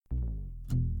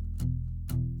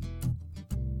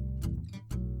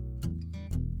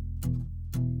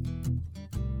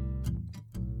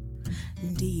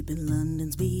deep in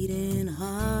London's beating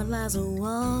heart lies a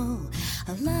wall.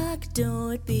 A locked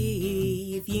door it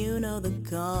be, if you know the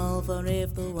call. For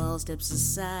if the wall steps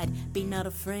aside, be not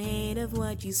afraid of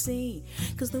what you see,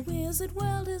 'cause the wizard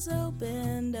world is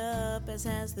opened up, as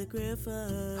has the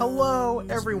griffin. Hello,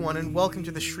 everyone, and welcome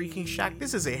to the Shrieking Shack.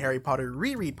 This is a Harry Potter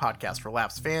reread podcast for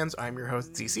Lapsed fans. I'm your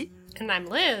host, Cece. And I'm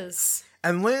Liz.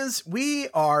 And Liz, we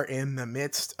are in the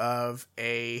midst of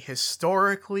a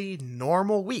historically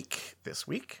normal week this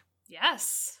week.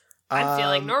 Yes. I'm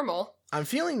feeling normal. I'm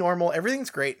feeling normal. Everything's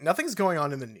great. Nothing's going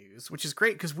on in the news, which is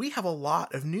great because we have a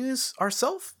lot of news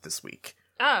ourselves this week.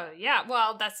 Oh, yeah.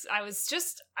 Well, I was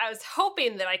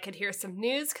hoping that I could hear some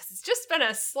news because it's just been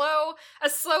a slow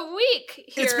week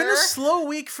here. It's been a slow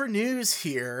week for news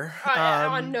here.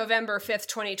 On November 5th,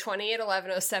 2020 at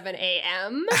 11:07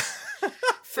 a.m.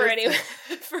 for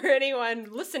anyone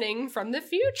listening from the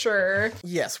future.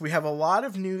 Yes, we have a lot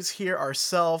of news here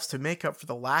ourselves to make up for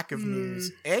the lack of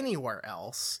news anywhere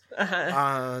else.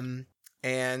 We've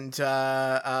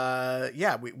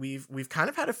kind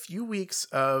of had a few weeks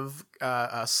of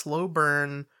a slow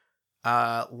burn,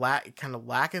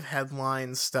 lack of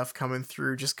headlines stuff coming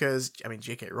through. Just because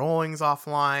J.K. Rowling's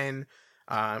offline.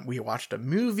 We watched a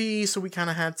movie, so we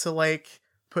kind of had to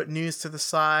put news to the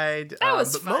side. That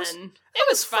was fun. It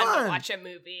was fun to watch a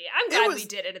movie. I'm glad we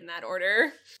did it in that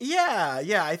order. Yeah.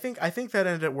 I think that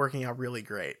ended up working out really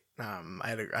great. I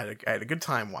had a good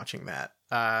time watching that.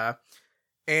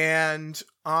 And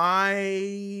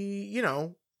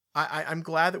I'm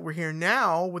glad that we're here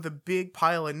now with a big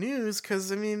pile of news,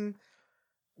 because, we're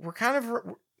kind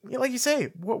of, like you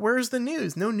say, where's the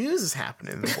news? No news is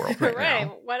happening in the world right right.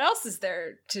 now. What else is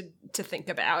there to think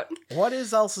about? What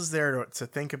else is there to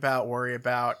think about, worry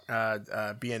about,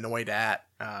 be annoyed at,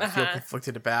 feel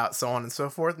conflicted about, so on and so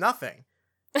forth? Nothing.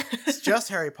 It's just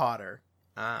Harry Potter.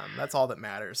 That's all that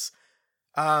matters.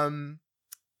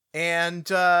 And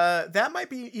that might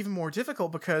be even more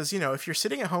difficult because, if you're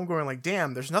sitting at home going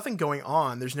damn, there's nothing going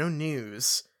on, there's no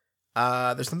news,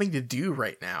 there's nothing to do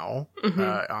right now,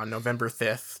 on November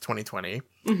 5th, 2020,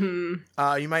 you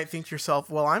might think to yourself,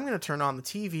 well, I'm going to turn on the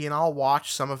TV and I'll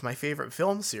watch some of my favorite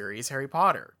film series, Harry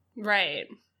Potter. Right.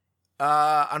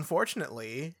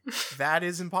 Unfortunately, that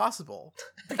is impossible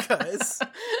because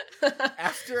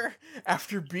after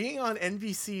being on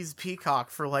NBC's Peacock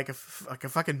for a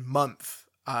fucking month,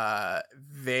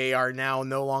 they are now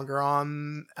no longer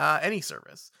on any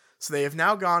service. So they have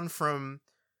now gone from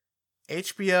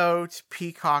HBO to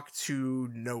Peacock to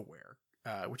nowhere,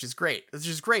 which is great. It's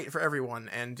just great for everyone,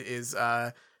 and is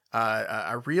a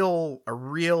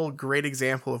real great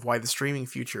example of why the streaming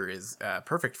future is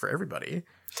perfect for everybody.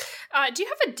 Do you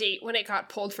have a date when it got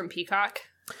pulled from Peacock?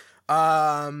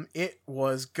 It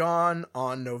was gone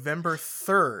on November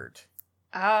 3rd.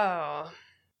 Oh.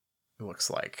 It looks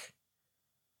like.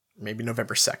 Maybe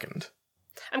November 2nd.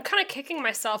 I'm kind of kicking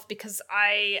myself because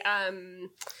I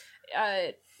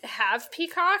have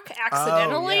Peacock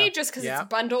accidentally, just because it's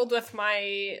bundled with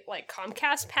my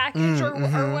Comcast package or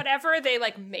whatever. They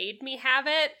made me have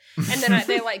it, and then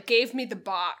they gave me the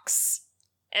box,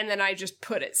 and then I just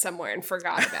put it somewhere and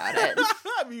forgot about it.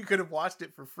 You could have watched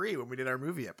it for free when we did our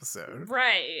movie episode,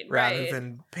 right? Rather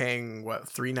than paying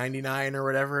 $3.99 or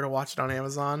whatever to watch it on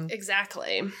Amazon.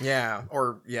 Exactly. Yeah.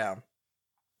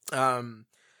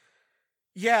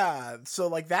 So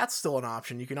that's still an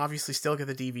option. You can obviously still get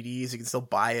the DVDs. You can still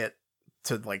buy it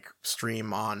to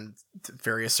stream on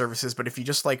various services. But if you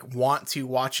just want to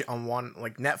watch it on one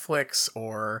Netflix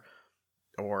or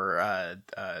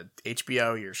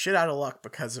HBO, you're shit out of luck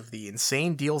because of the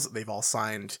insane deals that they've all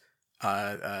signed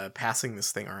passing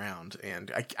this thing around.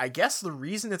 And I guess the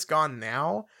reason it's gone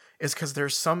now is because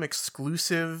there's some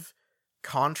exclusive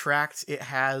contract it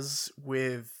has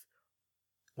with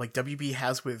WB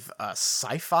has with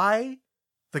Sci-Fi,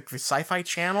 the Sci-Fi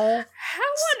channel. How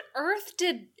on earth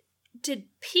did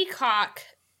Peacock,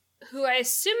 who I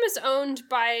assume is owned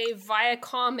by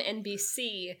Viacom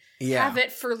NBC, have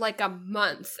it for a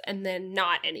month and then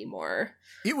not anymore?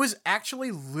 It was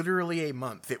actually literally a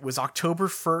month. It was October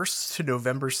 1st to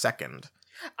November 2nd.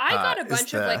 I got a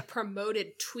bunch of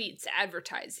promoted tweets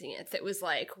advertising it that was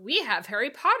we have Harry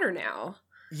Potter now.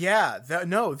 Yeah,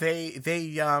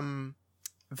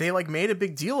 they made a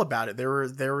big deal about it.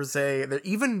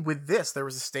 Even with this, there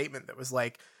was a statement that was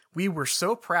we were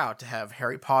so proud to have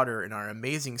Harry Potter in our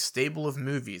amazing stable of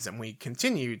movies, and we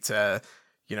continue to,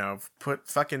 put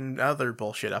fucking other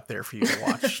bullshit up there for you to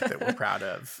watch that we're proud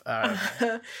of.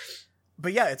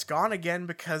 But yeah, it's gone again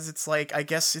because it's I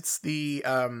guess it's the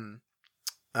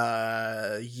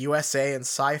USA and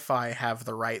Sci-Fi have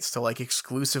the rights to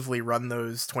exclusively run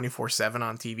those 24/7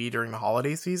 on TV during the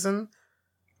holiday season.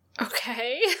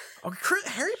 Okay.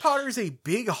 Harry Potter is a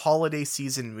big holiday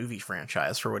season movie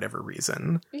franchise for whatever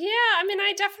reason. Yeah, I mean,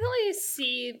 I definitely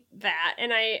see that,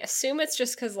 and I assume it's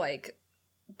just because, like,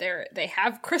 they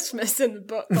have Christmas in the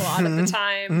book a lot of the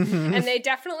time, and they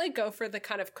definitely go for the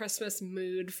kind of Christmas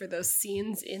mood for those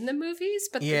scenes in the movies,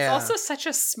 but it's also such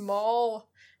a small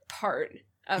part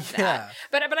of that.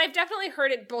 But I've definitely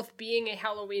heard it both being a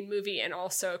Halloween movie and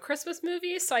also a Christmas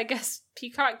movie, so I guess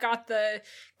Peacock got the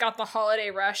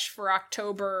holiday rush for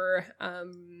October,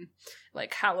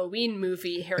 like Halloween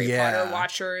movie Harry Potter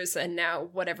watchers, and now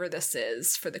whatever this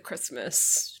is for the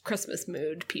Christmas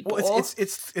mood people. Well,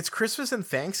 it's Christmas and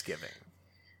Thanksgiving,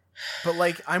 but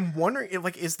like I'm wondering,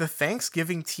 like, is the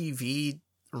Thanksgiving TV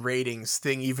ratings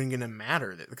thing even gonna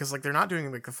matter? Because like they're not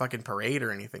doing like the fucking parade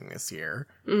or anything this year.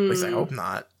 At least I hope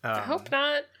not. I hope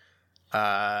not.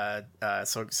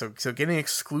 So getting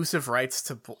exclusive rights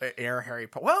to air Harry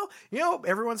Potter. Well, you know,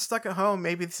 everyone's stuck at home.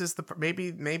 Maybe this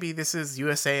is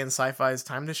USA and Sci-Fi's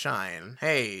time to shine.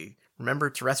 Hey, remember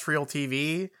terrestrial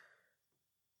TV?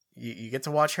 You get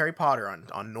to watch Harry Potter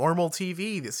on normal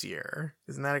TV this year.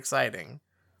 Isn't that exciting?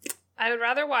 I would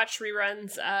rather watch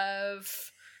reruns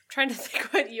of. Trying to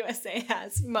think what USA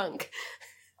has. Monk.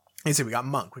 You see, we got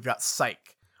Monk. We've got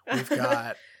Psych. We've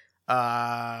got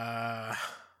what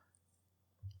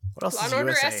else? Law and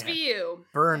Order SVU.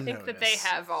 Burn I think Notice. that they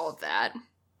have all of that.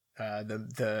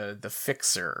 The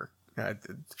Fixer.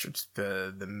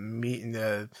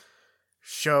 The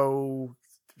show.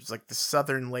 It was like the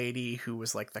Southern lady who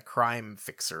was like the crime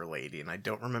fixer lady, and I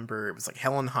don't remember. It was like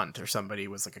Helen Hunt or somebody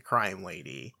was like a crime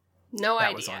lady. No idea.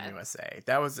 That was on USA.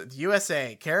 That was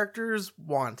USA. Characters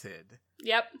Wanted.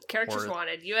 Yep, Characters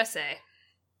Wanted. USA.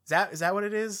 Is that what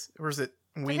it is? Or is it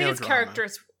We Know Drama? I think it's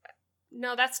Characters.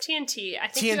 No, that's TNT. I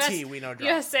think TNT, We Know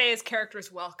Drama. USA is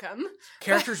Characters Welcome.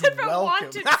 Characters Welcome.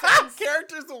 Wanted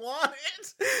Characters Wanted.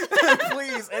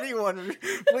 Please, anyone.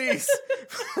 Please.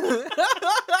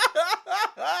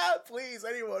 Please,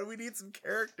 anyone. We need some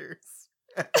characters.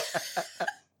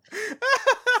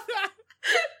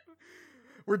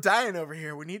 We're dying over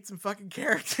here. We need some fucking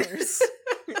characters.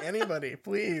 Anybody,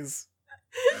 please.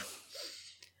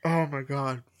 Oh my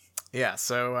god. Yeah,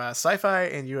 so Sci-Fi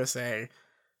and USA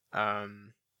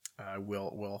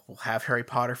will have Harry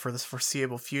Potter for this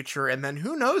foreseeable future, and then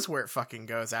who knows where it fucking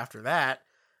goes after that.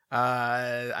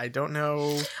 I don't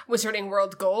know. Wizarding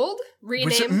World Gold?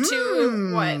 Renamed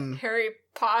to what? Harry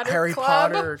Potter Harry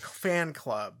Club? Potter fan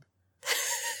club.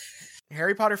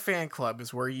 Harry Potter fan club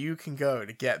is where you can go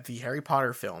to get the Harry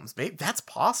Potter films. Maybe that's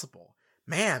possible.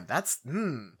 Man, that'll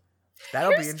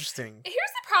be interesting. Here's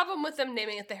the problem with them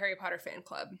naming it the Harry Potter fan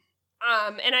club.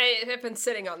 And I have been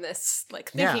sitting on this,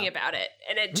 like, thinking about it,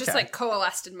 and it just, like,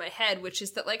 coalesced in my head, which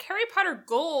is that, like, Harry Potter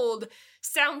Gold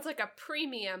sounds like a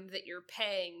premium that you're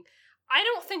paying. I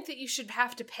don't think that you should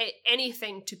have to pay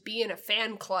anything to be in a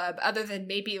fan club other than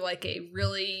maybe, like, a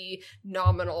really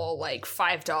nominal, like,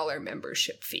 $5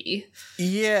 membership fee.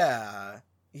 Yeah,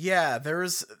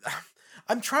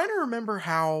 I'm trying to remember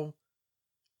how...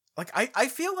 Like, I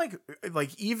feel like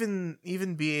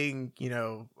even being, you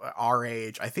know, our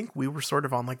age, I think we were sort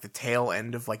of on, like, the tail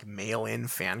end of, like, mail-in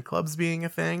fan clubs being a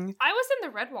thing. I was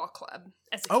in the Redwall Club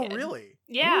as a kid. Oh, really?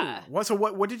 Yeah. Ooh.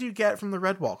 What did you get from the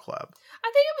Redwall Club?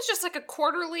 I think it was just, like, a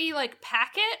quarterly, like,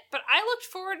 packet, but I looked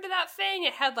forward to that thing.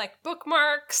 It had, like,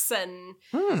 bookmarks and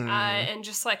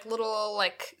just, like, little,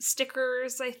 like,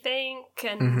 stickers, I think,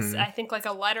 and I think, like,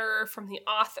 a letter from the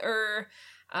author,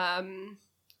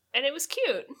 and it was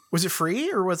cute. Was it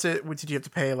free, or did you have to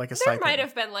pay, like, a stipend? There might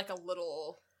have been, like, a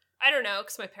little... I don't know,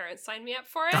 because my parents signed me up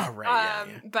for it. Oh, right, yeah.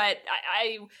 But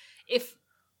if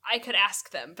I could ask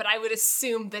them, but I would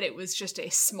assume that it was just a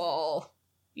small,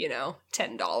 you know,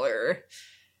 $10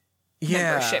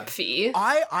 membership fee.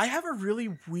 I have a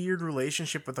really weird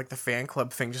relationship with, like, the fan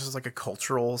club thing, just as, like, a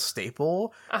cultural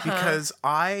staple, because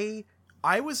I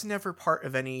was never part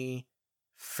of any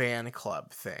fan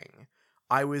club thing.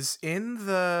 I was in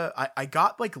I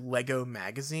got, like, Lego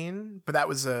magazine, but that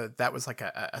was like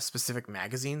a specific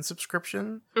magazine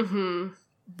subscription. Mm-hmm.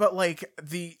 But, like,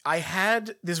 I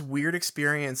had this weird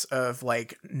experience of,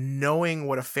 like, knowing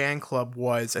what a fan club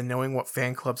was and knowing what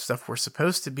fan club stuff were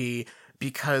supposed to be,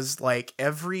 because, like,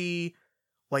 every,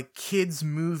 like, kids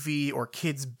movie or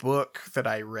kids book that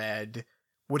I read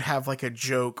would have, like, a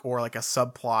joke or, like, a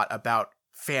subplot about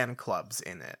fan clubs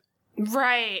in it.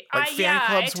 Right. Like, fan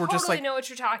clubs were totally just, like, know what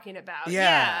you're talking about.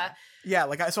 Yeah.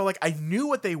 Like, I knew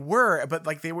what they were, but,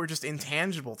 like, they were just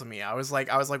intangible to me. I was like,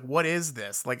 what is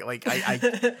this? Like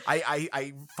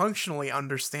I functionally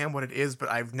understand what it is, but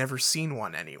I've never seen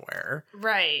one anywhere.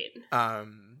 Right.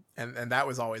 And And that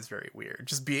was always very weird.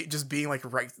 Just being like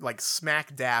right, like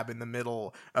smack dab in the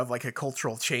middle of like a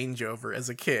cultural changeover as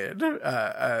a kid,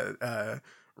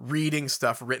 reading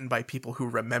stuff written by people who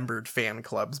remembered fan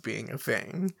clubs being a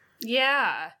thing.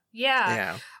 Yeah.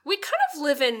 We kind of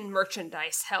live in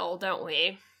merchandise hell, don't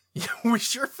we? Yeah, we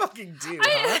sure fucking do. I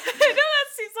know that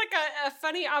seems like a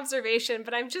funny observation,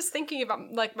 but I'm just thinking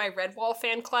about like my Redwall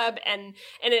fan club, and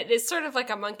it is sort of like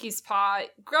a monkey's paw.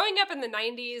 Growing up in the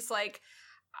 90s, like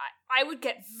I would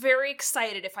get very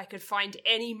excited if I could find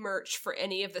any merch for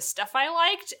any of the stuff I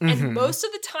liked, and most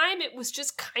of the time it was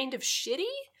just kind of shitty.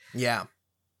 Yeah.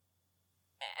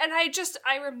 And I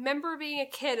remember being a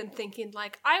kid and thinking,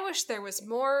 like, I wish there was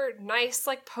more nice,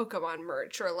 like, Pokemon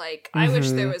merch, or, like, I wish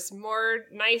there was more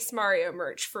nice Mario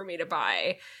merch for me to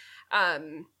buy.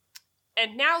 And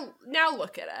now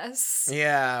look at us.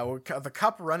 Yeah, the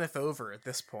cup runneth over at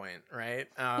this point, right?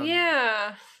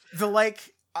 Yeah. The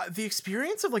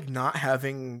experience of, like, not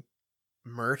having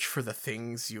merch for the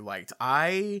things you liked,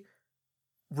 I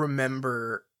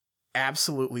remember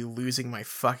absolutely losing my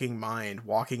fucking mind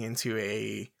walking into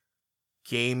a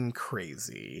Game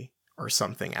Crazy or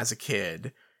something as a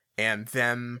kid, and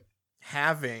them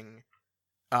having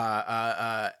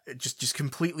just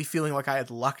completely feeling like I had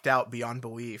lucked out beyond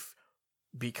belief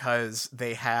because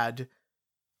they had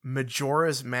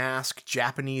Majora's Mask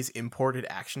Japanese imported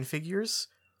action figures.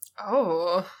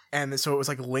 Oh. And so it was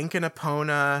like Link and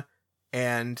Epona,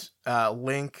 and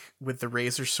Link with the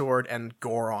Razor Sword, and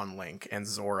Goron Link and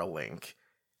Zora Link.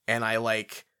 And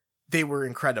they were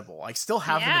incredible. I still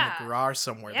have them in the garage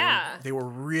somewhere. Yeah. They were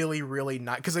really, really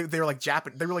nice, because they were like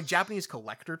Japanese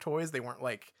collector toys. They weren't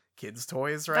like kids'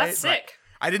 toys, right? That's sick.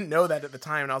 But I didn't know that at the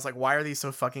time, and I was like, why are these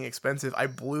so fucking expensive? I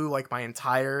blew like my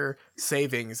entire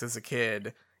savings as a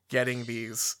kid getting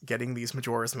these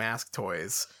Majora's Mask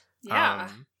toys. Yeah.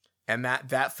 And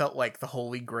that felt like the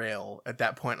holy grail at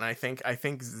that point. And I think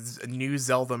new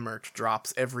Zelda merch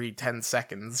drops every 10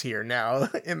 seconds here now,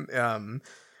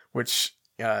 which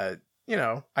I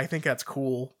think that's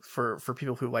cool for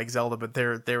people who like Zelda. But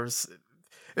there's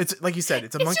it's like you said,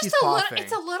 it's a monkey's paw thing.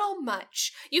 It's a little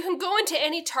much. You can go into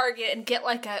any Target and get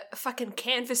like a fucking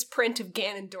canvas print of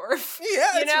Ganondorf. Yeah,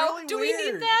 it's really do weird.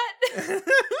 We need that?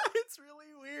 It's really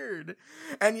weird.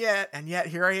 And yet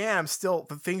here I am, still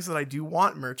the things that I do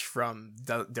want merch from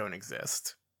don't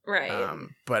exist. Right.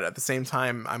 But at the same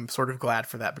time, I'm sort of glad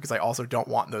for that, because I also don't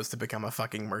want those to become a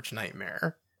fucking merch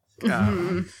nightmare.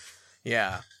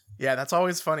 Yeah, that's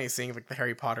always funny seeing like the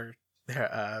Harry Potter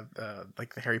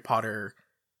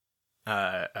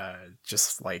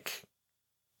just like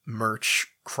merch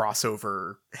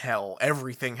crossover hell.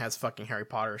 Everything has fucking Harry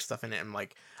Potter stuff in it, and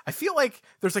like I feel like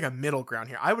there's like a middle ground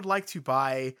here. I would like to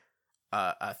buy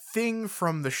a thing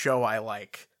from the show I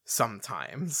like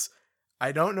sometimes.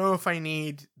 I don't know if I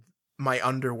need my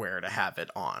underwear to have it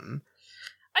on.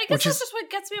 I guess that's just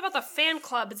what gets me about the fan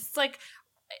club. It's like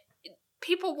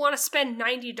people want to spend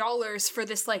 $90 for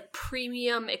this like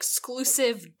premium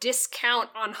exclusive discount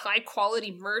on high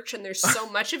quality merch, and there's so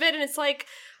much of it, and it's like,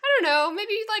 I don't know,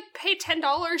 maybe like pay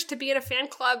 $10 to be in a fan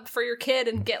club for your kid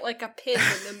and get like a pin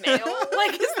in the mail.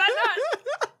 Like, is that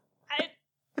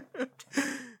not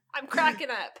I'm cracking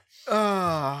up.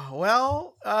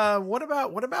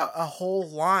 What about a whole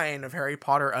line of Harry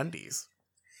Potter undies?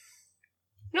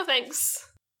 No thanks.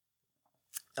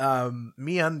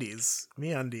 MeUndies,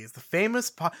 the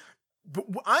famous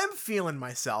I'm feeling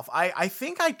myself. I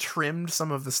think I trimmed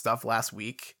some of the stuff last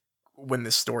week when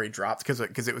this story dropped,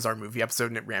 because it was our movie episode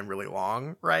and it ran really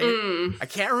long, right? I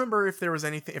can't remember if there was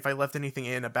anything, if I left anything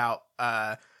in about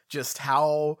just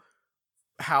how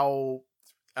glad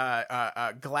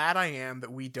I am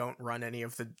that we don't run any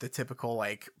of the typical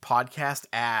like podcast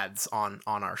ads on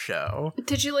our show.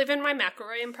 Did you leave in my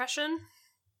McElroy impression?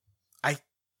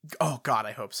 Oh God,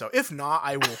 I hope so. If not,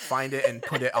 I will find it and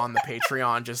put it on the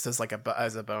Patreon just as like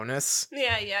as a bonus.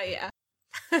 Yeah.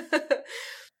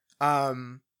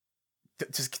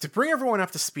 To bring everyone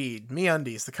up to speed,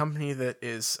 MeUndies, the company that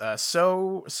is they're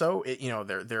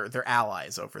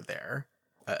allies over there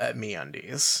at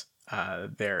MeUndies.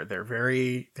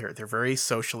 They're very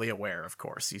socially aware, of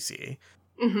course. You see,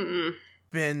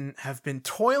 have been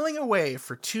toiling away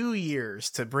for 2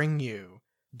 years to bring you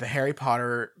the Harry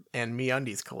Potter and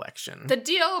MeUndies collection. The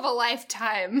deal of a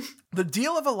lifetime. The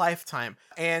deal of a lifetime.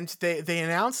 And they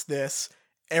announced this.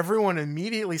 Everyone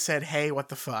immediately said, hey, what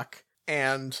the fuck?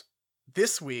 And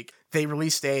this week, they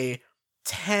released a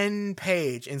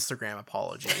 10-page Instagram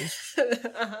apology.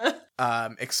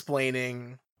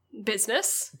 Explaining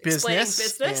business. And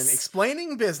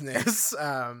explaining business.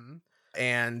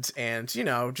 and you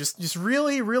know, just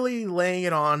really, really laying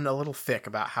it on a little thick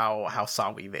about how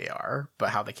sorry they are, but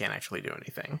how they can't actually do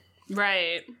anything.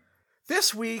 Right.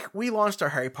 This week, we launched our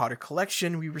Harry Potter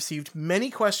collection. We received many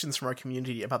questions from our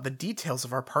community about the details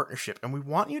of our partnership, and we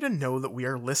want you to know that we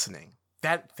are listening.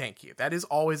 Thank you. That is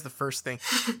always the first thing.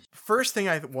 First thing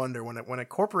I wonder when a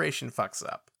corporation fucks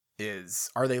up is,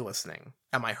 are they listening?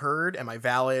 Am I heard? Am I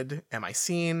valid? Am I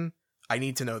seen? I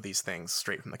need to know these things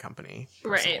straight from the company.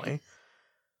 Personally. Right.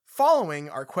 Following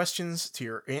our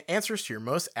answers to your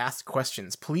most asked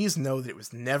questions, please know that it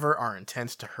was never our intent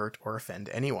to hurt or offend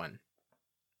anyone.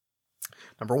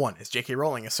 Number 1, is J.K.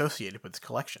 Rowling associated with this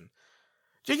collection?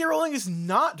 J.K. Rowling is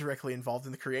not directly involved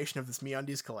in the creation of this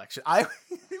MeUndies collection. J.K.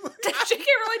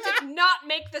 Rowling did not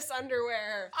make this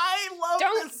underwear. I love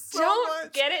this so much.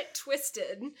 Don't get it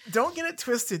twisted. Don't get it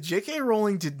twisted. J.K.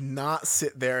 Rowling did not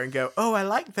sit there and go, oh, I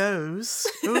like those.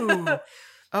 Ooh.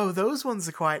 Oh, those ones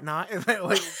are quite nice.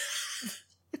 Like,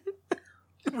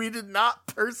 we did not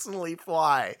personally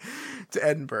fly to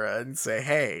Edinburgh and say,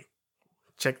 hey,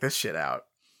 check this shit out.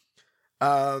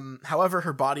 However,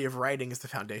 her body of writing is the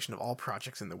foundation of all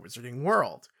projects in the wizarding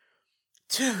world.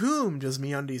 To whom does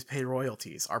MeUndies pay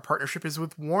royalties? Our partnership is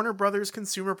with Warner Brothers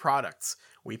Consumer Products.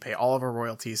 We pay all of our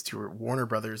royalties to Warner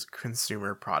Brothers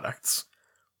Consumer Products.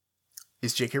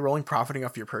 Is J.K. Rowling profiting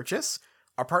off your purchase?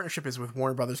 Our partnership is with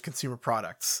Warner Brothers Consumer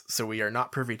Products, so we are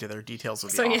not privy to their details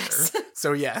of the author. Yes.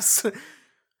 So yes.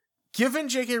 Given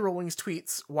J.K. Rowling's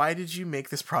tweets, why did you make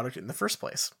this product in the first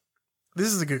place? This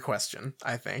is a good question,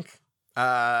 I think.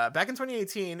 Back in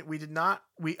 2018,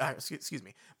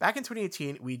 Back in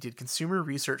 2018, we did consumer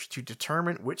research to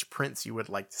determine which prints you would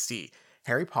like to see.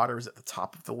 Harry Potter was at the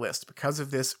top of the list. Because of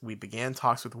this, we began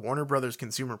talks with Warner Brothers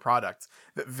Consumer Products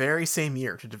that very same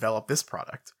year to develop this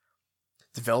product.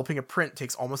 Developing a print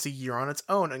takes almost a year on its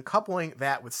own, and coupling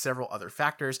that with several other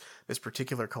factors, this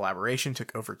particular collaboration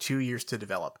took over 2 years to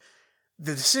develop.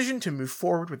 The decision to move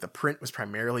forward with the print was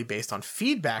primarily based on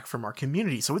feedback from our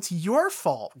community, so it's your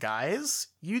fault, guys.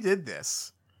 You did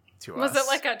this to us. Was it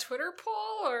like a Twitter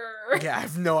poll, or...? Yeah, I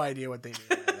have no idea what they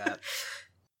mean by that.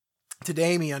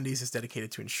 Today, MeUndies is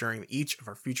dedicated to ensuring that each of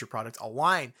our future products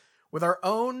align with our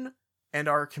own and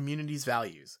our community's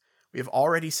values. We have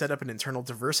already set up an internal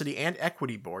diversity and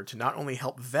equity board to not only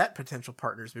help vet potential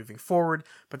partners moving forward,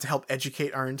 but to help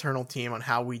educate our internal team on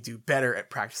how we do better at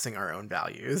practicing our own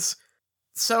values.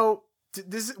 So,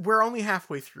 we're only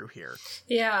halfway through here.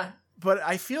 Yeah. But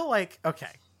I feel like,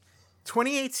 okay,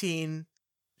 2018,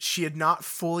 she had not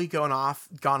fully gone off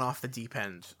the deep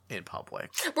end in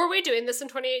public. Were we doing this in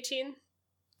 2018?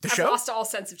 I've lost all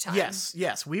sense of time.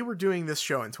 Yes, we were doing this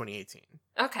show in 2018.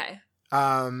 Okay.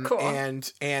 Cool.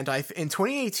 And in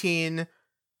 2018,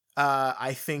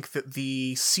 I think that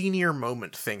the senior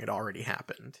moment thing had already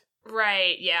happened.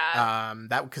 Right, yeah.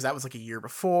 Because that was like a year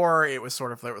before. It was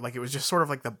sort of like, it was just sort of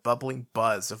like the bubbling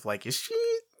buzz of like, is she,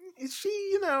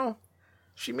 you know,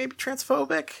 she may be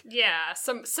transphobic? Yeah,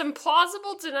 some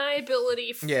plausible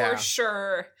deniability for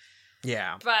sure.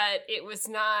 Yeah. But it was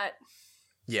not...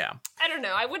 Yeah. I don't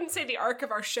know. I wouldn't say the arc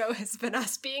of our show has been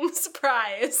us being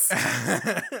surprised.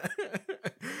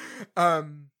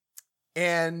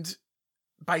 And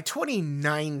by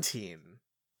 2019,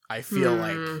 I feel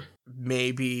like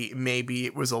maybe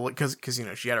it was a because you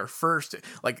know, she had her first,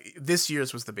 like, this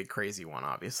year's was the big crazy one,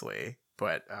 obviously,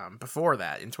 but before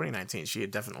that, in 2019, she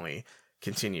had definitely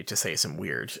continued to say some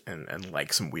weird and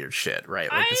like some weird shit,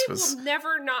 right? Like, I will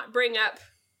never not bring up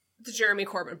the Jeremy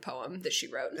Corbyn poem that she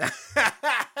wrote.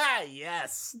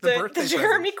 Yes. The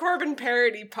Jeremy Corbyn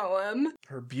parody poem.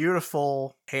 Her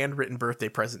beautiful handwritten birthday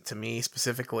present to me,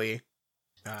 specifically,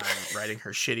 writing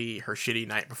her shitty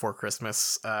Night Before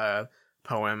Christmas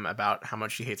poem about how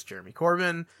much she hates Jeremy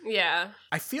Corbyn. Yeah.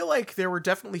 I feel like there were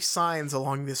definitely signs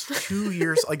along this 2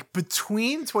 years, like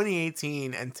between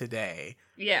 2018 and today.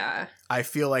 Yeah. I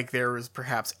feel like there was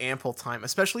perhaps ample time,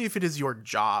 especially if it is your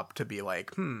job, to be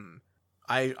like,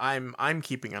 I'm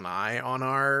keeping an eye on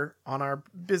our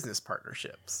business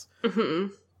partnerships. Mm-hmm.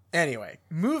 Anyway,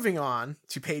 moving on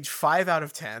to page 5 out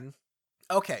of 10.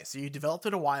 Okay, so you developed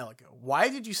it a while ago. Why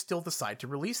did you still decide to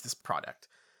release this product?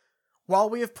 While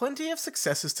we have plenty of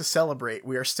successes to celebrate,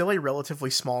 we are still a relatively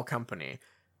small company.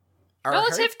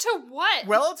 Relative to what?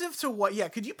 Relative to what? Yeah,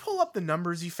 could you pull up the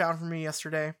numbers you found for me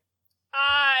yesterday?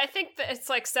 I think that it's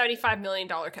like $75 million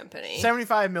company.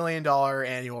 $75 million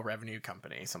annual revenue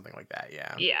company, something like that,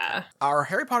 yeah. Yeah. Our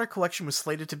Harry Potter collection was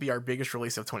slated to be our biggest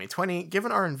release of 2020.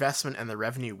 Given our investment and the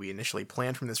revenue we initially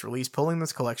planned from this release, pulling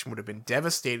this collection would have been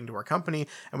devastating to our company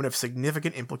and would have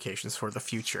significant implications for the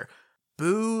future.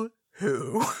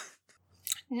 Boo-hoo.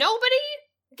 Nobody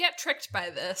get tricked by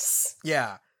this.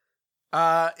 Yeah.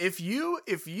 If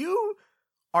you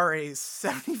are a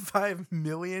 $75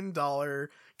 million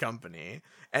company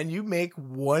and you make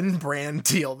one brand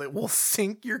deal that will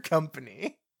sink your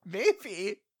company,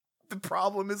 maybe the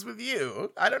problem is with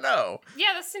you. I don't know.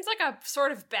 Yeah, this seems like a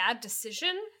sort of bad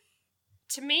decision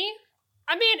to me.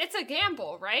 I mean, it's a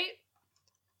gamble, right?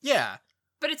 Yeah.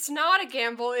 But it's not a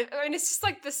gamble. I mean, it's just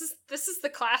like, this is the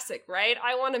classic, right?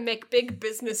 I want to make big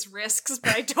business risks,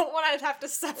 but I don't want to have to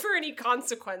suffer any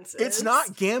consequences. It's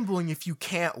not gambling if you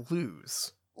can't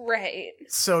lose. Right.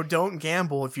 So don't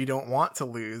gamble if you don't want to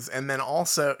lose. And then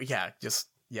also,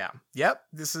 Yep,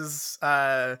 this is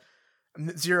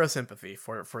zero sympathy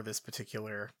for this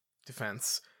particular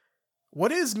defense.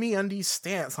 What is MeUndies'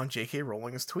 stance on J.K.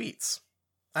 Rowling's tweets?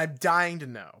 I'm dying to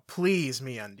know. Please,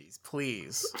 MeUndies,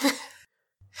 please.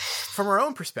 From our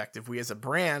own perspective, we as a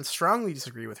brand strongly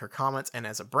disagree with her comments, and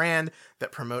as a brand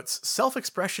that promotes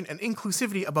self-expression and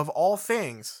inclusivity above all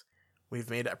things, we've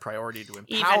made it a priority to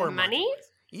empower even money?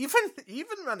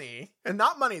 Even money. And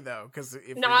not money, though, because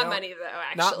if not money, though,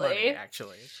 actually. Not money,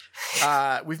 actually.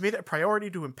 We've made it a priority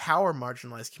to empower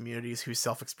marginalized communities whose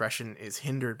self-expression is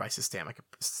hindered by systemic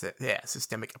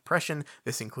oppression.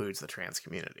 This includes the trans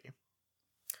community.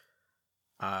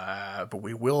 But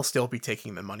we will still be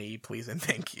taking the money, please and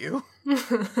thank you.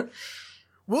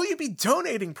 Will you be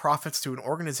donating profits to an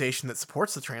organization that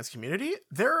supports the trans community?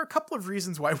 There are a couple of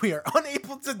reasons why we are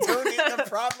unable to donate the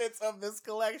profits of this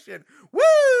collection.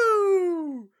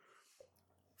 Woo!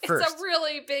 First, it's a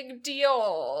really big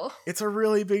deal. It's a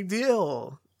really big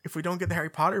deal. If we don't get the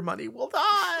Harry Potter money, we'll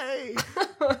die.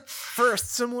 First,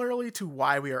 similarly to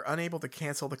why we are unable to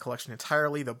cancel the collection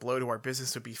entirely, the blow to our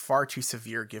business would be far too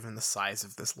severe given the size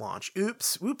of this launch.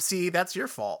 Oopsie, that's your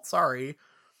fault. Sorry.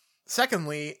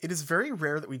 Secondly, it is very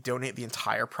rare that we donate the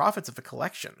entire profits of the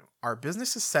collection. Our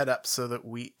business is set up so that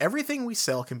everything we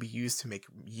sell can be used to make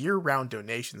year-round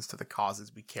donations to the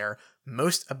causes we care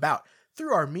most about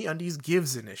through our MeUndies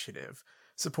Gives initiative.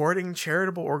 Supporting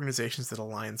charitable organizations that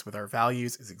aligns with our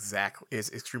values is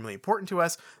extremely important to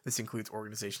us. This includes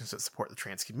organizations that support the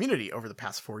trans community. Over the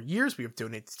past 4 years, we have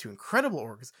donated to incredible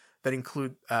orgs that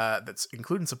include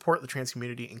and support the trans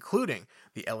community, including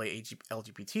the LA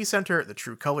LGBT Center, the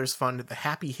True Colors Fund, the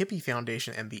Happy Hippie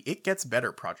Foundation, and the It Gets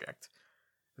Better Project.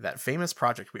 That famous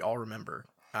project we all remember.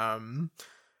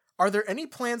 Are there any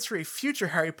plans for a future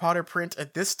Harry Potter print?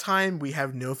 At this time, we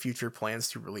have no future plans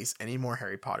to release any more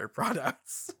Harry Potter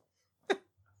products.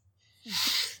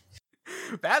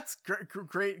 That's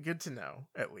great. Good to know,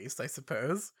 at least, I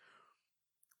suppose.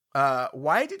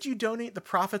 Why did you donate the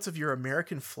profits of your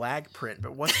American flag print?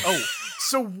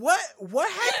 So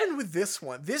what happened with this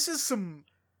one? This is some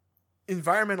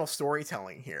environmental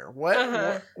storytelling here.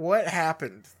 What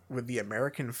happened with the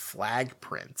American flag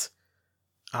print?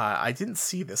 I didn't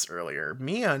see this earlier.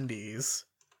 MeUndies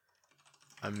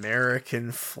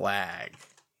American flag.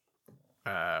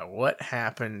 What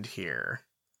happened here?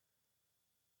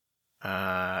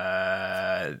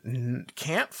 Can't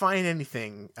find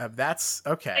anything. That's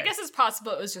okay. I guess it's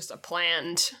possible it was just a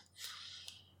planned.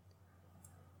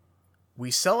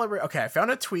 We celebrate. Okay, I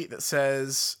found a tweet that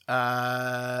says,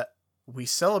 we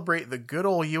celebrate the good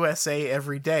old USA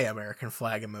every day. American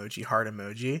flag emoji, heart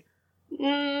emoji.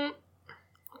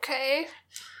 Okay.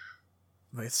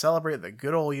 They celebrate the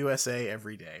good old USA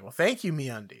every day. Well, thank you,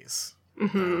 MeUndies.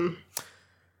 Mm-hmm.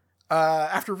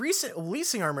 After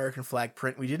releasing our American flag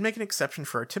print, we did make an exception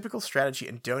for our typical strategy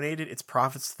and donated its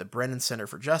profits to the Brennan Center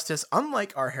for Justice.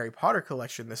 Unlike our Harry Potter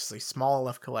collection, this is a small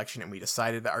enough collection, and we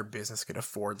decided that our business could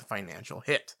afford the financial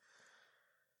hit.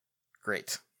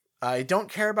 Great. I don't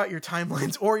care about your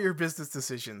timelines or your business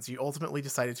decisions. You ultimately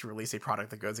decided to release a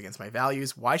product that goes against my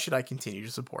values. Why should I continue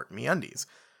to support MeUndies?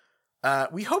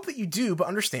 We hope that you do, but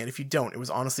understand if you don't. It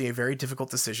was honestly a very difficult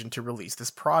decision to release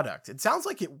this product. It sounds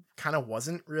like it kind of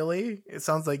wasn't really. It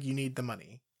sounds like you need the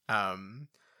money.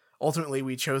 Ultimately,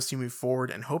 we chose to move forward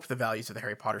and hope the values of the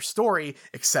Harry Potter story,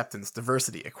 acceptance,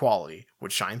 diversity, equality,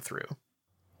 would shine through.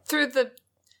 Through the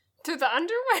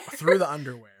underwear? Through the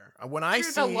underwear. When I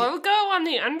see the logo on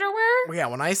the underwear? Yeah,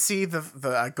 when I see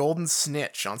the golden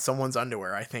snitch on someone's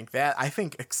underwear, I think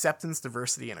acceptance,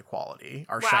 diversity, and equality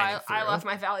are shining through. I love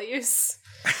my values.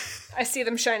 I see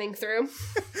them shining through.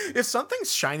 If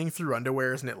something's shining through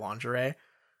underwear, isn't it lingerie?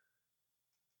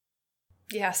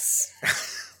 Yes.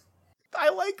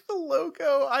 I like the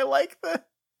logo. I like the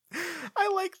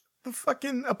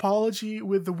fucking apology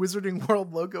with the Wizarding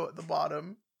World logo at the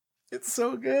bottom. It's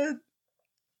so good.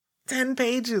 10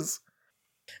 pages.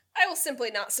 I will simply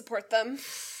not support them.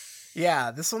 Yeah,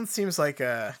 this one seems like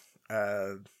a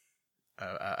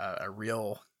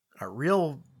real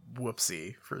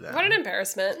whoopsie for them. What an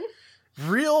embarrassment.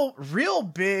 real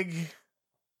big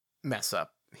mess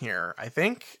up here, I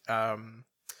think. I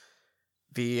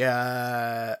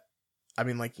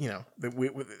mean, like, you know,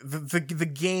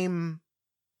 the game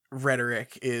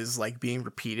rhetoric is like being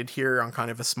repeated here on kind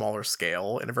of a smaller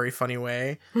scale in a very funny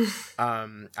way.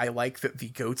 I like that the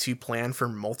go-to plan for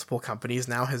multiple companies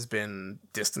now has been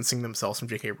distancing themselves from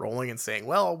J.K. Rowling and saying,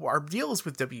 well, our deal is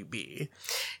with WB.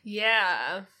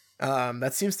 Yeah.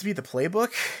 That seems to be the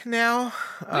playbook now.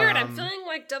 Weird. I'm feeling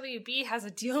like WB has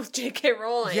a deal with J.K.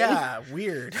 Rowling. Yeah,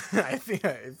 weird. I think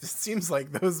it seems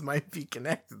like those might be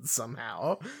connected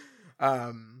somehow.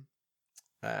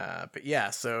 But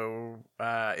yeah, so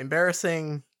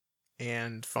embarrassing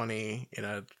and funny in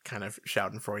a kind of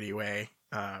Schadenfreude way.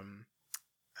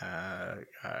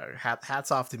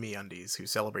 Hats off to MeUndies, who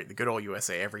celebrate the good old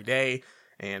USA every day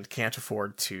and can't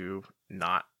afford to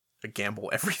not gamble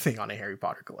everything on a Harry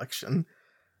Potter collection.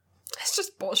 It's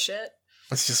just bullshit.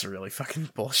 It's just really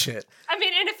fucking bullshit. I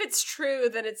mean, and if it's true,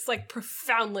 then it's like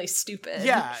profoundly stupid.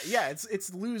 Yeah,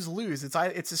 it's lose-lose. It's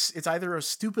either a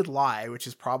stupid lie, which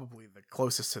is probably the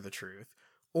closest to the truth,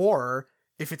 or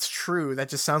if it's true, that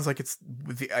just sounds like it's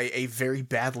a very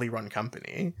badly run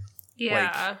company.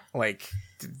 Yeah, like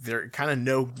there kind of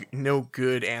no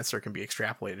good answer can be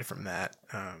extrapolated from that.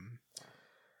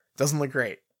 Doesn't look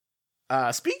great.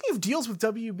 Speaking of deals with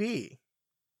WB,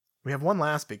 we have one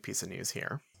last big piece of news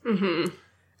here. Mm-hmm.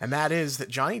 And that is that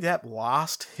Johnny Depp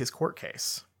lost his court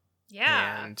case.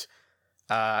 Yeah.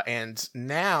 And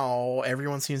now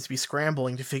everyone seems to be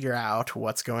scrambling to figure out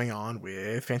what's going on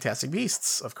with Fantastic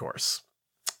Beasts, of course.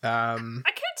 I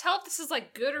can't tell if this is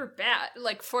like good or bad,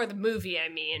 like for the movie, I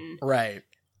mean. Right.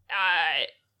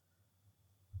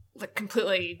 Like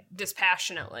completely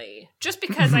dispassionately. Just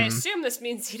because I assume this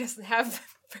means he doesn't have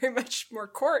very much more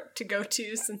court to go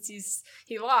to since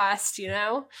he lost, you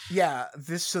know? Yeah,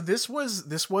 this was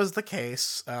the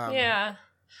case. Yeah.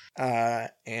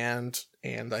 And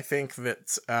I think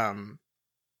that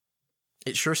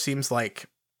it sure seems like,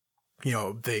 you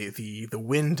know, the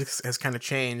wind has kind of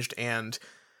changed, and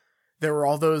there were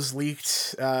all those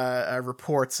leaked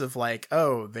reports of like,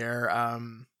 oh, they're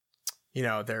you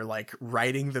know, they're like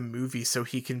writing the movie so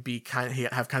he can be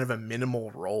have kind of a minimal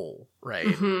role, right?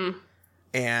 Mm-hmm.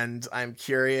 And I'm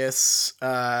curious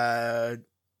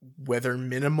whether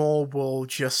minimal will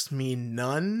just mean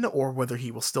none, or whether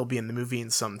he will still be in the movie in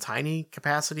some tiny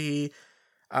capacity.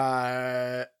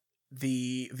 The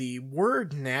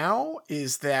word now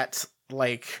is that,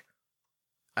 like,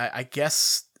 I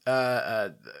guess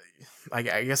I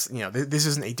guess, you know, this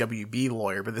isn't a WB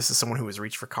lawyer, but this is someone who has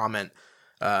reached for comment.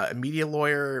 A media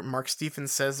lawyer, Mark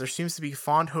Stephens, says there seems to be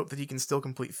fond hope that he can still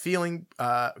complete filming,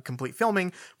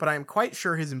 but I am quite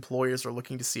sure his employers are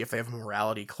looking to see if they have a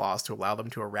morality clause to allow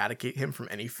them to eradicate him from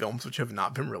any films which have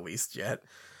not been released yet.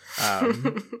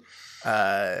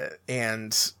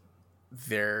 And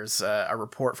there's a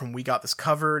report from We Got This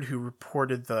Covered, who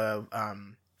reported the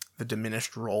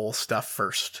diminished role stuff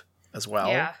first as well.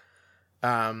 Yeah.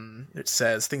 It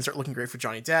says things aren't looking great for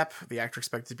Johnny Depp. The actor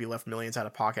expected to be left millions out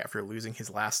of pocket after losing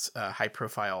his last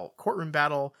high-profile courtroom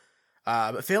battle.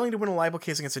 But failing to win a libel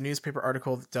case against a newspaper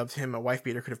article that dubbed him a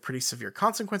wife-beater could have pretty severe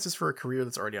consequences for a career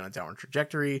that's already on a downward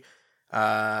trajectory.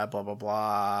 Blah, blah,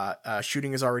 blah.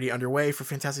 Shooting is already underway for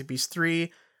Fantastic Beasts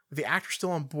 3. With the actor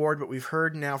still on board, but we've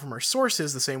heard now from our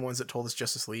sources, the same ones that told us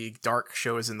Justice League Dark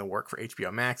show is in the work for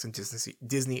HBO Max, and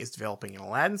Disney is developing an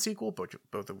Aladdin sequel,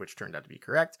 both of which turned out to be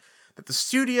correct, that the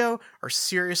studio are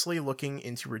seriously looking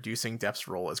into reducing Depp's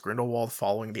role as Grindelwald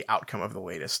following the outcome of the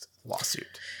latest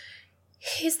lawsuit.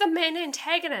 He's the main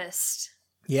antagonist.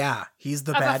 Yeah, he's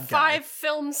the bad guy. Of a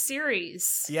 5-film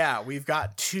series. Yeah, we've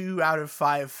got 2 out of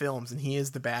 5 films, and he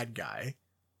is the bad guy.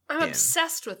 I'm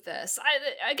obsessed with this.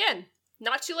 Again,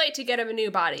 not too late to get him a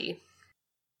new body.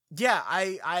 Yeah,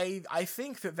 I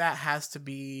think that has to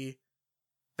be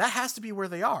where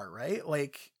they are, right?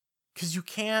 Like, because you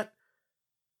can't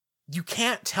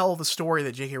tell the story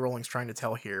that J.K. Rowling's trying to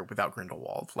tell here without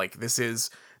Grindelwald. Like, this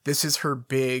is her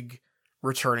big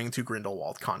returning to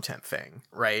Grindelwald content thing,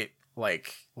 right?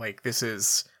 Like this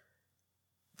is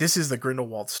the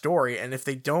Grindelwald story, and if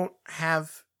they don't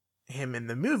have him in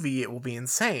the movie, it will be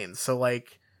insane. So,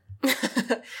 like,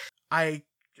 I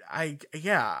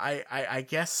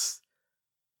guess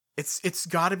it's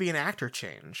got to be an actor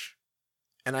change.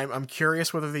 And I'm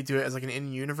curious whether they do it as like an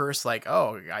in-universe, like,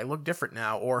 oh, I look different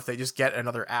now, or if they just get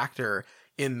another actor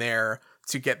in there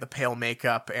to get the pale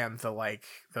makeup and the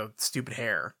stupid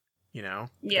hair, you know?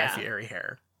 Yeah. Guy Fieri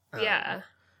hair. Yeah.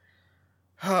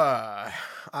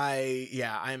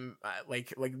 I'm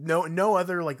like no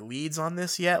other like leads on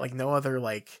this yet, like no other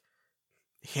like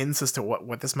hints as to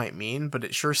what this might mean, but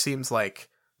it sure seems like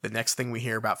the next thing we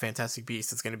hear about Fantastic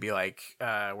Beasts is going to be like,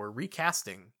 we're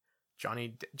recasting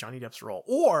Johnny Depp's role.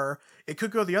 Or it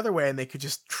could go the other way and they could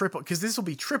just triple, because this will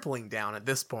be tripling down at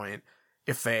this point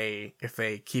if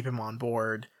they keep him on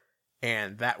board,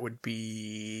 and that would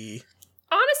be...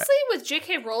 Honestly, with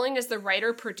J.K. Rowling as the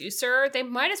writer-producer, they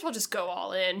might as well just go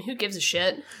all in. Who gives a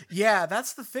shit? Yeah,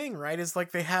 that's the thing, right? Is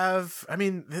like they have... I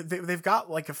mean, they've got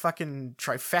like a fucking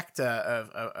trifecta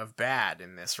of bad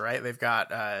in this, right? They've got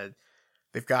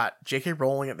J.K.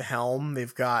 Rowling at the helm.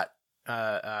 They've got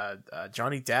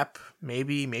Johnny Depp,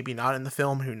 maybe not in the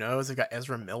film. Who knows? They've got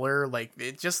Ezra Miller. Like,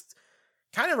 it just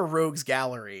kind of a rogues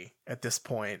gallery at this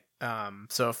point.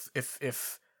 So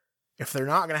if they're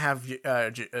not going to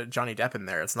have Johnny Depp in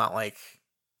there, it's not like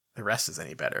the rest is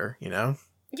any better, you know?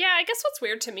 Yeah, I guess what's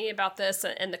weird to me about this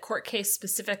and the court case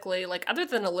specifically, like, other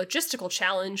than a logistical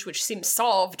challenge, which seems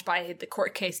solved by the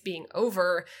court case being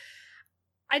over,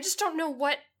 I just don't know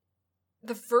what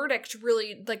the verdict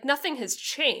really, like, nothing has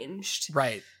changed.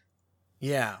 Right.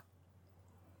 Yeah.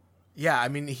 Yeah, I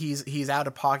mean, he's out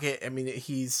of pocket. I mean,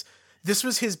 this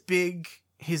was his big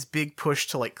push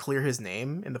to, like, clear his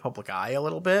name in the public eye a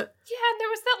little bit. Yeah, and there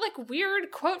was that, like,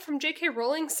 weird quote from J.K.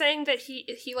 Rowling saying that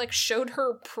he like, showed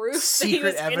her proof secret that he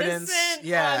was evidence. Innocent.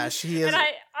 Yeah, she is. And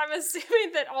I'm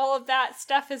assuming that all of that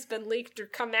stuff has been leaked or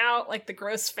come out, like the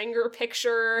gross finger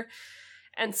picture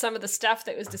and some of the stuff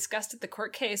that was discussed at the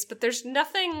court case, but there's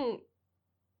nothing...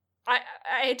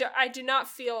 I do not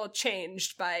feel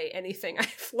changed by anything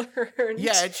I've learned.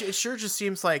 Yeah, it sure just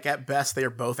seems like at best they are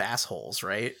both assholes,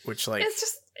 right? Which, like, it's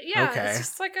just, yeah, okay. It's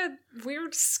just like a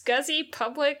weird scuzzy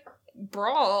public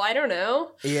brawl. I don't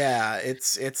know. Yeah,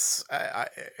 it's if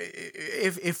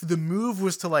the move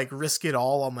was to, like, risk it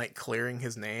all on, like, clearing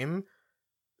his name,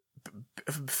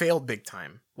 failed big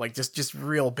time. Like, just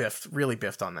really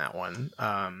biffed on that one.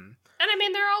 And I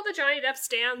mean, there are all the Johnny Depp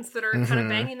stands that are kind of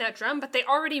banging that drum, but they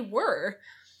already were.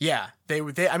 Yeah, they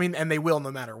I mean, and they will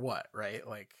no matter what, right?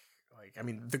 Like I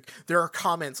mean, there are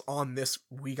comments on this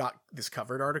We Got This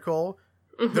Covered article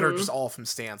that are just all from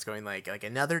stands going like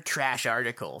another trash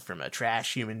article from a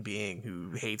trash human being who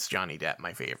hates Johnny Depp,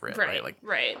 my favorite, right?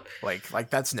 Like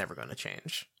that's never going to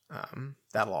change.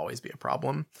 That'll always be a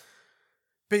problem.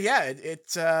 But yeah,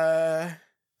 it's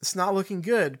not looking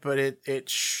good, but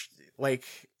like.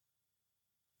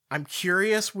 I'm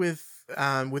curious with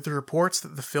the reports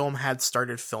that the film had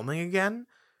started filming again,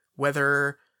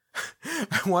 whether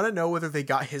I want to know whether they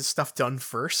got his stuff done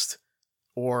first,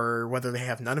 or whether they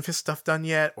have none of his stuff done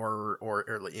yet, or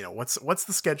you know, what's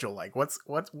the schedule like? What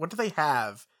do they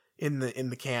have in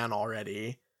the can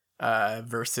already,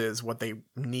 versus what they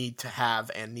need to have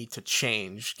and need to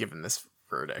change given this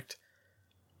verdict?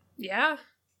 Yeah.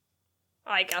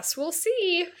 I guess we'll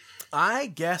see. I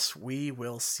guess we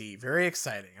will see. Very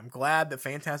exciting. I'm glad the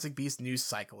Fantastic Beasts news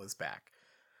cycle is back.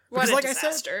 Because, what a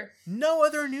disaster. I said, no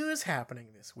other news happening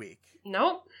this week.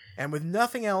 Nope. And with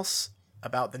nothing else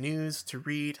about the news to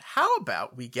read, how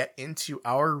about we get into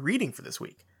our reading for this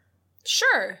week?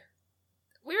 Sure.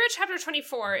 We're at chapter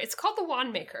 24. It's called The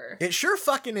Wand Maker. It sure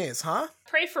fucking is, huh?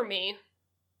 Pray for me.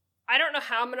 I don't know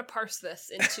how I'm going to parse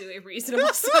this into a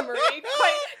reasonable summary,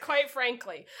 quite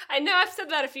frankly. I know I've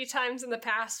said that a few times in the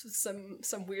past with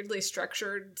some weirdly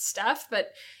structured stuff,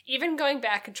 but even going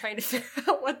back and trying to figure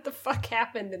out what the fuck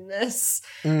happened in this,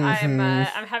 I'm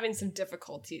having some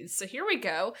difficulties. So here we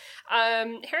go.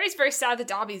 Harry's very sad that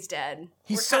Dobby's dead.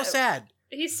 He's so sad.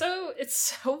 It's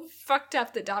so fucked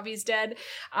up that Dobby's dead.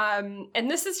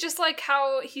 And this is just like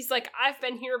how he's like, I've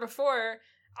been here before.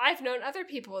 I've known other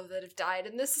people that have died,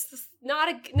 and this is not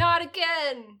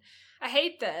again. I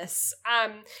hate this.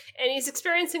 And he's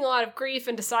experiencing a lot of grief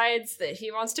and decides that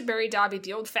he wants to bury Dobby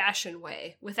the old-fashioned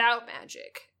way, without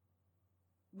magic,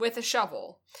 with a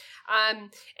shovel.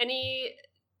 And he,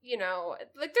 you know,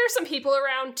 like there's some people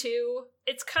around too.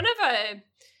 It's kind of a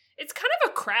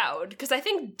crowd, because I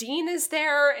think Dean is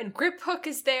there, and Griphook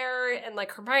is there, and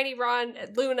like Hermione, Ron,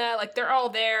 and Luna, like they're all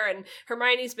there, and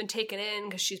Hermione's been taken in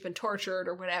because she's been tortured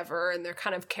or whatever, and they're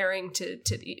kind of caring to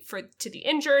the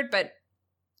injured, but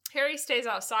Harry stays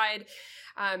outside,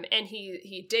 and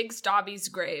he digs Dobby's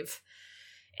grave,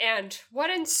 and what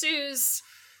ensues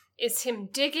is him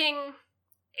digging,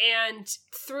 and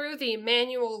through the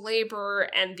manual labor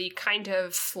and the kind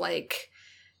of like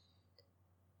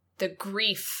the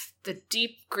grief, the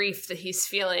deep grief that he's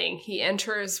feeling, he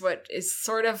enters what is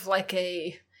sort of like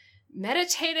a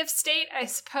meditative state, I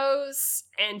suppose,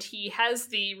 and he has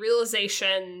the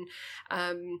realization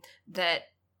that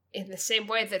in the same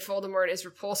way that Voldemort is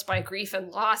repulsed by grief and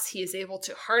loss, he is able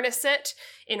to harness it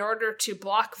in order to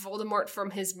block Voldemort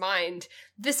from his mind.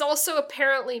 This also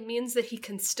apparently means that he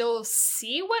can still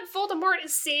see what Voldemort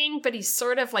is seeing, but he's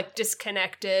sort of like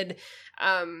disconnected,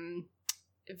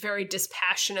 very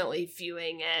dispassionately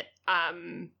viewing it.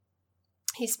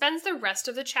 He spends the rest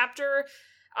of the chapter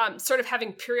sort of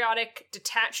having periodic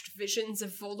detached visions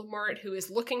of Voldemort who is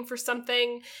looking for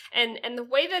something. And the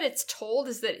way that it's told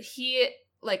is that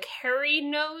Harry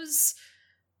knows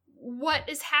what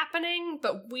is happening,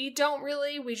 but we don't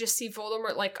really. We just see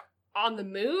Voldemort like on the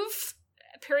move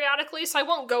periodically. So I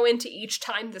won't go into each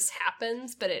time this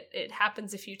happens, but it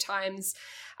happens a few times.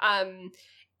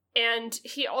 And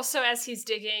he also, as he's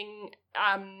digging,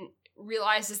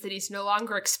 realizes that he's no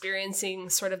longer experiencing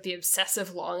sort of the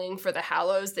obsessive longing for the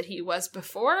Hallows that he was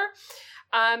before.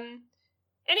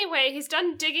 Anyway, he's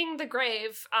done digging the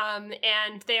grave,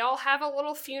 and they all have a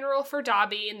little funeral for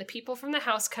Dobby, and the people from the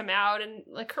house come out, and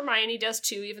like Hermione does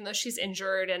too, even though she's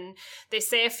injured, and they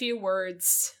say a few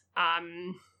words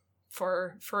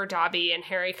for Dobby, and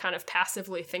Harry kind of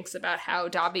passively thinks about how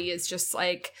Dobby is just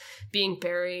like being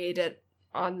buried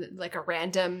on like a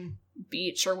random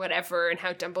beach or whatever, and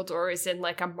how Dumbledore is in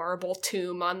like a marble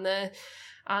tomb on the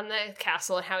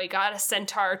castle, and how he got a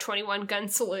Centaur 21 gun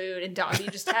salute, and Dobby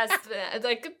just has the,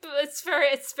 like, it's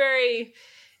very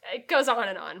it goes on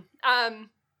and on.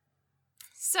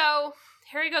 So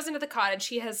Harry goes into the cottage.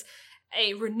 He has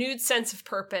a renewed sense of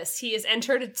purpose. He has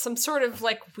entered some sort of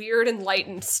like weird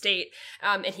enlightened state,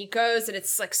 and he goes, and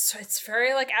it's like, so it's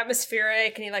very like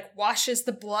atmospheric, and he like washes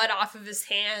the blood off of his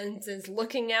hands and is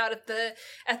looking out at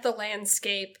the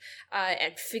landscape,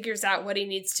 and figures out what he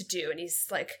needs to do. And he's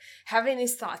like having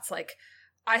these thoughts like,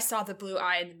 I saw the blue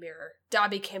eye in the mirror.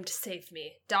 Dobby came to save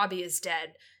me. Dobby is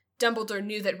dead. Dumbledore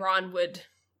knew that Ron would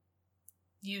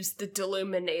use the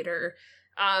Deluminator.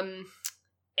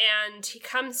 And he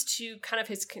comes to kind of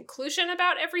his conclusion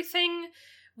about everything,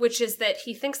 which is that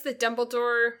he thinks that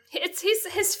Dumbledore,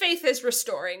 his faith is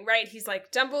restoring, right? He's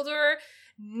like, Dumbledore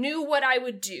knew what I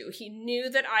would do. He knew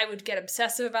that I would get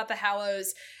obsessive about the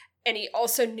Hallows, and he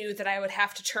also knew that I would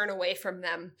have to turn away from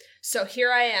them. So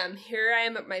here I am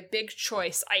at my big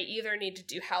choice. I either need to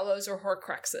do Hallows or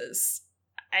Horcruxes.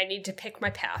 I need to pick my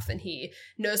path, and he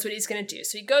knows what he's going to do.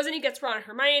 So he goes and he gets Ron and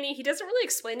Hermione. He doesn't really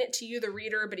explain it to you, the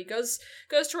reader, but he goes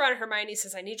to Ron and Hermione,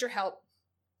 says, I need your help.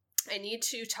 I need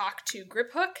to talk to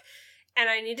Griphook, and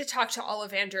I need to talk to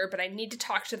Ollivander, but I need to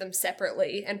talk to them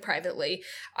separately and privately.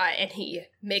 And he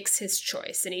makes his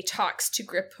choice, and he talks to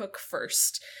Griphook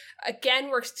first. Again,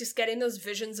 we're just getting those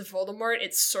visions of Voldemort.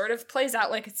 It sort of plays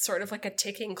out like it's sort of like a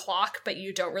ticking clock, but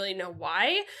you don't really know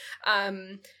why.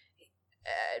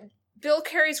 Bill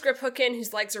carries Griphook in,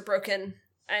 whose legs are broken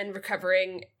and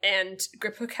recovering, and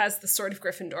Griphook has the Sword of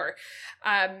Gryffindor.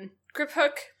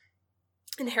 Griphook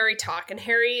and Harry talk, and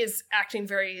Harry is acting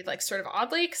very, like, sort of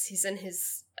oddly, because he's in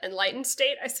his enlightened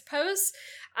state, I suppose.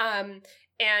 And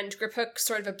Griphook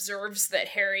sort of observes that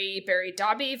Harry buried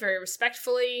Dobby very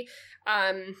respectfully,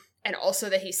 and also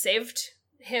that he saved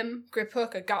him,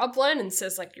 Griphook, a goblin, and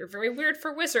says, like, you're very weird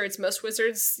for wizards. Most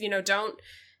wizards,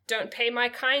 don't pay my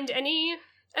kind any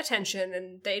attention,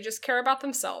 and they just care about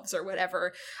themselves or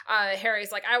whatever.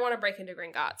 Harry's like, I want to break into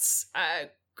Gringotts.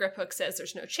 Griphook says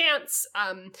there's no chance,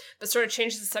 but sort of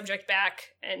changes the subject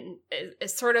back, and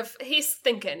is sort of, he's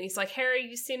thinking, he's like, Harry,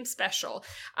 you seem special.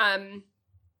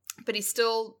 But he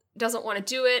still doesn't want to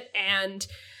do it, and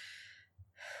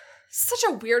such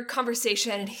a weird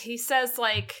conversation. And he says,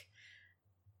 like,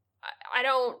 I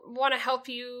don't want to help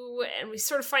you, and we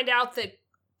sort of find out that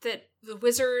the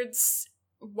wizards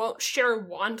won't share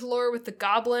wand lore with the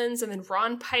goblins, and then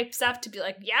Ron pipes up to be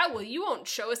like, yeah, well, you won't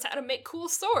show us how to make cool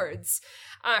swords.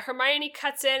 Hermione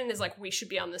cuts in and is like, we should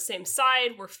be on the same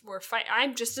side. We're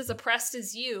I'm just as oppressed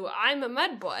as you. I'm a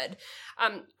mudblood.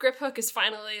 Griphook is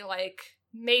finally like,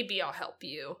 maybe I'll help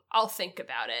you. I'll think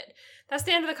about it. That's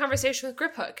the end of the conversation with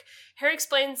Griphook. Harry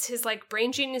explains his like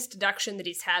brain genius deduction that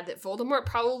he's had, that Voldemort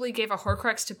probably gave a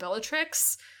Horcrux to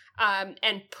Bellatrix,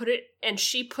 and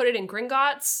she put it in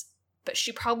Gringotts, but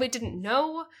she probably didn't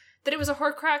know that it was a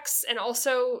Horcrux, and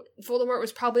also Voldemort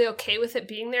was probably okay with it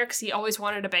being there because he always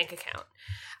wanted a bank account.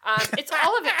 It's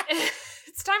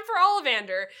it's time for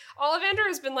Ollivander. Ollivander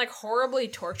has been like horribly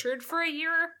tortured for a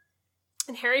year,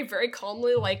 and Harry very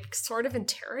calmly like sort of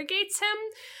interrogates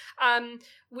him.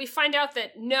 We find out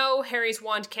that no, Harry's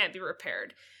wand can't be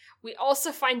repaired. We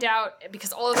also find out,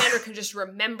 because Ollivander can just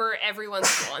remember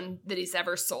everyone's wand that he's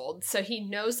ever sold. So he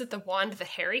knows that the wand that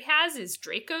Harry has is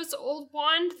Draco's old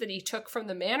wand that he took from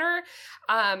the manor.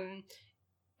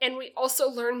 And we also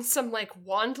learn some, like,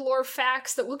 wand lore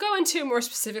facts that we'll go into more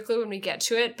specifically when we get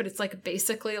to it, but it's, like,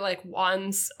 basically, like,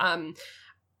 wands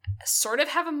sort of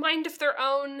have a mind of their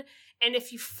own, and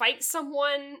if you fight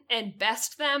someone and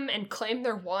best them and claim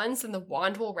their wands, then the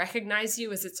wand will recognize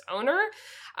you as its owner.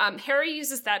 Harry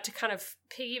uses that to kind of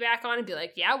piggyback on and be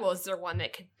like, yeah, well, is there one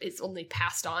that is only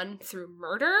passed on through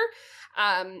murder?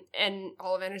 And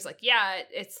Ollivander's like, yeah,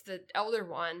 it's the Elder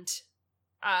Wand.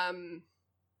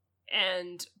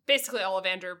 And basically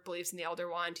Ollivander believes in the Elder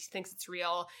Wand. He thinks it's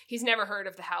real. He's never heard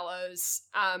of the Hallows.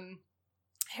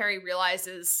 Harry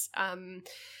realizes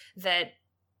that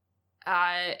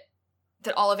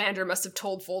Ollivander must have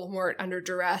told Voldemort under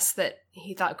duress that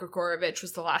he thought Gregorovitch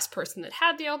was the last person that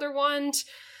had the Elder Wand.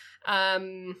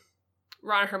 Ron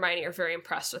and Hermione are very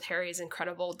impressed with Harry's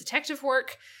incredible detective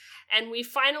work. And we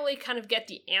finally kind of get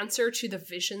the answer to the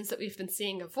visions that we've been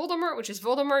seeing of Voldemort, which is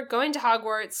Voldemort going to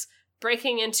Hogwarts,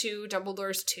 breaking into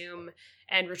Dumbledore's tomb,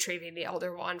 and retrieving the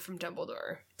Elder Wand from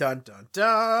Dumbledore. Dun, dun,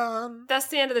 dun. That's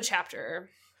the end of the chapter.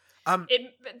 I'm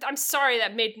sorry,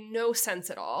 that made no sense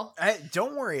at all.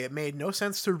 Don't worry, it made no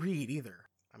sense to read either.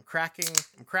 I'm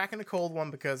cracking a cold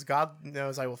one because God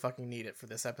knows I will fucking need it for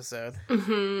this episode.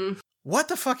 Mm-hmm. What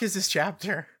the fuck is this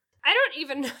chapter? I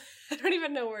don't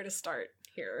even know where to start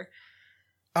here.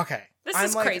 Okay. This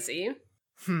is crazy.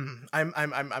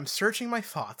 I'm searching my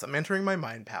thoughts. I'm entering my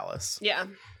mind palace. Yeah.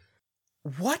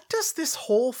 What does this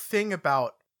whole thing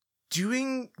about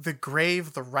doing the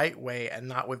grave the right way and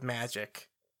not with magic,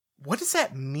 what does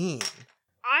that mean?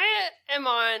 I am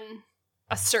on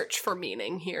a search for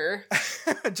meaning here.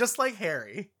 Just like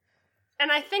Harry.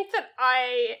 And I think that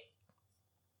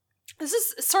this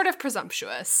is sort of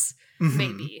presumptuous,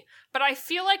 maybe. But I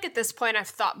feel like at this point I've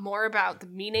thought more about the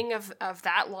meaning of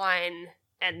that line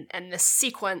and this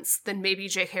sequence than maybe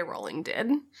J.K. Rowling did.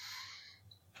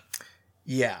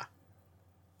 Yeah.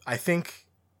 I think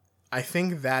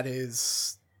that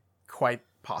is quite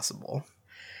possible.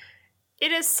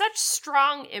 It is such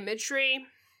strong imagery,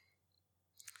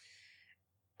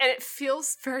 and it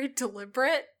feels very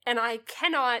deliberate, and I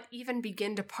cannot even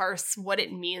begin to parse what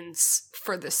it means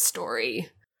for this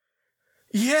story.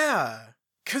 Yeah,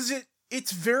 because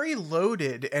it's very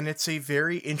loaded, and it's a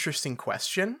very interesting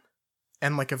question,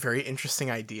 and like a very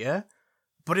interesting idea,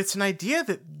 but it's an idea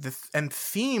that and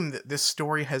theme that this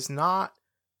story has not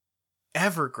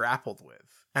ever grappled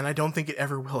with, and I don't think it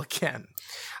ever will again.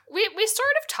 We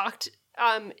sort of talked,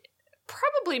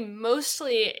 probably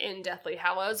mostly in Deathly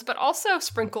Hallows, but also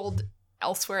sprinkled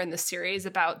elsewhere in the series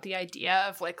about the idea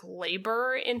of like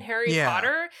labor in Harry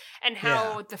Potter, and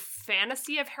how the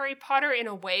fantasy of Harry Potter in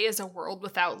a way is a world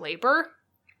without labor.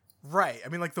 Right. I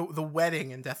mean, like the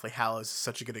wedding in Deathly Hallows is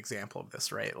such a good example of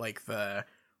this, right? Like the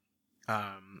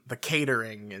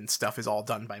catering and stuff is all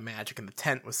done by magic, and the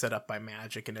tent was set up by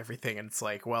magic and everything. And it's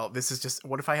like, well, this is just,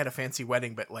 what if I had a fancy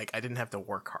wedding, but like I didn't have to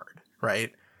work hard,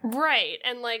 right? Right.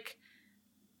 And like,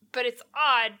 but it's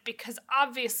odd because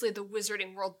obviously the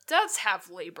wizarding world does have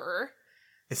labor.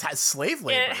 It has slave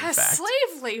labor. It has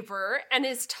slave labor and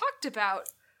is talked about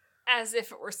as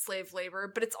if it were slave labor,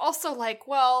 but it's also like,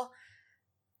 well,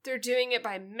 they're doing it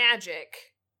by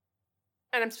magic.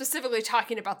 And I'm specifically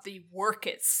talking about the work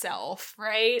itself,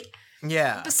 right?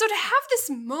 Yeah. But so to have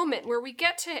this moment where we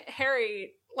get to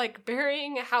Harry, like,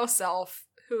 burying a house elf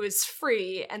who is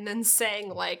free and then saying,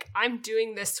 like, I'm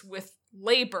doing this with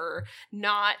labor,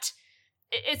 not...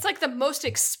 It's, like, the most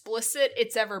explicit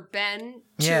it's ever been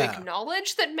to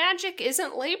acknowledge that magic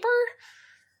isn't labor.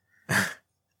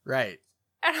 Right.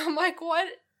 And I'm like, what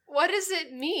does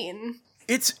it mean?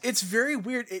 It's very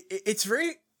weird. It's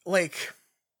very, like...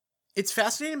 It's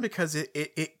fascinating because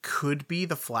it could be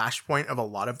the flashpoint of a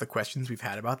lot of the questions we've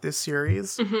had about this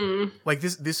series. Mm-hmm. Like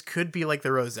this could be like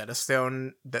the Rosetta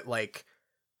Stone that like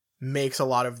makes a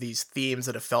lot of these themes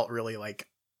that have felt really like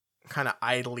kind of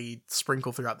idly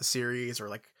sprinkled throughout the series, or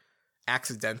like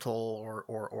accidental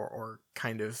or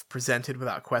kind of presented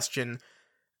without question.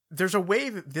 There's a way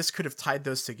that this could have tied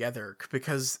those together,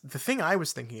 because the thing I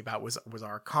was thinking about was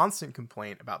our constant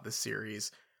complaint about this series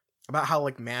about how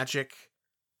like magic.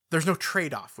 There's no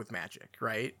trade-off with magic,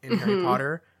 right? In Harry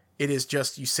Potter, it is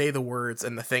just you say the words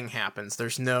and the thing happens.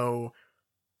 There's no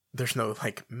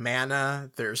like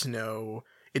mana.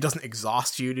 It doesn't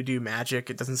exhaust you to do magic.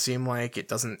 It doesn't seem like it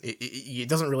doesn't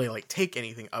really like take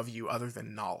anything of you other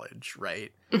than knowledge,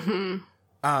 right? Mm-hmm.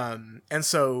 And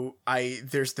so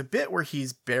there's the bit where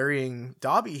he's burying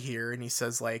Dobby here, and he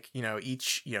says like,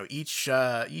 each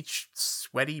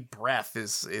sweaty breath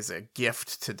is a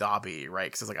gift to Dobby, right?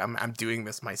 Because it's like I'm doing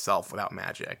this myself without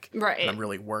magic, right? And I'm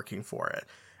really working for it,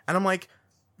 and I'm like,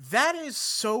 that is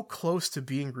so close to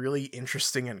being really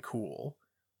interesting and cool,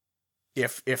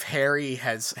 if Harry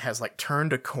has like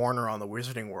turned a corner on the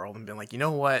wizarding world and been like, you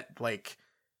know what, like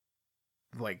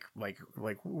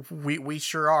we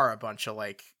sure are a bunch of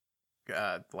like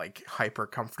hyper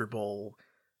comfortable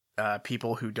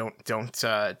people who don't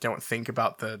think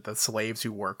about the slaves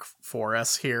who work for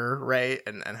us here, right?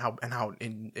 And how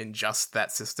unjust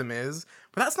that system is.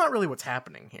 But that's not really what's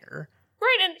happening here.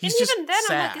 Right, and even then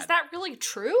sad. I'm like, is that really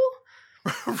true?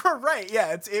 Right,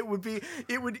 yeah, it would be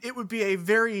a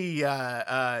very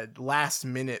last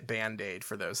minute band-aid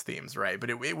for those themes, right? But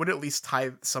it would at least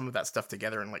tie some of that stuff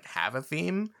together and like have a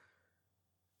theme.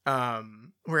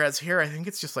 Whereas here I think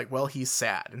it's just like, well, he's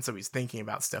sad and so he's thinking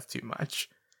about stuff too much.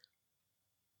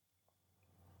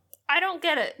 I don't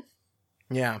get it.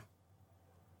 Yeah.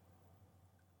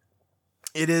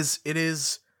 It is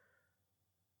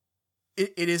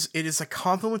a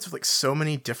confluence of like so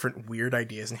many different weird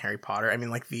ideas in Harry Potter. I mean,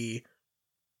 like the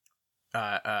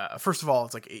first of all,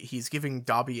 it's like he's giving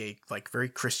Dobby a like very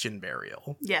Christian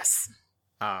burial. Yes.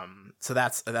 So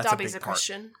that's Dobby's a big a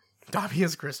Christian. Dobby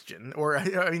is Christian, or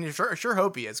I mean, sure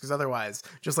hope he is, because otherwise,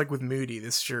 just like with Moody,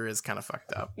 this sure is kind of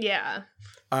fucked up. Yeah.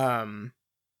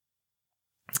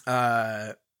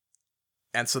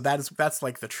 And so that's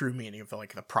like the true meaning of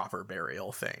the proper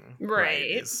burial thing, right?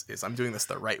 Is I'm doing this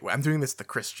the right way. I'm doing this the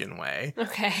Christian way.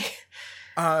 Okay.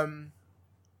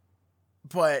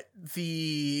 But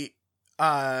the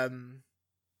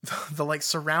like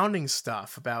surrounding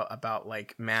stuff about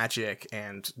like magic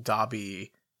and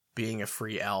Dobby being a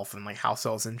free elf and like house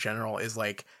elves in general is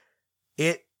like,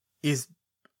 it is.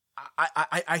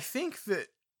 I think that,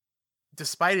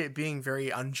 despite it being very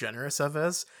ungenerous of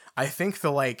us, I think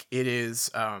it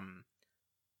is like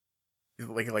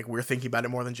we're thinking about it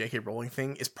more than J.K. Rowling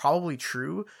thing is probably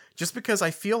true, just because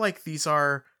I feel like these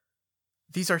are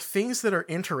things that are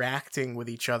interacting with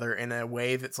each other in a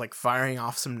way that's like firing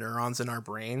off some neurons in our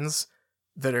brains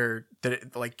because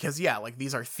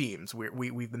these are themes.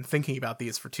 We've been thinking about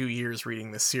these for 2 years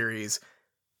reading this series,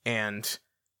 and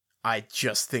I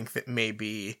just think that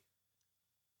maybe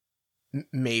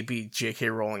J.K.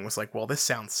 Rowling was like, well, this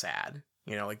sounds sad,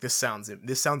 like this sounds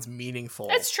meaningful.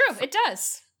 It's true, it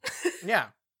does.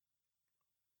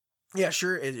 Yeah,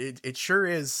 sure, it sure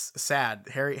is sad.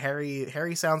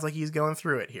 Harry sounds like he's going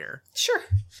through it here. Sure.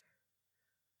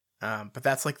 But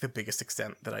that's like the biggest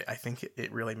extent that I think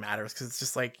it really matters, because it's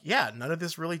just like, yeah, none of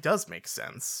this really does make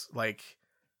sense. Like,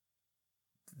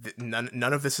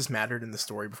 none of this has mattered in the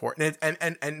story before,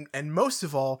 and most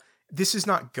of all, this is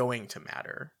not going to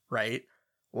matter, right?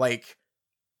 Like,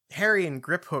 Harry and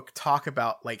Griphook talk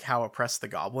about like how oppressed the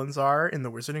goblins are in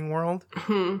the wizarding world,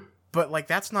 but like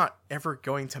that's not ever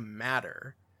going to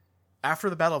matter. After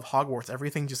the Battle of Hogwarts,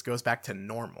 everything just goes back to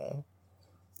normal.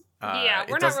 Yeah,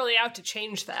 we're not really out to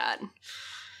change that.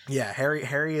 Yeah,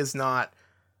 Harry is not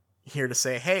here to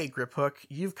say, hey, Griphook,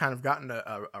 you've kind of gotten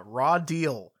a raw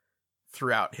deal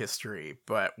throughout history,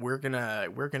 but we're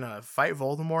gonna fight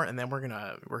Voldemort, and then we're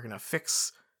gonna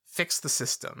fix the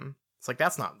system. It's like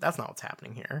that's not what's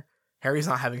happening here. Harry's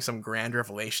not having some grand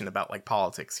revelation about like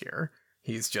politics here.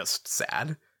 He's just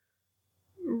sad.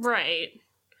 Right.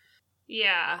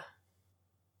 Yeah.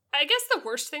 I guess the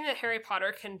worst thing that Harry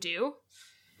Potter can do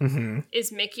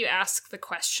is make you ask the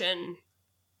question,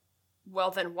 well,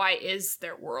 then why is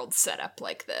their world set up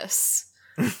like this?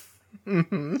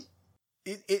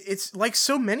 It's like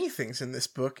so many things in this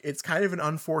book, it's kind of an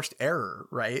unforced error,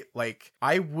 right? Like,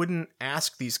 I wouldn't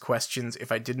ask these questions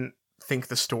if I didn't think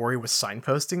the story was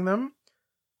signposting them.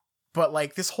 But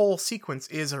like, this whole sequence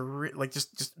is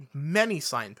just many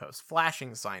signposts,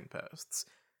 flashing signposts,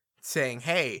 saying,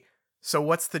 hey, so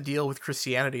what's the deal with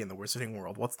Christianity in the wizarding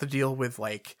world? What's the deal with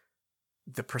like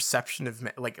the perception of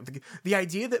the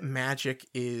idea that magic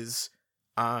is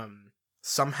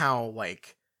somehow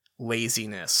like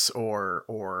laziness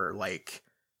or like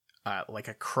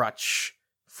a crutch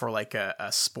for like a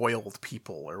spoiled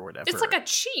people or whatever. It's like a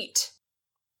cheat.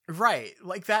 Right.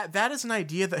 Like that is an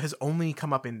idea that has only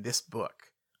come up in this book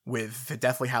with the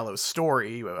Deathly Hallows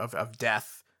story of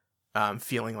Death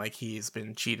feeling like he's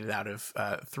been cheated out of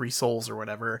 3 souls or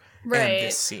whatever, right. And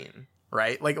this scene,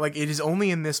 right? Like it is only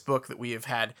in this book that we have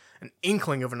had an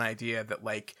inkling of an idea that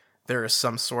like there is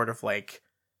some sort of like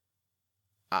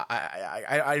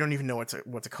I don't even know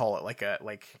what to call it,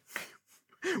 like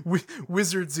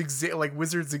wizards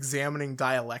examining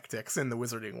dialectics in the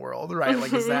wizarding world, right?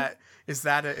 Like is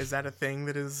that a thing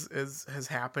that has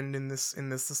happened in this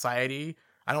society?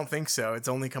 I don't think so. It's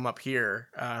only come up here.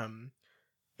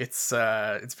 It's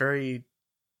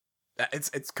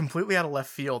completely out of left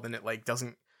field, and it like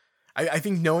doesn't. I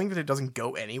think knowing that it doesn't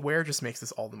go anywhere just makes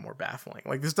this all the more baffling.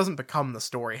 Like, this doesn't become the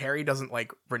story. Harry doesn't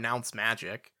like renounce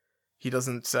magic. He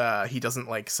doesn't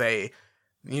like say,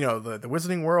 you know, the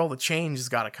wizarding world, the change has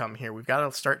got to come here. We've got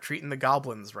to start treating the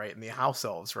goblins right and the house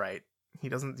elves right. He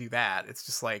doesn't do that. It's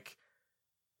just like,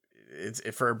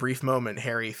 for a brief moment,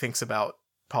 Harry thinks about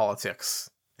politics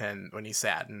and when he's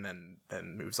sad, and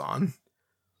then moves on.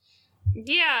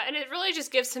 Yeah, and it really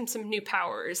just gives him some new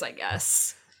powers, I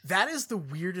guess. That is the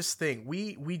weirdest thing.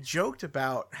 We joked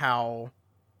about how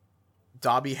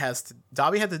Dobby had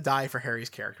to die for Harry's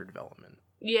character development.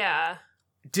 Yeah.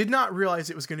 Did not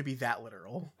realize it was going to be that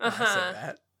literal when I said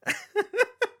that.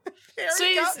 So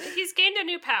he's gained a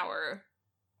new power.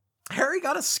 Harry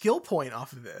got a skill point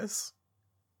off of this.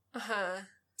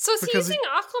 So is he using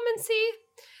occlumency?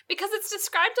 Because it's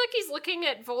described like he's looking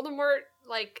at Voldemort,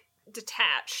 like,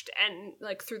 detached and,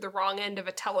 like, through the wrong end of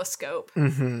a telescope.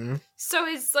 Mm-hmm. So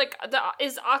is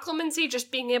occlumency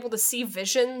just being able to see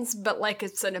visions, but, like,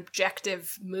 it's an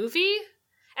objective movie?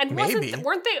 And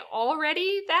weren't they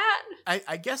already that?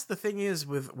 I guess the thing is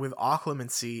with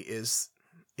occlumency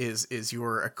is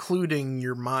you're occluding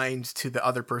your mind to the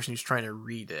other person who's trying to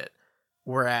read it.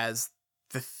 Whereas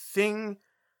the thing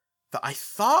that I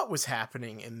thought was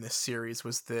happening in this series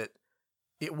was that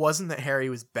it wasn't that Harry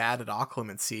was bad at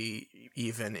occlumency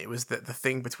even. It was that the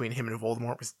thing between him and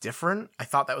Voldemort was different. I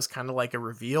thought that was kind of like a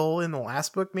reveal in the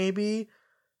last book, maybe.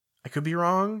 I could be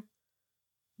wrong.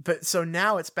 But so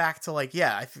now it's back to like,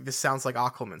 yeah, I think this sounds like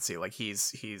occlumency. Like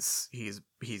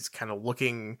he's kind of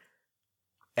looking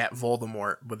at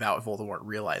Voldemort without Voldemort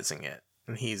realizing it.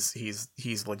 And he's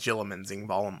legilimensing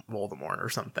Voldemort or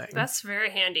something. That's very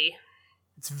handy.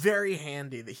 It's very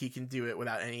handy that he can do it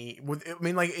without I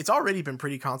mean, like, it's already been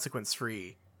pretty consequence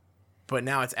free, but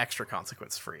now it's extra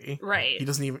consequence free. Right. He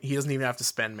doesn't even have to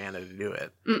spend mana to do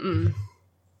it. Mm-mm.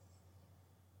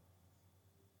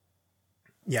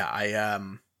 Yeah, I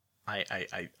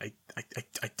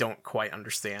don't quite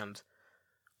understand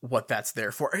what that's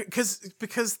there for,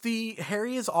 because the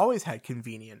Harry has always had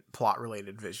convenient plot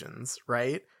related visions,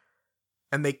 right?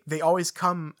 And they always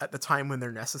come at the time when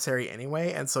they're necessary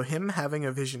anyway. And so him having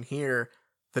a vision here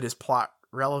that is plot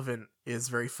relevant is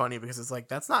very funny, because it's like,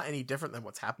 that's not any different than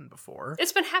what's happened before.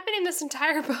 It's been happening this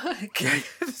entire book.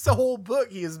 It's the whole book.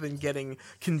 He has been getting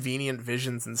convenient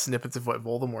visions and snippets of what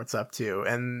Voldemort's up to.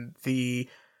 And the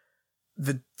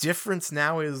difference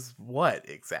now is what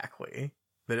exactly?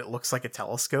 That it looks like a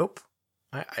telescope?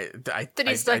 That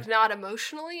he's not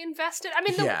emotionally invested? I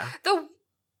mean,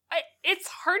 it's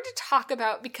hard to talk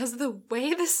about because the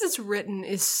way this is written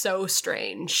is so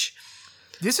strange.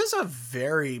 This is a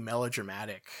very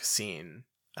melodramatic scene,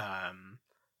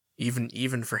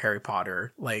 even for Harry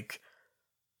Potter. Like,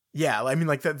 yeah, I mean,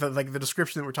 like the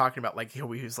description that we're talking about, like, it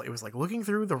was like looking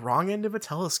through the wrong end of a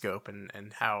telescope,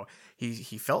 and how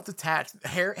he felt detached.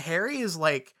 Harry is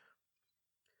like,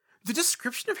 the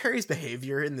description of Harry's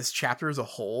behavior in this chapter as a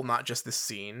whole, not just this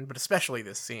scene, but especially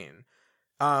this scene,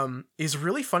 is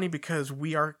really funny, because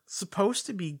we are supposed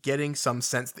to be getting some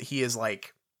sense that he has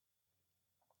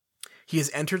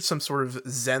entered some sort of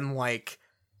Zen-like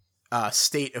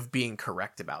state of being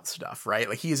correct about stuff, right?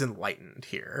 Like, he is enlightened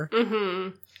here.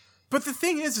 Mm-hmm. But the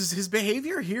thing is his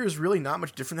behavior here is really not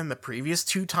much different than the previous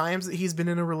 2 times that he's been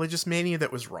in a religious mania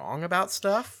that was wrong about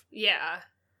stuff. Yeah.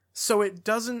 So it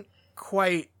doesn't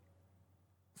quite...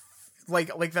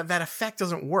 Like that effect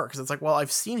doesn't work, because it's like, well,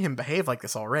 I've seen him behave like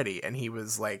this already, and he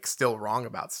was like still wrong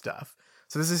about stuff.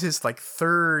 So this is his like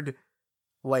third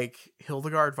like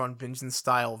Hildegard von Bingen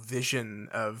style vision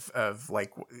of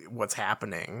like what's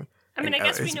happening. I mean, I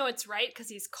guess we know it's right because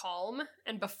he's calm,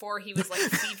 and before he was like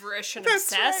feverish and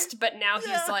obsessed, right. But now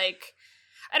he's like,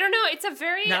 I don't know. It's a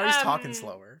very now he's talking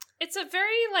slower. It's a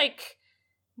very like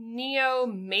Neo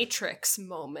Matrix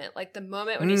moment, like the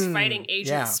moment when he's fighting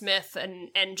Agent Smith,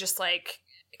 and just like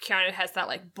Keanu has that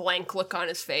like blank look on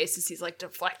his face as he's like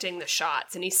deflecting the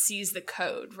shots, and he sees the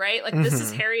code, right? Like this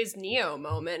is Harry's Neo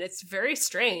moment. It's very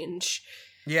strange.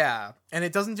 Yeah, and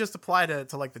it doesn't just apply to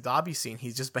like the Dobby scene.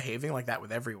 He's just behaving like that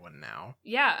with everyone now.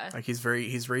 Yeah, like he's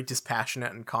very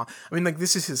dispassionate and calm. I mean, like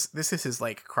this is his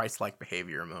like Christ-like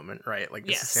behavior moment, right? Like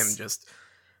this is him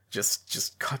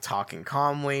just talking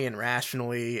calmly and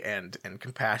rationally and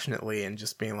compassionately, and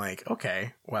just being like,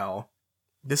 okay, well,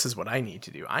 this is what I need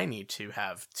to do. I need to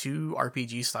have 2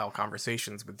 RPG style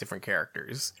conversations with different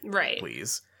characters, right?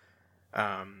 Please.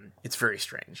 It's very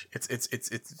strange.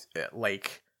 It's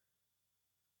like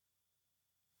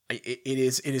it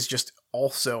is just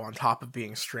also, on top of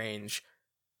being strange,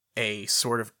 a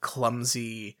sort of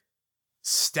clumsy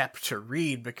step to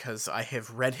read, because I have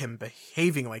read him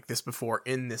behaving like this before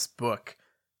in this book,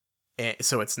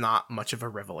 so it's not much of a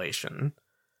revelation.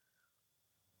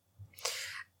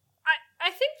 I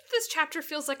think this chapter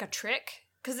feels like a trick,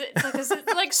 because it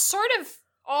like sort of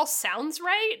all sounds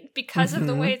right because of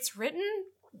the way it's written,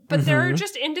 but there are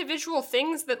just individual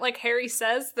things that like Harry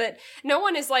says that no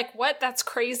one is like, what? That's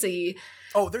crazy.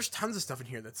 Oh, there's tons of stuff in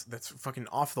here that's fucking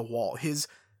off the wall.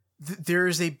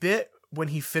 There's a bit when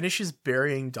he finishes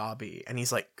burying Dobby and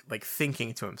he's like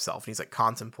thinking to himself and he's like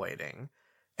contemplating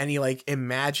and he like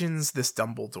imagines this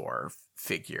Dumbledore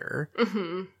figure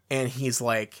and he's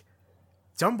like,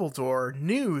 Dumbledore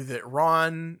knew that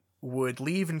Ron would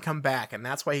leave and come back and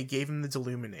that's why he gave him the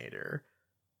Deluminator.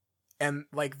 And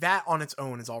like that on its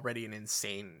own is already an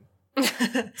insane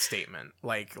statement.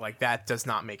 Like that does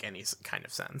not make any kind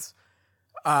of sense.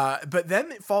 But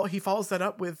then he follows that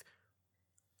up with,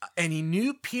 and he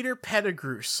knew Peter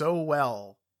Pettigrew so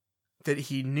well that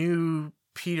he knew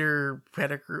Peter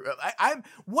Pettigrew.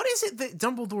 What is it that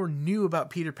Dumbledore knew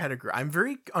about Peter Pettigrew? I'm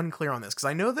very unclear on this because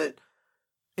I know that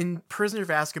in Prisoner of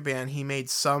Azkaban he made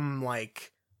some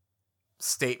like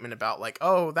statement about like,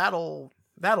 oh, that'll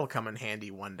come in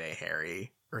handy one day,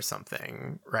 Harry, or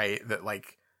something, right? That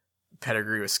like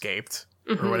Pettigrew escaped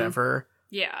or whatever.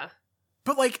 Yeah.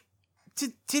 But like,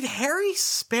 did Harry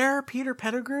spare Peter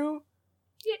Pettigrew?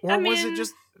 Yeah, or was it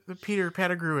just that Peter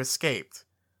Pettigrew escaped?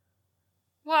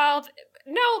 Well,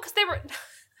 no, because they were...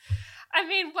 I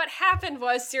mean, what happened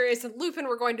was Sirius and Lupin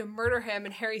were going to murder him,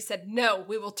 and Harry said, no,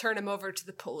 we will turn him over to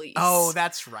the police. Oh,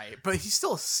 that's right. But he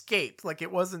still escaped. Like,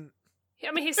 it wasn't...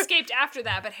 I mean, he escaped after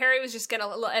that, but Harry was just going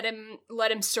to let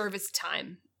him serve his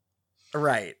time.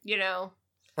 Right. You know?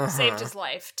 Saved his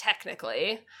life,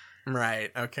 technically. Right,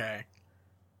 okay.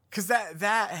 Because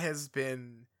that has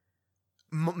been...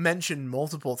 mentioned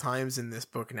multiple times in this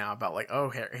book now about like,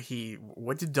 oh,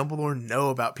 what did Dumbledore know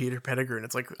about Peter Pettigrew? And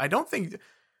it's like, I don't think,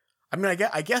 I mean,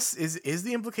 I guess is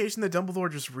the implication that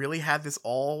Dumbledore just really had this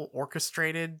all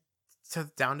orchestrated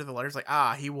down to the letters?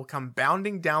 Like, he will come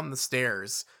bounding down the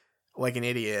stairs like an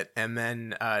idiot and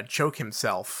then choke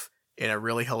himself in a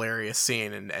really hilarious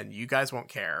scene and you guys won't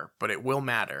care, but it will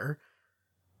matter.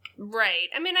 Right.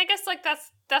 I mean, I guess like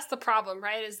that's the problem,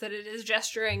 right? Is that it is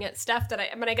gesturing at stuff that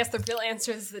I mean, I guess the real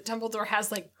answer is that Dumbledore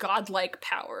has like godlike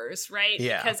powers, right?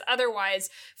 Yeah. Because otherwise,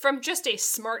 from just a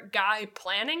smart guy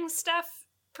planning stuff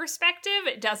perspective,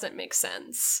 it doesn't make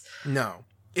sense. No.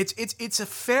 It's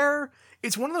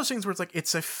one of those things where it's like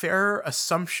it's a fair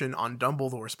assumption on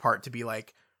Dumbledore's part to be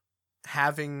like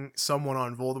having someone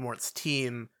on Voldemort's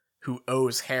team who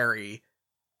owes Harry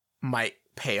might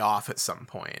pay off at some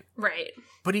point. Right.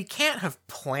 But he can't have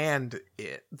planned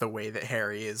it the way that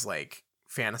Harry is like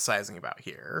fantasizing about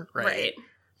here, right? Right.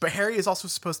 But Harry is also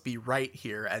supposed to be right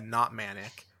here and not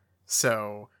manic.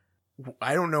 So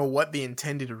I don't know what the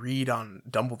intended read on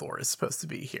Dumbledore is supposed to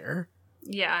be here.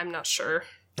 Yeah, I'm not sure.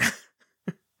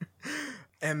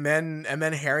 And then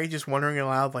Harry just wondering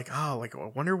aloud, like, oh, like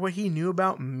I wonder what he knew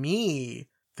about me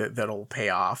that'll pay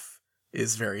off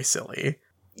is very silly.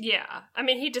 Yeah. I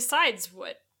mean, he decides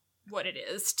what it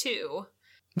is, too.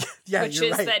 Yeah, which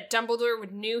is right. That Dumbledore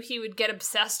knew he would get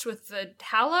obsessed with the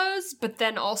Hallows, but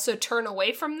then also turn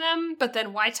away from them. But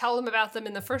then why tell them about them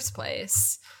in the first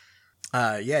place?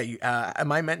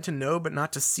 Am I meant to know but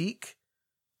not to seek?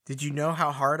 Did you know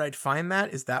how hard I'd find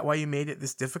that? Is that why you made it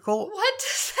this difficult? What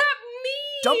does that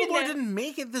mean? Dumbledore didn't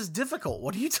make it this difficult.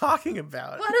 What are you talking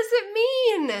about? What does it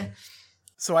mean?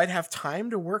 So I'd have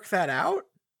time to work that out?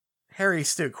 Harry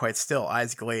stood quite still,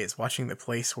 eyes glazed, watching the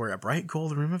place where a bright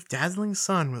gold rim of dazzling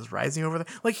sun was rising over the...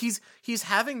 Like, he's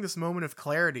having this moment of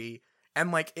clarity,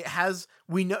 and, like,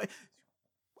 we know...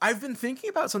 I've been thinking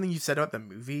about something you said about the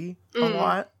movie a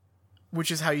lot,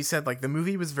 which is how you said, like, the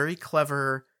movie was very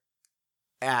clever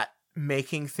at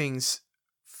making things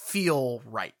feel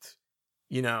right.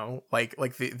 You know? Like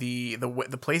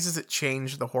the places that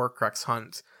changed the Horcrux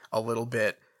hunt a little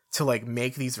bit to like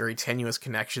make these very tenuous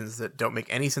connections that don't make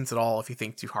any sense at all if you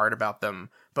think too hard about them,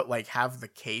 but like have the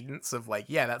cadence of like,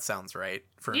 yeah, that sounds right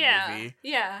for a movie.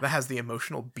 Yeah. That has the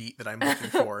emotional beat that I'm looking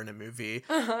for in a movie.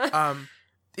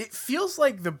 It feels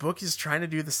like the book is trying to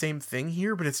do the same thing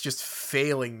here, but it's just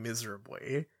failing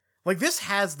miserably. Like this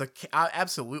has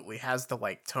absolutely has the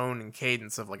like tone and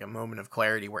cadence of like a moment of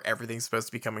clarity where everything's supposed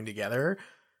to be coming together.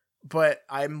 But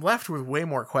I'm left with way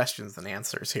more questions than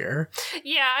answers here.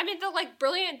 Yeah, I mean, the, like,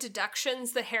 brilliant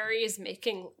deductions that Harry is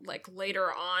making, like,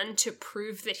 later on to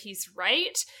prove that he's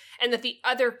right, and that the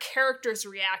other characters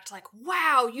react like,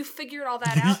 wow, you figured all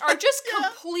that out, are just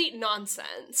complete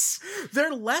nonsense. They're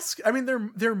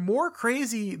they're more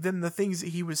crazy than the things that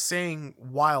he was saying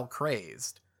while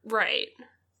crazed. Right.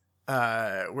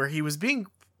 Where he was being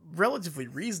relatively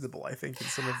reasonable, I think, in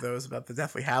some of those about the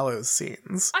Deathly Hallows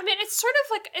scenes. I mean, it's sort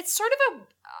of a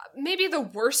maybe the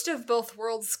worst of both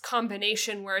worlds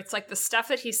combination, where it's like the stuff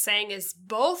that he's saying is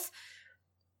both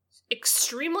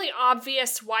extremely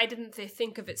obvious, why didn't they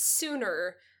think of it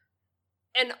sooner,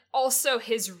 and also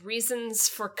his reasons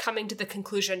for coming to the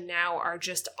conclusion now are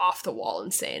just off the wall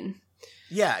insane.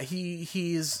 Yeah,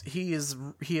 he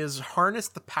has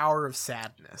harnessed the power of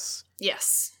sadness.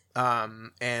 Yes.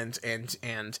 And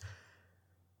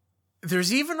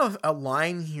there's even a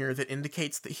line here that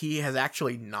indicates that he has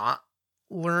actually not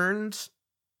learned,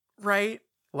 right?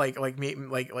 Like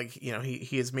you know,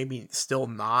 he is maybe still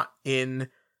not in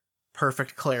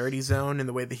perfect clarity zone in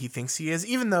the way that he thinks he is,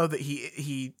 even though that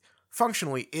he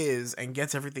functionally is and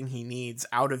gets everything he needs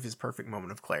out of his perfect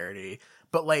moment of clarity.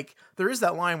 But like, there is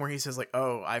that line where he says like,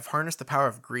 "Oh, I've harnessed the power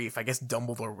of grief." I guess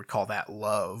Dumbledore would call that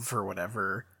love or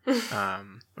whatever.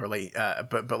 Or like,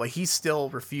 but like he's still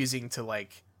refusing to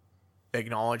like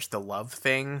acknowledge the love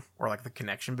thing or like the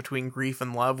connection between grief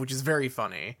and love, which is very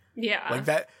funny. Yeah,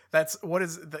 like that's what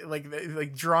is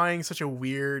like drawing such a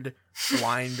weird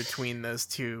line between those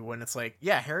two when it's like,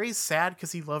 yeah, Harry's sad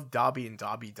because he loved Dobby and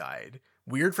Dobby died.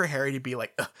 Weird for Harry to be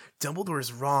like,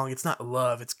 Dumbledore's wrong, it's not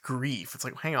love, it's grief. It's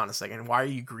like, hang on a second, why are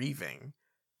you grieving?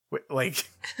 Like,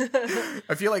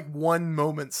 I feel like one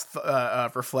moment's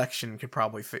of reflection could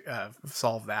probably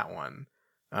solve that one.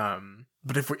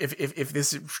 But if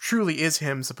this truly is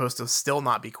him supposed to still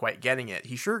not be quite getting it,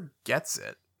 he sure gets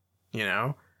it, you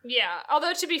know? Yeah,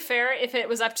 although to be fair, if it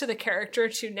was up to the character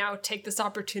to now take this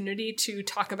opportunity to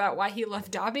talk about why he loved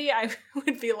Dobby, I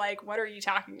would be like, what are you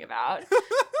talking about?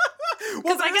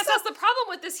 Because I guess that's the problem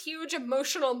with this huge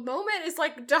emotional moment is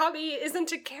like Dobby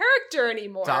isn't a character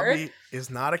anymore. Dobby is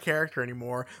not a character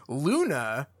anymore.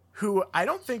 Luna, who I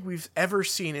don't think we've ever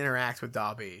seen interact with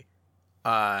Dobby,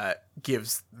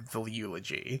 gives the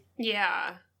eulogy.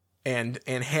 Yeah. And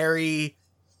Harry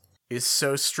is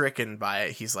so stricken by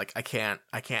it, he's like, I can't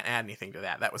add anything to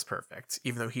that. That was perfect.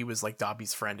 Even though he was like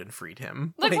Dobby's friend and freed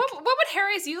him. Like what would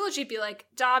Harry's eulogy be like?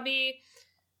 Dobby,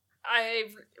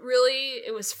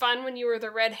 it was fun when you were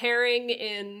the red herring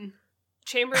in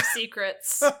Chamber of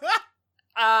Secrets.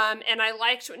 And I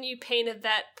liked when you painted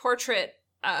that portrait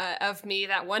of me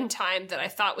that one time that I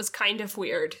thought was kind of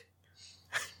weird.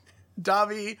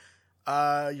 Dobby,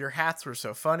 your hats were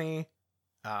so funny.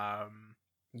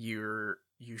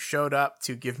 You showed up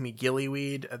to give me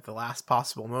gillyweed at the last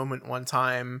possible moment one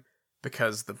time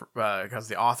because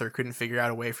the author couldn't figure out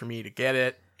a way for me to get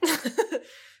it.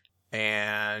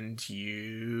 And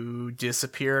you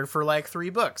disappeared for like 3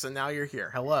 books, and now you're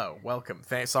here. Hello, welcome.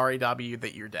 Sorry, Dobby,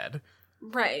 that you're dead.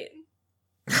 Right.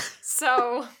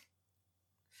 So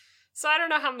I don't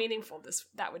know how meaningful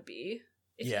that would be.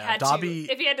 If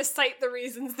he had to cite the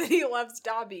reasons that he loves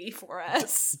Dobby for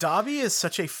us. Dobby is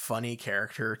such a funny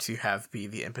character to have be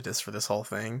the impetus for this whole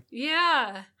thing.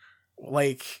 Yeah.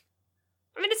 Like,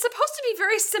 I mean, it's supposed to be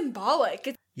very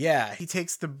symbolic. Yeah, he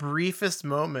takes the briefest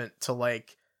moment to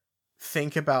like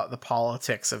think about the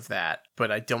politics of that,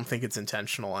 but I don't think it's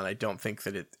intentional, and I don't think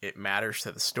that it matters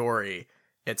to the story.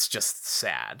 It's just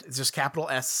sad. It's just capital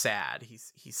S sad.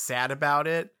 He's sad about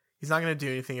it. He's not going to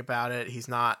do anything about it. He's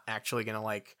not actually going to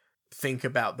like think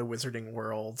about the wizarding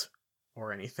world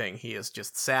or anything. He is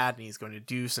just sad, and he's going to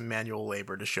do some manual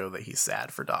labor to show that he's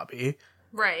sad for Dobby.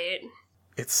 Right.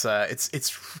 It's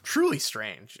truly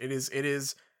strange. It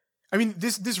is. I mean,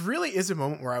 this really is a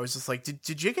moment where I was just like, did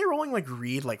J.K. Rowling like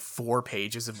read like 4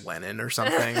 pages of Lenin or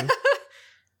something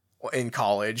in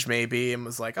college maybe, and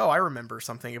was like, oh, I remember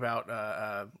something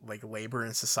about like labor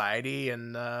and society,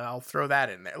 and I'll throw that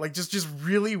in there. Like just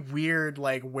really weird.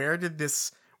 Like where did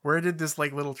this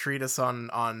like little treatise on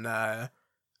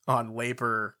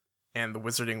labor and the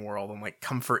wizarding world and like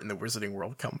comfort in the wizarding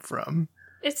world come from?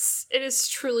 It is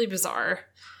truly bizarre.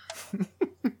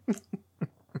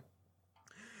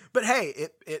 But hey,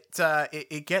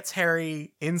 it gets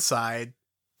Harry inside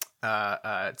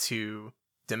to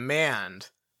demand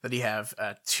that he have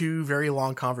 2 very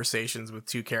long conversations with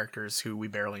 2 characters who we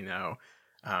barely know,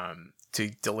 to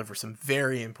deliver some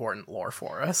very important lore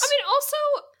for us. I mean, also,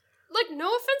 like, no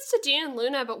offense to Dean and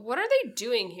Luna, but what are they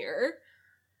doing here?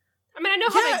 I mean, I know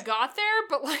how they got there,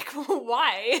 but like,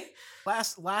 why?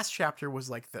 Last chapter was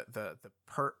like the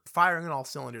firing on all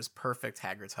cylinders perfect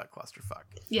Hagrid's Hut clusterfuck.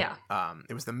 Yeah.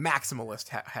 It was the maximalist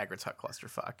Hagrid's Hut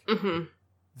clusterfuck. Mm-hmm.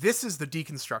 This is the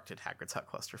deconstructed Hagrid's Hut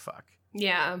clusterfuck.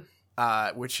 Yeah.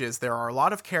 Which is there are a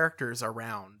lot of characters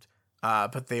around,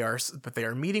 but they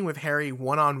are meeting with Harry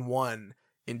one-on-one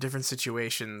in different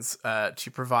situations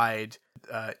to provide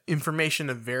information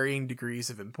of varying degrees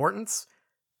of importance,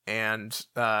 and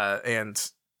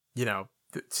you know,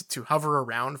 to hover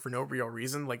around for no real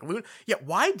reason. Like Luna, yeah.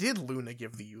 Why did Luna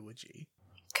give the eulogy?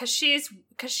 Cause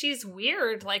she's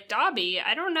weird, like Dobby.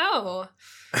 I don't know.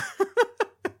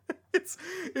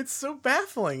 It's so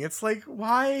baffling. It's like,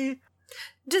 why?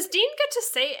 Does Dean get to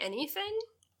say anything?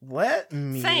 Let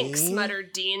me. Thanks,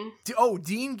 muttered Dean.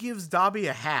 Dean gives Dobby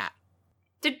a hat.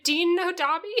 Did Dean know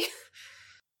Dobby?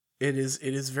 It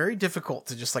is very difficult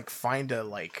to just like find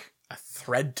a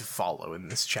thread to follow in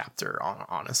this chapter,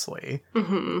 honestly.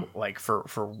 Mm-hmm. Like for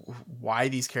why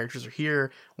these characters are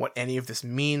here, what any of this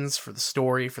means for the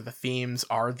story, for the themes.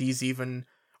 Are the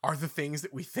things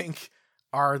that we think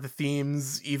are the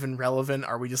themes even relevant?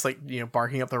 Are we just like,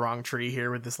 barking up the wrong tree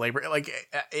here with this labor? Like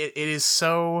it is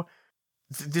so,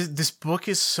 this book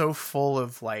is so full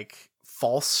of like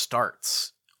false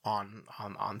starts on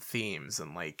themes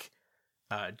and like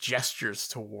gestures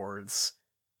towards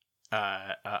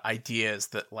ideas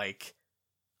that like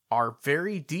are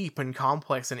very deep and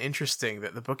complex and interesting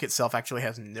that the book itself actually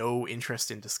has no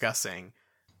interest in discussing.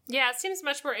 Yeah, it seems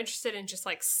much more interested in just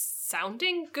like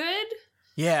sounding good.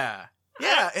 Yeah.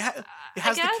 It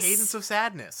has the cadence of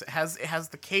sadness. It has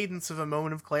the cadence of a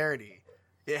moment of clarity.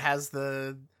 It has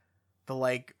the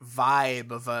like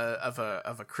vibe of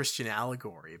a Christian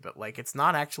allegory, but like it's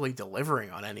not actually delivering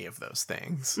on any of those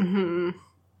things. Mm-hmm.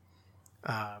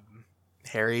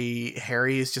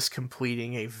 Harry is just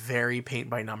completing a very paint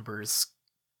by numbers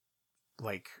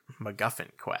like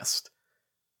MacGuffin quest.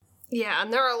 Yeah,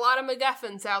 and there are a lot of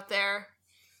MacGuffins out there.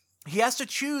 He has to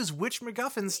choose which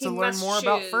MacGuffins to learn more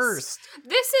about first.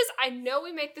 This is, I know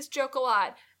we make this joke a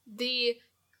lot,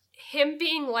 him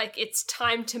being like, it's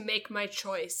time to make my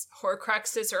choice,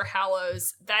 Horcruxes or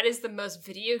Hallows, that is the most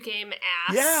video game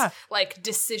ass, like,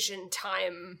 decision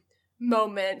time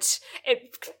moment.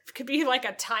 It could be like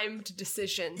a timed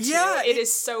decision, too. Yeah. It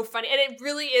is so funny. And it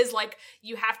really is like,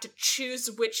 you have to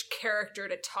choose which character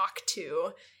to talk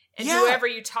to. And whoever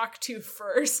you talk to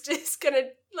first is gonna,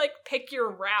 like, pick your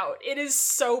route. It is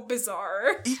so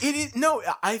bizarre. It is, no,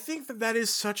 I think that is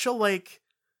such a, like,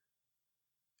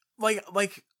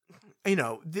 we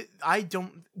know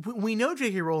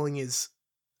J.K. Rowling is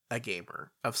a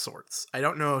gamer of sorts. I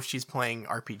don't know if she's playing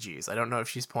RPGs. I don't know if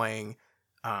she's playing,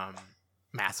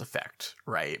 Mass Effect,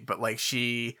 right? But, like,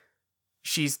 she's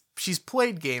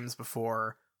played games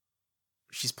before.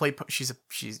 She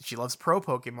loves pro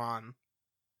Pokemon.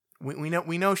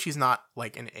 We know she's not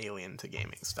like an alien to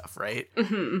gaming stuff, right?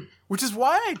 Mm-hmm. Which is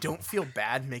why I don't feel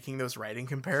bad making those writing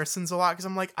comparisons a lot, because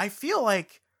I'm like, I feel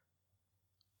like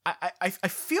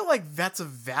that's a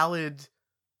valid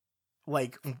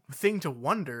like thing to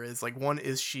wonder. Is like, one,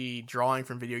 is she drawing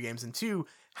from video games, and two,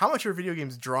 how much are video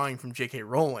games drawing from J.K.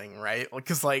 Rowling, right?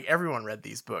 Because like everyone read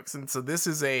these books, and so this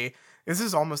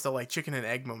is almost a like chicken and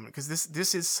egg moment, because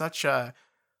this is such a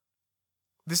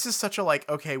like,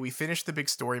 okay, we finished the big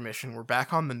story mission. We're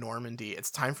back on the Normandy.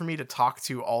 It's time for me to talk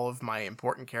to all of my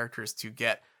important characters to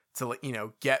get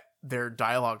their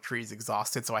dialogue trees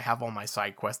exhausted, so I have all my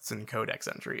side quests and codex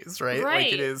entries, right?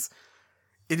 Like it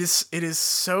is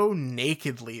so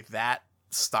nakedly that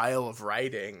style of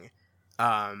writing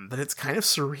that it's kind of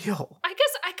surreal. I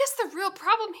guess the real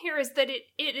problem here is that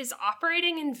it is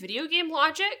operating in video game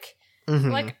logic.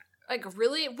 Mm-hmm. Like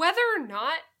really, whether or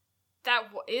not that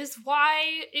is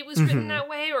why it was written that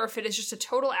way, or if it is just a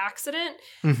total accident.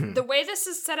 Mm-hmm. The way this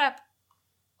is set up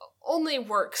only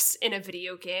works in a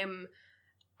video game.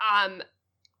 And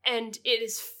it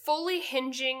is fully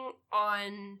hinging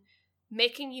on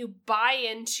making you buy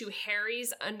into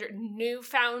Harry's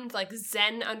newfound, like,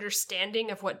 Zen understanding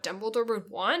of what Dumbledore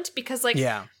would want, because, like,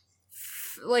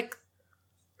 like,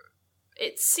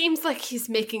 it seems like he's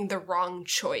making the wrong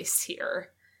choice here.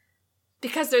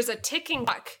 Because there's a ticking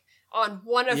clock on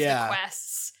one of the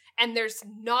quests, and there's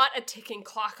not a ticking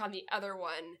clock on the other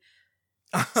one.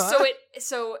 So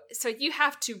you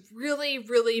have to really,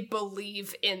 really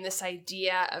believe in this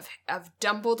idea of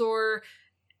Dumbledore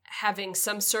having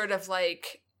some sort of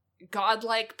like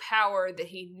godlike power that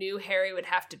he knew Harry would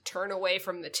have to turn away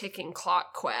from the ticking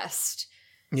clock quest.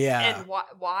 Yeah. And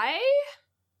why?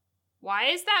 Why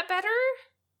is that better?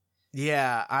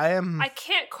 Yeah, I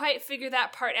can't quite figure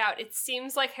that part out. It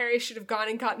seems like Harry should have gone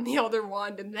and gotten the Elder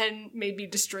Wand and then maybe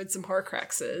destroyed some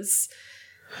Horcruxes.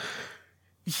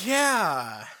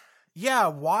 Yeah. Yeah,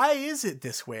 why is it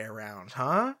this way around,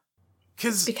 huh?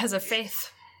 Because of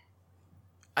faith.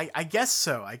 I guess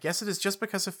so. I guess it is just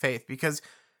because of faith, because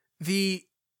the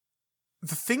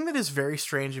thing that is very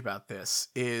strange about this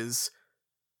is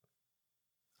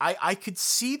I could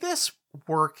see this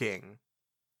working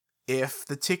if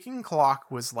the ticking clock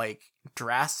was like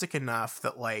drastic enough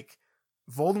that like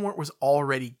Voldemort was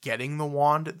already getting the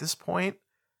wand at this point,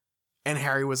 And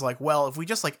Harry was like, well, if we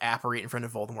just like apparate in front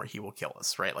of Voldemort, he will kill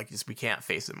us, right? Like, just, we can't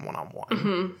face him one-on-one.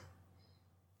 Mm-hmm.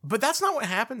 But that's not what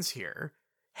happens here.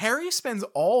 Harry spends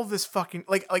all this fucking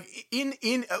like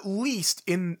in at least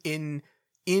in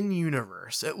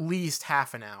universe, at least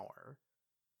half an hour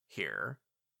here,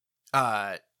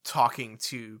 talking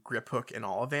to Griphook and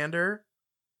Ollivander.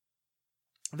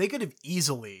 They could have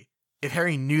easily, if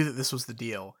Harry knew that this was the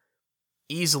deal,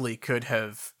 easily could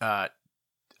have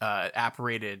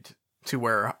apparated to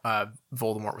where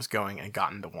Voldemort was going and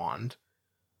gotten the wand.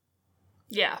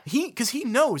 Yeah. Because he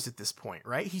knows at this point,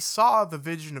 right? He saw the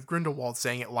vision of Grindelwald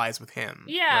saying it lies with him.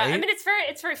 Yeah, right? I mean,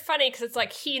 it's very funny because it's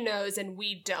like he knows and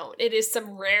we don't. It is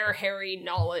some rare Harry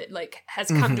knowledge, like, has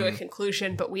come to a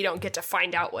conclusion, but we don't get to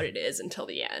find out what it is until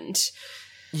the end.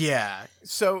 Yeah.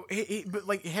 So, but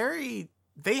like Harry,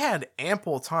 they had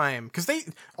ample time because they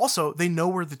know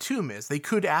where the tomb is. They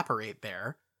could apparate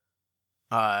there.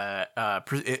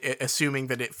 Assuming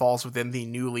that it falls within the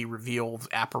newly revealed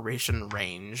apparition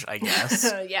range, I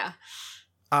guess. Yeah.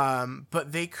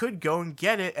 But they could go and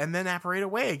get it and then apparate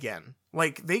away again.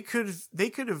 Like they could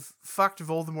have fucked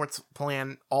Voldemort's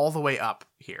plan all the way up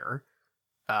here.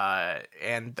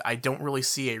 And I don't really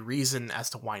see a reason as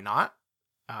to why not.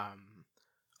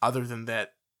 Other than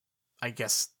that, I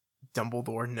guess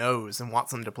Dumbledore knows and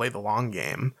wants them to play the long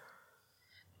game.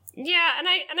 Yeah, and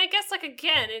I guess, like,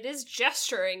 again, it is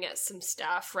gesturing at some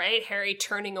stuff, right? Harry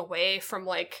turning away from,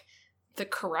 like, the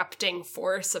corrupting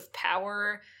force of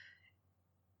power,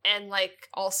 and, like,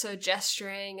 also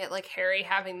gesturing at, like, Harry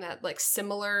having that, like,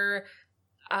 similar,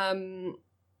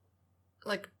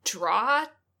 like, draw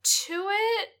to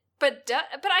it, but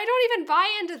I don't even buy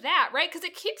into that, right? Because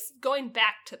it keeps going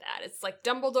back to that. It's like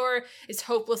Dumbledore is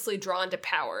hopelessly drawn to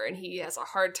power, and he has a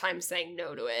hard time saying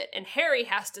no to it, and Harry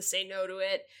has to say no to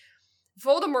it.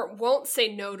 Voldemort won't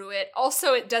say no to it.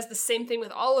 Also, it does the same thing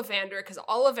with Ollivander, because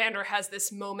Ollivander has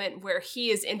this moment where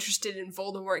he is interested in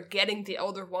Voldemort getting the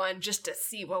Elder Wand just to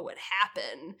see what would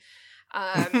happen.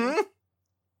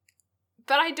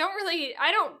 But I don't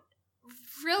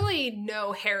really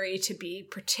know Harry to be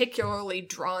particularly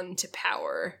drawn to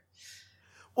power.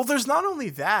 Well, there's not only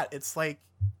that, it's like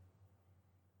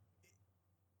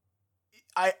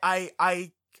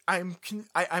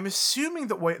I'm assuming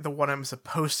that what I'm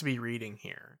supposed to be reading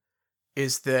here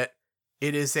is that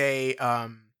it is a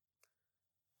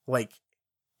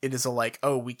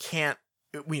we can't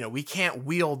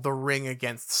wield the ring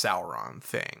against Sauron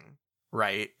thing,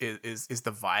 right? Is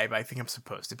the vibe I think I'm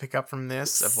supposed to pick up from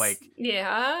this of like,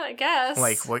 yeah, I guess,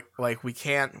 we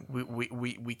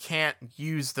can't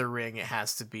use the ring, it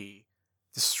has to be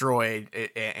destroyed,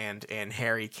 and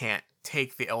Harry can't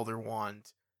take the Elder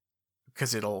Wand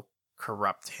because it'll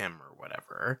corrupt him or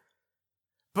whatever.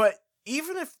 But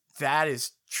even if that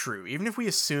is true, even if we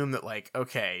assume that, like,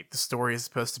 okay, the story is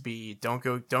supposed to be don't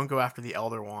go after the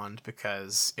Elder Wand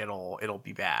because it'll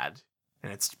be bad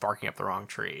and it's barking up the wrong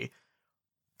tree,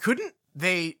 couldn't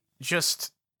they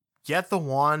just get the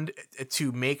wand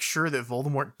to make sure that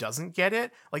Voldemort doesn't get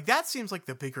it? Like, that seems like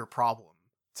the bigger problem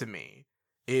to me,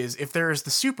 is if there is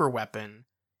the super weapon,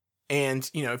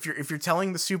 and if you're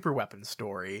telling the super weapon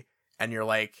story, and you're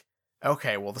like,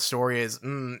 okay, well, the story is,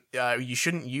 you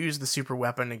shouldn't use the super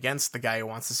weapon against the guy who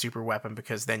wants the super weapon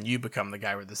because then you become the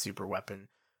guy with the super weapon.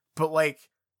 But, like,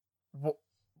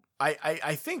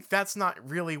 I think that's not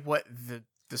really what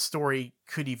the story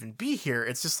could even be here.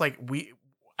 It's just like,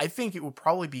 I think it would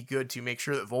probably be good to make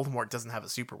sure that Voldemort doesn't have a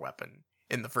super weapon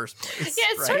in the first place. Yeah,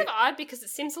 it's right? sort of odd because it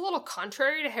seems a little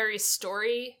contrary to Harry's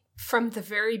story from the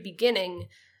very beginning.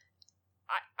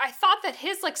 I thought that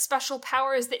his, like, special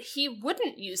power is that he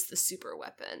wouldn't use the super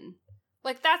weapon.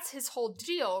 Like, that's his whole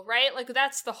deal, right? Like,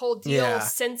 that's the whole deal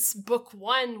since book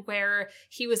 1, where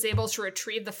he was able to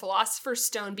retrieve the Philosopher's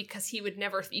Stone because he would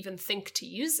never even think to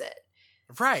use it.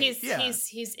 Right.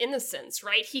 He's innocence,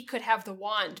 right? He could have the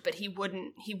wand, but he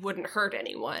wouldn't hurt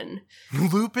anyone.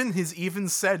 Lupin has even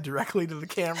said directly to the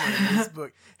camera in this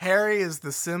book, Harry is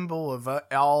the symbol of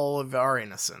all of our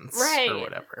innocence, right, or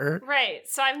whatever. Right.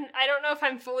 So I don't know if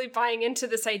I'm fully buying into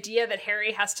this idea that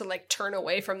Harry has to, like, turn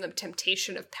away from the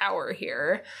temptation of power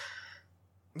here.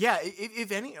 Yeah,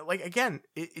 if any, like, again,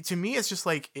 to me, it's just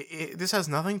like, this has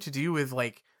nothing to do with,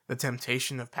 like, the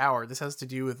temptation of power. This has to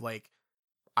do with, like,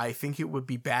 I think it would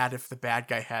be bad if the bad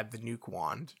guy had the nuke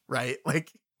wand, right?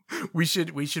 Like, we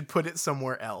should put it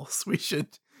somewhere else. We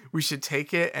should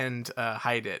take it and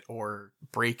hide it or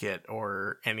break it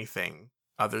or anything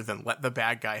other than let the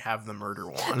bad guy have the murder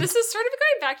wand. This is sort of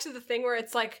going back to the thing where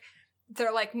it's like,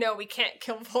 they're like, no, we can't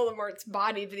kill Voldemort's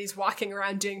body that he's walking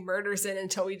around doing murders in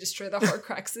until we destroy the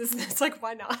Horcruxes. And it's like,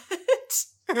 why not?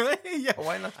 Yeah,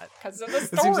 why not? Because of the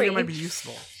story. It seems like it might be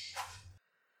useful.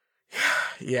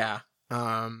 Yeah.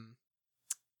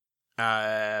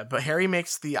 But Harry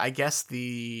makes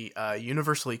the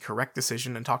universally correct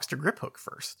decision and talks to Griphook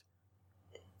first.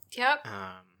 Yep.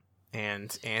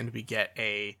 And we get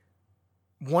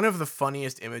one of the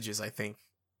funniest images I think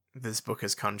this book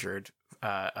has conjured,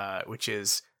 which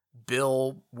is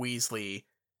Bill Weasley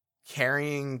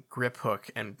carrying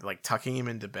Griphook and like tucking him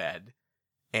into bed,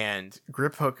 and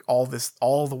Griphook all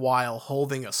the while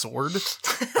holding a sword.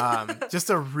 Just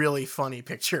a really funny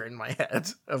picture in my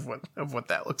head of what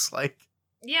that looks like.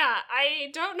 Yeah, I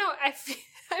don't know. I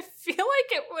feel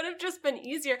like it would have just been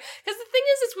easier, because the thing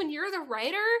is when you're the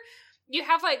writer, you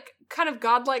have like kind of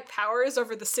godlike powers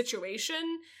over the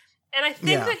situation, and I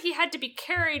think that he had to be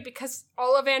carried because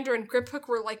Ollivander and Griphook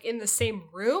were like in the same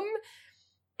room,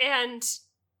 and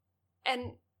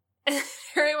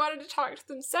Harry wanted to talk to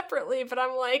them separately, but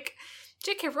I'm like,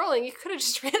 J.K. Rowling, you could have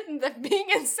just written them being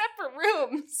in separate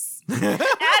rooms. Add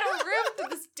a room to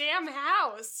this damn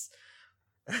house.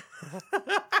 It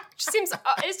just seems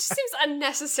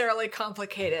unnecessarily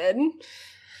complicated.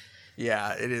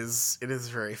 Yeah, it is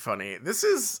very funny. This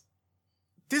is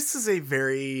a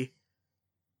very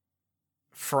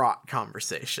fraught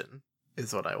conversation,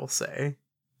 is what I will say.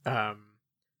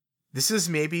 This is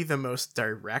maybe the most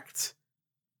direct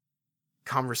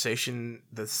conversation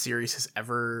the series has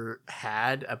ever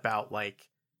had about like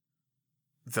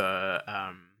the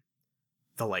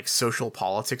like social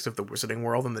politics of the wizarding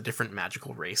world and the different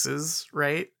magical races,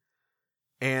 right?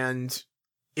 And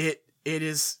it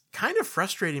is kind of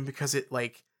frustrating because it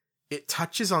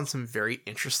touches on some very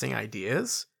interesting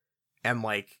ideas, and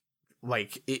like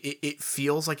it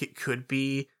feels like it could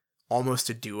be almost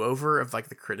a do-over of like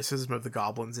the criticism of the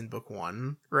goblins in book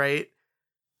 1, right?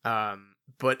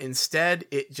 But instead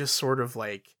it just sort of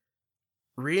like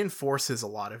reinforces a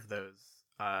lot of those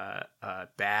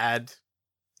bad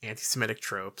anti-Semitic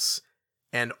tropes,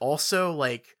 and also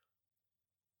like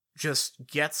just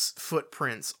gets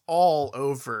footprints all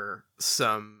over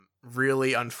some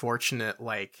really unfortunate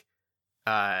like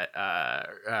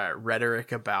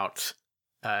rhetoric about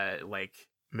like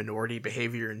minority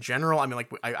behavior in general. I mean,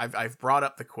 like I've brought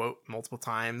up the quote multiple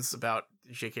times about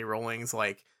J.K. Rowling's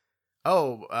like,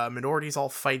 minorities all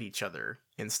fight each other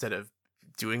instead of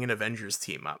doing an Avengers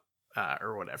team up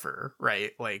or whatever,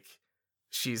 right? Like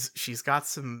she's got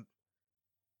some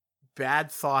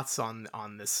bad thoughts on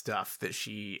this stuff that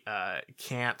she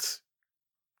can't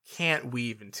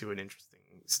weave into an interesting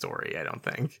story, I don't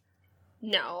think.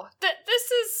 No,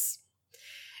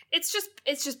 it's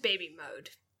just baby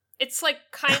mode. It's like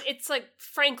it's like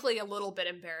frankly a little bit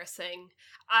embarrassing.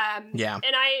 Yeah.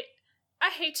 And I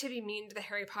hate to be mean to the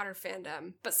Harry Potter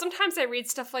fandom, but sometimes I read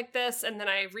stuff like this and then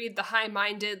I read the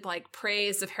high-minded like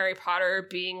praise of Harry Potter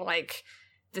being like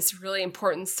this really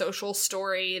important social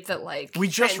story that like we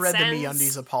just read the transcends.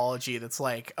 MeUndies apology that's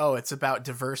like, it's about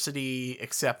diversity,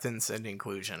 acceptance, and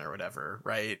inclusion or whatever,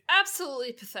 right?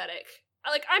 Absolutely pathetic.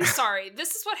 Like, I'm sorry.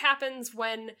 This is what happens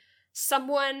when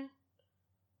someone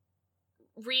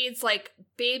reads like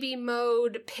baby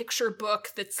mode picture book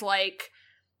that's like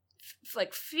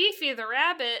Fifi the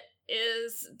rabbit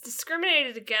is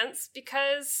discriminated against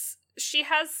because she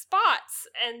has spots,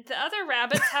 and the other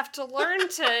rabbits have to learn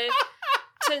to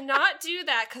not do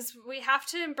that because we have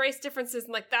to embrace differences,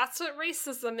 and like that's what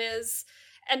racism is,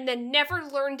 and then never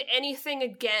learned anything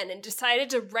again and decided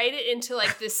to write it into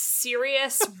like this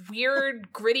serious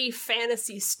weird gritty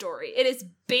fantasy story. It is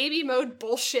baby mode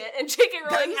bullshit, and J.K.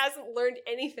 Rowling hasn't learned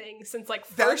anything since like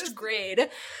first grade.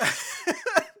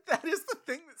 That is the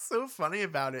thing that's so funny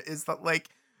about it, is that like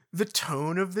the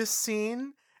tone of this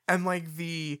scene and like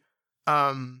the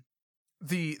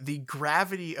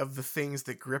gravity of the things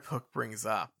that Griphook brings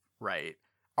up, right,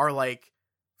 are like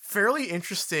fairly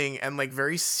interesting and like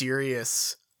very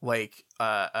serious, like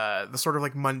the sort of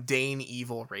like mundane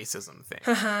evil racism thing,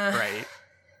 right?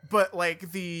 But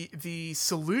like the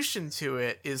solution to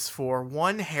it is for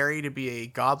one Harry to be a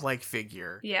godlike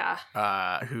figure,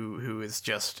 who is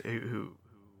just who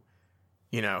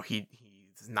you know, he's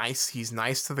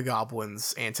nice to the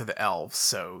goblins and to the elves,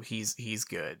 so he's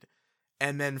good.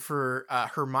 And then for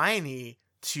Hermione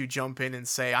to jump in and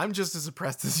say, I'm just as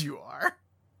oppressed as you are.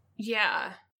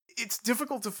 Yeah. It's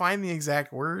difficult to find the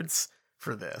exact words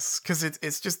for this, because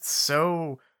it's just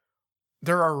so...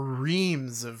 There are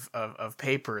reams of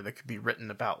paper that could be written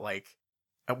about, like,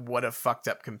 what a fucked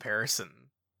up comparison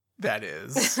that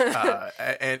is.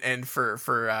 And for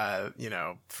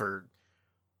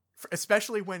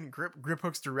especially when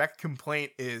Griphook's direct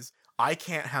complaint is, I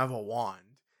can't have a wand.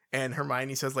 And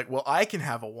Hermione says, like, well, I can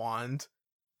have a wand.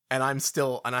 and I'm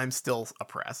still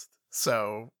oppressed.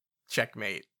 So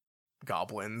checkmate,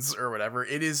 goblins or whatever.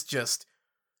 It is just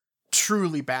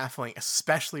truly baffling,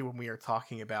 especially when we are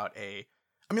talking about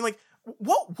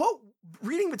what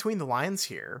reading between the lines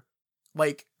here,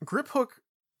 like Griphook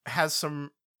has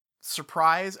some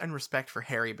surprise and respect for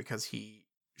Harry because he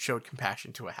showed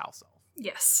compassion to a house elf.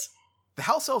 Yes. The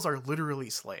house elves are literally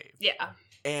slaves. Yeah.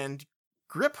 And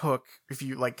Griphook, if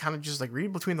you like kind of just like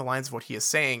read between the lines of what he is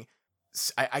saying,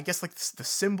 I guess like the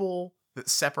symbol that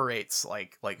separates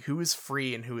like who is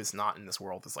free and who is not in this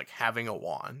world is like having a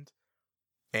wand.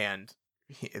 And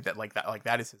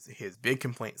that is his big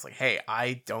complaint. It's like, hey,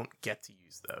 I don't get to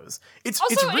use those. It's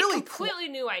really a completely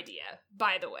new idea,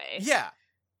 by the way. Yeah.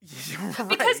 Right,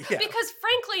 because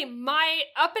frankly, my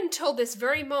up until this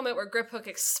very moment where Griphook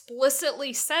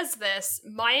explicitly says this,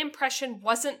 my impression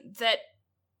wasn't that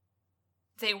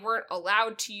they weren't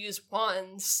allowed to use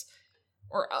wands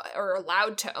or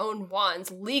allowed to own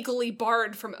wands, legally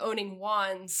barred from owning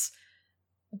wands,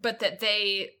 but that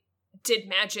they did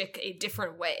magic a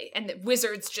different way and that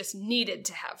wizards just needed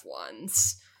to have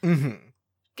wands. Mm-hmm.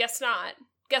 Guess not.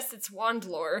 Guess it's wand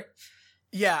lore.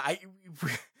 Yeah,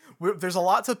 there's a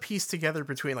lot to piece together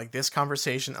between like this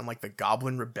conversation and like the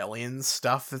Goblin Rebellion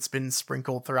stuff that's been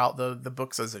sprinkled throughout the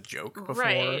books as a joke before.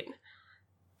 Right.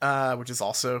 Which is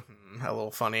also a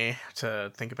little funny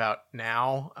to think about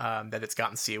now, that it's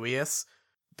gotten serious.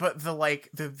 But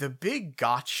the big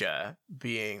gotcha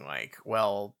being like,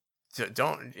 well,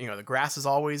 don't, the grass is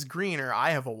always greener,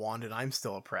 I have a wand and I'm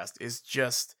still oppressed, is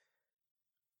just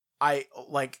I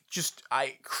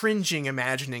cringing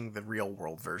imagining the real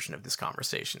world version of this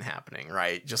conversation happening,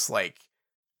 right? Just like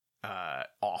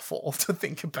awful to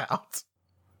think about.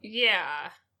 Yeah.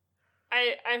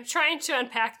 I'm trying to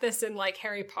unpack this in like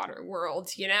Harry Potter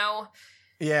world,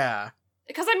 Yeah.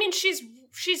 Because I mean she's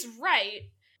right,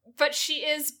 but she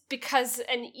is because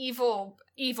an evil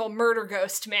murder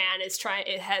ghost man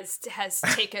has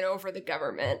taken over the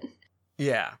government.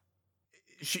 Yeah.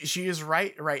 She is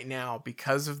right now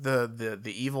because of the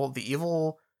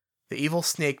evil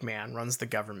snake man runs the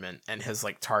government and has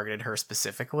like targeted her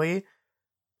specifically.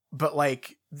 But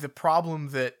like the problem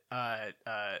that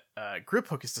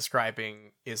Griphook is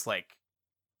describing is like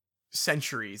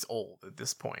centuries old at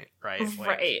this point, right?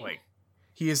 Like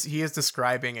he is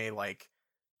describing a like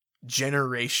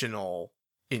generational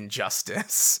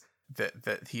injustice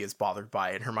that he is bothered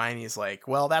by, and Hermione is like,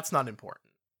 well, that's not important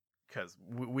because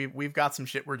we've got some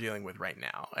shit we're dealing with right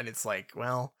now. And it's like,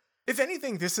 well, if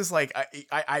anything, this is like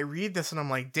I read this and I'm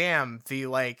like, damn,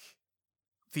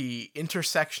 the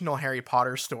intersectional Harry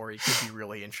Potter story could be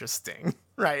really interesting,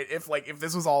 right? If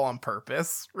this was all on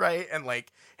purpose, right? And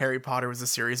like Harry Potter was a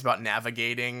series about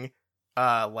navigating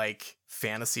like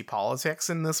fantasy politics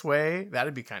in this way,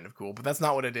 that'd be kind of cool. But that's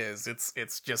not what it is. It's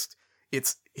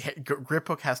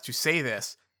Griphook has to say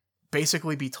this,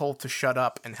 basically be told to shut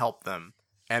up and help them,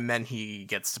 and then he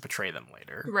gets to betray them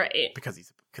later, right? Because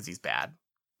he's bad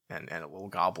and a little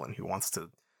goblin who wants to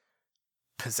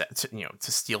possess,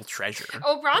 to steal treasure.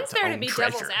 Oh, Ron's there to be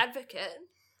devil's advocate.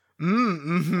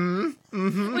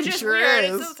 Which is sure weird.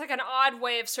 Is. It's like an odd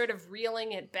way of sort of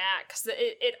reeling it back, because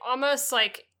it almost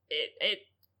like it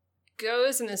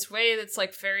goes in this way that's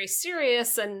like very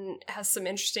serious and has some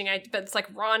interesting ideas, but it's like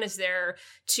Ron is there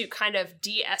to kind of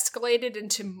de-escalate it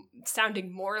into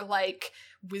sounding more like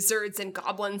wizards and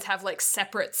goblins have like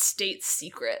separate state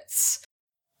secrets.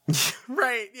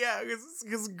 Right, yeah,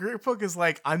 because Griphook is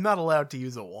like, I'm not allowed to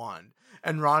use a wand.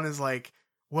 And Ron is like,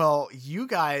 well, you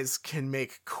guys can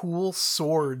make cool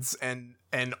swords and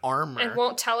armor. And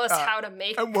won't tell us how to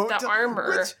make the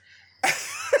armor. Which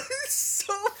is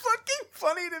so fucking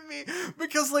funny to me.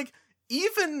 Because, like,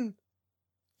 even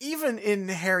in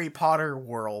Harry Potter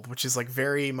world, which is, like,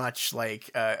 very much,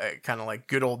 like, kind of like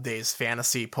good old days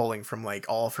fantasy, pulling from, like,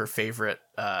 all of her favorite,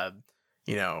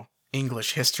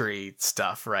 English history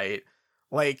stuff, right?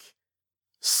 Like,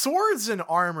 swords and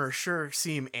armor sure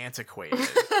seem antiquated.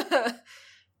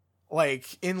 Like,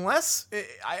 unless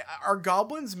are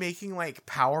goblins making like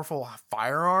powerful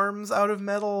firearms out of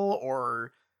metal,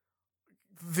 or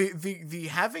the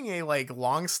having a like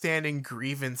long-standing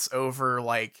grievance over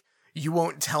like, you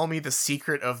won't tell me the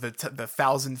secret of the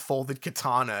 1,000-folded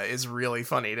katana is really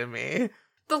funny to me.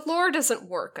 The lore doesn't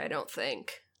work, I don't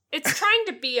think. It's trying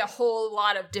to be a whole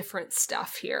lot of different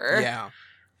stuff here.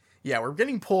 Yeah, we're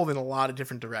getting pulled in a lot of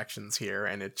different directions here,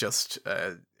 and it just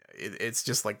it's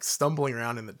just like stumbling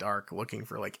around in the dark looking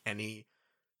for like anything.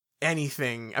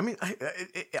 I mean,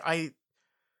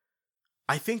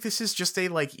 I think this is just a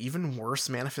like even worse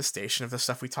manifestation of the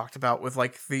stuff we talked about with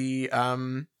like the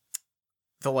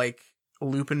like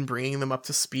Lupin bringing them up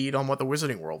to speed on what the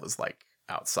wizarding world is like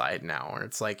outside now. And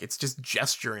it's like, it's just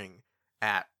gesturing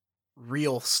at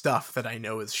real stuff that I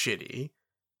know is shitty.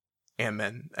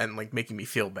 And like making me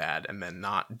feel bad and then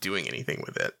not doing anything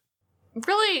with it.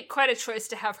 Really quite a choice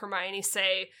to have Hermione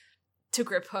say to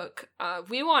Griphook,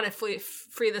 we want to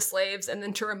free the slaves, and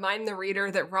then to remind the reader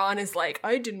that Ron is like,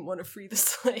 I didn't want to free the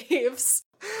slaves.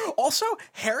 Also,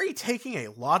 Harry taking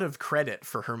a lot of credit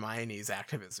for Hermione's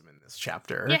activism in this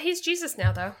chapter. Yeah, he's Jesus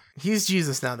now, though. He's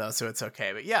Jesus now, though, so it's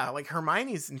okay. But yeah, like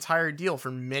Hermione's entire deal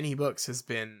for many books has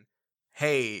been,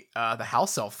 hey, the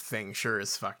house elf thing sure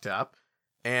is fucked up.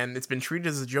 And it's been treated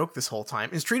as a joke this whole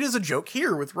time. It's treated as a joke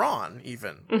here with Ron,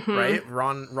 even, right?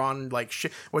 Ron, like,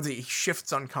 he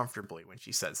shifts uncomfortably when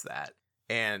she says that.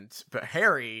 But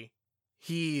Harry,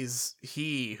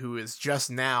 he who is just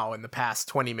now in the past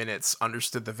 20 minutes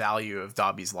understood the value of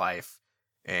Dobby's life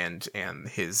and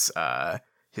his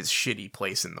shitty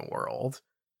place in the world.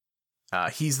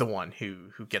 He's the one who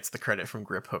gets the credit from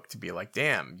Griphook to be like,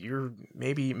 damn,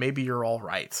 maybe you're all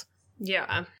right.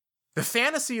 Yeah. The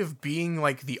fantasy of being,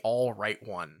 like, the all-right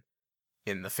one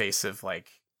in the face of, like,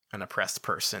 an oppressed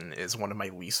person is one of my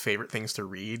least favorite things to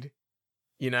read.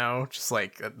 You know? Just,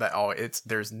 like, that.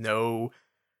 There's no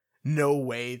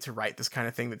way to write this kind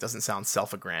of thing that doesn't sound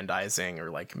self-aggrandizing or,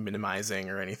 like, minimizing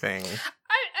or anything. I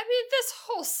mean, this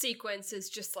whole sequence is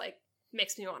just, like,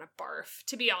 makes me want to barf,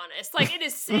 to be honest. Like, it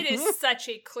is such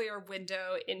a clear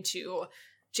window into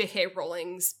J.K.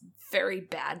 Rowling's very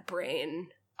bad brain.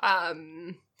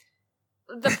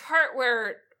 The part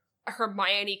where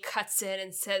Hermione cuts in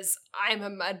and says, I'm a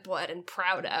mudblood and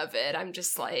proud of it, I'm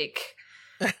just like...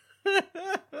 it's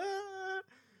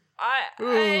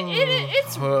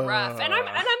rough. And I'm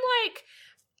like,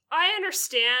 I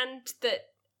understand that,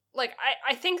 like,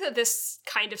 I think that this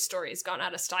kind of story has gone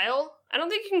out of style. I don't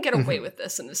think you can get away with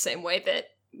this in the same way that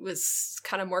was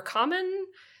kind of more common.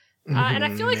 And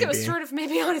I feel like it was sort of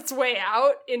maybe on its way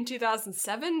out in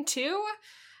 2007, too.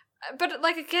 But,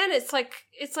 like, again, it's like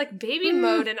baby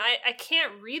mode, and I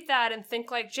can't read that and think,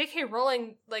 like, J.K.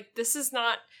 Rowling, like, this isn't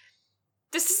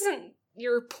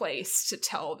your place to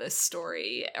tell this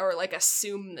story, or, like,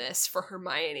 assume this for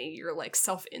Hermione, your, like,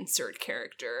 self-insert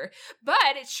character.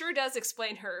 But it sure does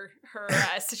explain her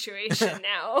situation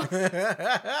now.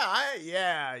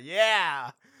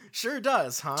 Yeah. Sure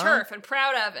does, huh? Turf, and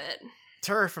proud of it.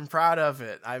 Turf, and proud of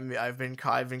it. I've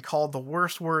been called the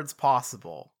worst words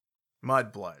possible.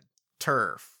 Mudblood.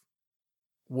 Turf,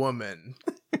 woman.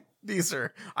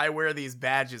 I wear these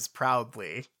badges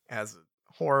proudly as a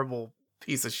horrible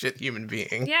piece of shit human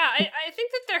being. Yeah, I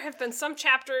think that there have been some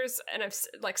chapters, and I've,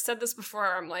 like, said this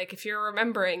before, I'm like, if you're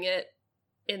remembering it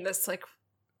in this, like,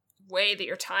 way that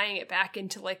you're tying it back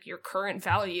into, like, your current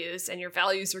values, and your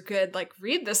values are good, like,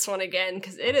 read this one again,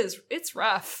 because it's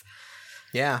rough.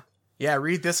 Yeah. Yeah,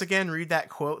 read this again. Read that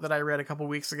quote that I read a couple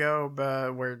weeks ago,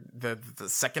 where the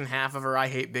second half of her "I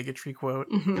hate bigotry" quote,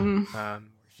 where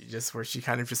she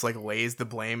kind of just, like, lays the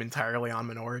blame entirely on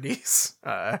minorities.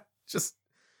 Just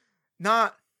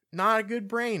not a good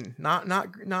brain. Not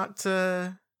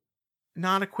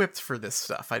equipped for this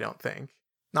stuff. I don't think.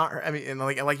 And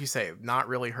like you say, not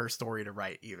really her story to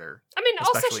write either. I mean,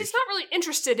 also she's not really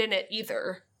interested in it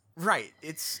either. Right.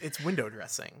 It's window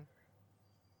dressing.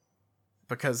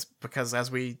 Because as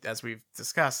we've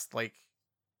discussed, like,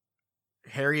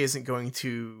 Harry isn't going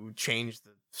to change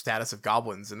the status of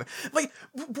goblins, and like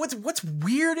what's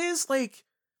weird is, like,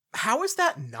 how is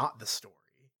that not the story?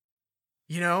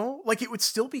 You know, like, it would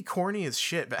still be corny as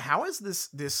shit, but how is this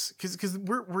because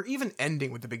we're even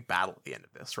ending with the big battle at the end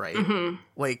of this, right?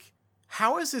 Like,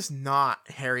 how is this not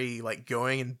Harry, like,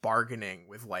 going and bargaining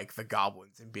with, like, the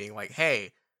goblins and being like,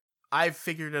 hey, I've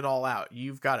figured it all out.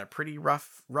 You've got a pretty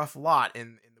rough lot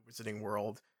in the wizarding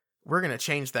world. We're gonna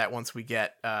change that once we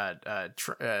get I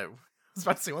was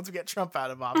about to say once we get Trump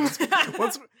out of office.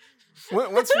 once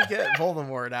we get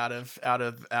Voldemort out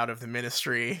of the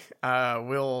ministry,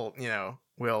 we'll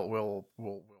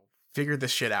figure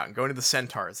this shit out and go into the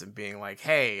centaurs and being like,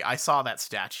 hey, I saw that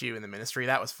statue in the ministry.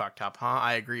 That was fucked up, huh?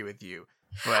 I agree with you.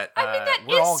 But I mean,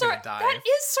 we're all gonna die. That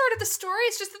is sort of the story.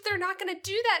 It's just that they're not gonna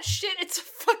do that shit. It's a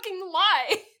fucking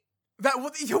lie.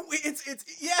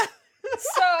 It's yeah.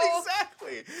 So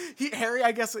exactly. Harry,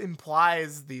 I guess,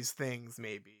 implies these things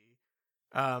maybe,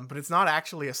 but it's not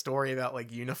actually a story about,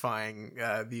 like, unifying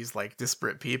these, like,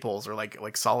 disparate peoples or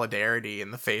like solidarity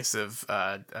in the face of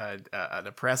an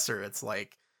oppressor. It's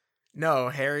like, no,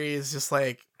 Harry is just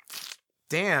like,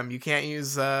 damn, you can't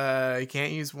use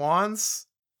wands.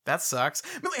 That sucks.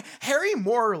 I mean, like, Harry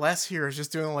more or less here is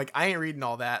just doing, like, I ain't reading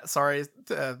all that. Sorry,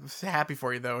 happy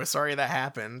for you though. Sorry that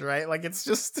happened, right? Like, it's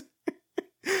just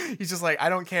He's just like, I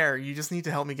don't care. You just need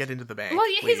to help me get into the bank.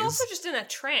 Well, yeah, please. he's also just in a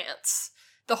trance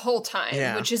the whole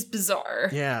time, which is bizarre.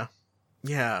 Yeah.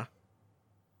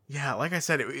 Like I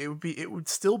said, it would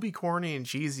still be corny and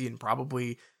cheesy and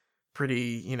probably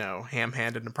pretty,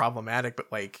 ham-handed and problematic,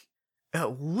 but like,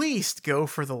 at least go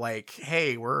for the like,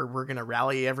 hey, we're gonna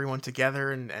rally everyone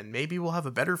together and maybe we'll have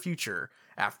a better future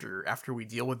after we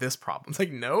deal with this problem. It's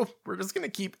like, no, we're just gonna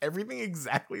keep everything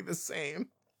exactly the same.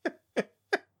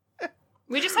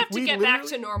 We just have to get back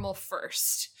to normal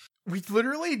first. We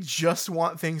literally just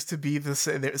want things to be the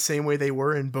same way they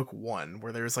were in book 1,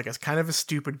 where there's like a kind of a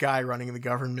stupid guy running the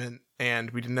government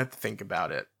and we didn't have to think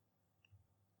about it.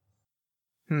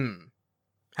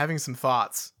 Having some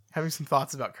thoughts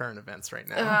about current events right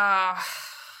now.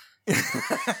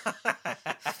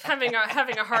 Having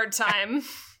a hard time.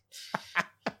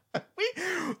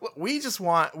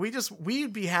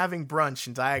 We'd be having brunch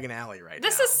in Diagon Alley right now.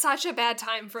 This is such a bad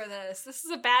time for this. This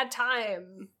is a bad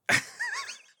time.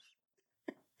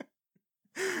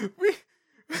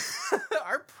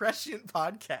 Our prescient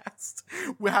podcast.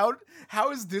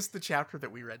 How is this the chapter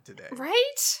that we read today?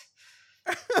 Right?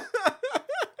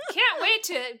 Can't wait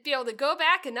to be able to go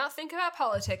back and not think about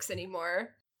politics anymore.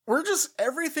 We're just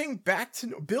everything back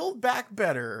to build back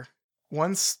better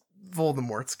once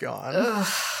Voldemort's gone.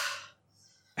 Ugh.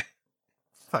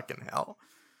 Fucking hell.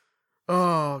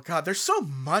 Oh god, there's so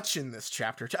much in this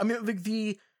chapter. I mean, like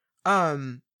the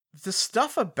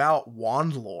stuff about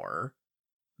wand lore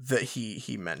that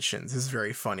he mentions is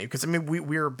very funny because I mean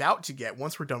we're about to get,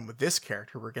 once we're done with this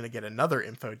character, we're going to get another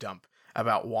info dump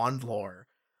about wand lore.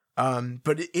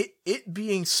 But it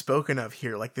being spoken of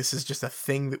here like this is just a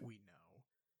thing that we know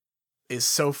is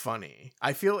so funny.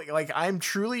 I feel like I'm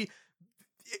truly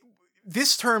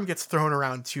this term gets thrown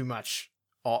around too much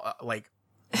about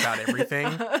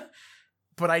everything.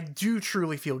 But I do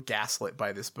truly feel gaslit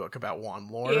by this book about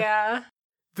wand lore. Yeah.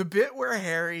 The bit where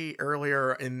Harry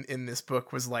earlier in this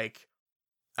book was like,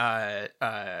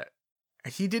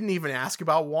 he didn't even ask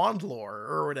about wand lore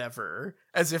or whatever,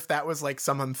 as if that was like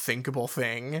some unthinkable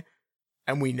thing,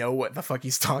 and we know what the fuck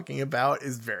he's talking about,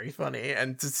 is very funny.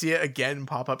 And to see it again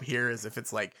pop up here as if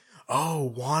it's like, oh,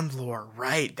 wand lore,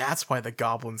 right, that's why the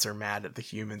goblins are mad at the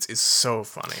humans, is so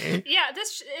funny. Yeah,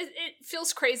 it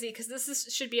feels crazy because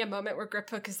should be a moment where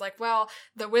Griphook is like, well,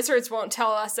 the wizards won't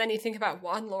tell us anything about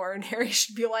wand lore, and Harry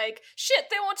should be like, shit,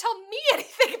 they won't tell me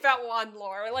anything about wand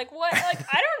lore. Like, what? Like,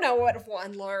 I don't know what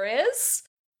wand lore is.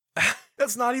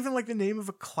 That's not even like the name of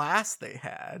a class they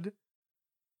had.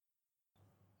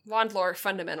 Wand lore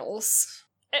fundamentals.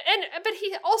 But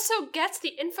he also gets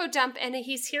the info dump and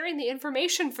he's hearing the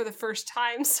information for the first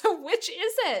time, so which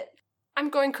is it? I'm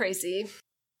going crazy.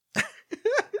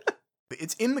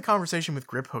 It's in the conversation with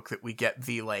Griphook that we get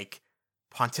the, like,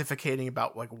 pontificating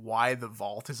about, like, why the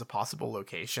vault is a possible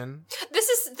location.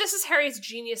 This is Harry's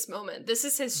genius moment. This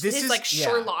is his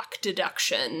Sherlock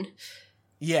deduction.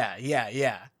 Yeah.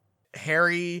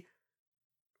 Harry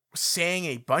saying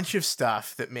a bunch of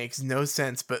stuff that makes no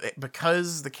sense, but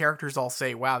because the characters all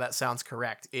say, wow, that sounds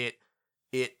correct, I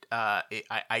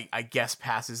guess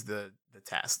passes the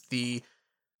test. The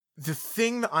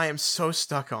thing that I am so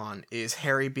stuck on is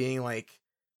Harry being like,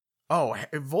 oh,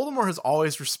 Voldemort has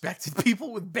always respected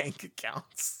people with bank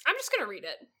accounts. I'm just gonna read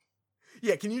it.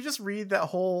 Yeah, can you just read that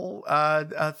whole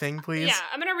thing, please? Yeah,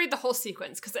 I'm gonna read the whole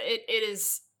sequence, because it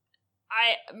is...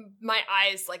 my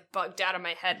eyes like bugged out of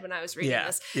my head when I was reading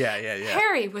this. Yeah.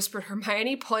 Harry, whispered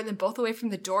Hermione, pulling them both away from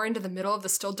the door into the middle of the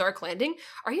still dark landing.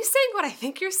 Are you saying what I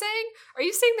think you're saying? Are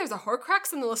you saying there's a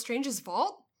Horcrux in the Lestrange's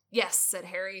vault? Yes, said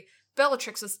Harry.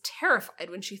 Bellatrix was terrified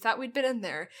when she thought we'd been in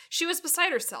there. She was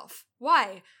beside herself.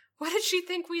 Why? What did she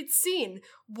think we'd seen?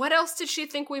 What else did she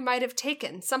think we might have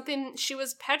taken? Something she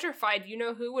was petrified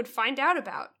you-know-who would find out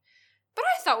about. But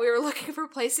I thought we were looking for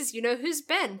places you-know-who's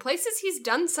been. Places he's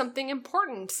done something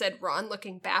important, said Ron,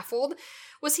 looking baffled.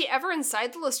 Was he ever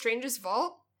inside the Lestrange's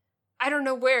vault? I don't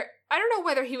know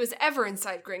whether he was ever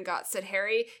inside Gringotts, said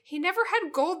Harry. He never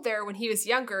had gold there when he was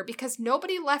younger because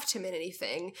nobody left him in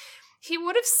anything. He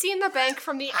would have seen the bank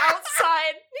from the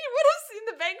outside.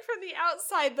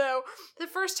 Though, the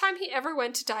first time he ever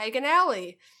went to Diagon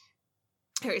Alley.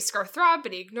 Harry's scar throbbed,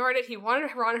 but he ignored it. He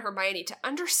wanted Ron and Hermione to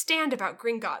understand about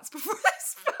Gringotts before they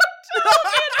spoke to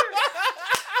Andrew.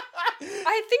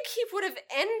 I think he would have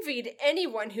envied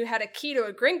anyone who had a key to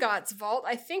a Gringotts vault.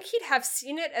 I think he'd have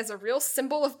seen it as a real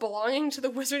symbol of belonging to the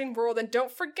wizarding world. And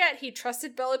don't forget, he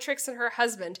trusted Bellatrix and her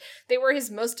husband. They were his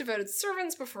most devoted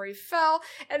servants before he fell,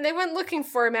 and they went looking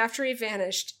for him after he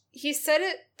vanished. He said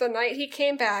it the night he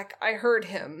came back. I heard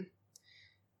him.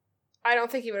 I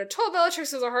don't think he would have told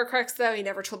Bellatrix it was a Horcrux, though. He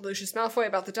never told Lucius Malfoy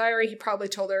about the diary. He probably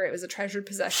told her it was a treasured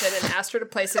possession and asked her to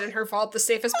place it in her vault, the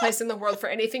safest place in the world for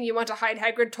anything you want to hide,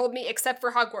 Hagrid told me, except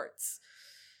for Hogwarts.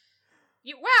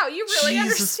 You really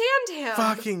Jesus understand him.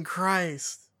 Fucking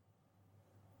Christ.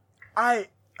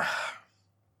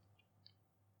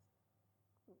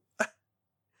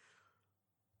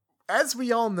 As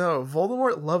we all know,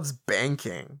 Voldemort loves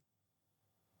banking.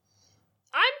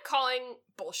 I'm calling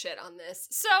bullshit on this.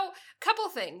 So, couple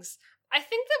things. I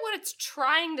think that what it's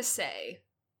trying to say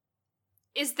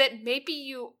is that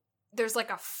maybe there's like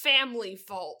a family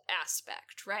vault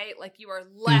aspect, right? Like you are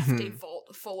left a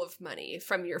vault full of money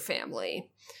from your family.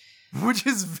 Which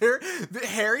is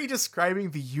Harry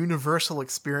describing the universal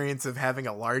experience of having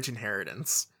a large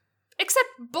inheritance. Except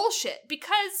bullshit,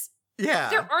 because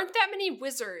there aren't that many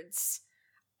wizards.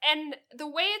 And the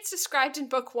way it's described in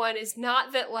book 1 is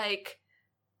not that, like,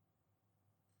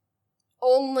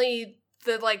 only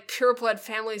the, like, pureblood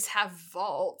families have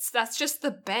vaults. That's just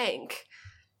the bank.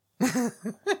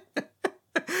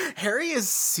 Harry has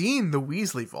seen the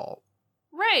Weasley vault.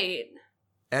 Right.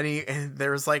 And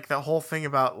there's, like, the whole thing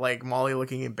about, like, Molly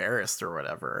looking embarrassed or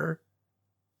whatever.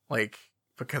 Like,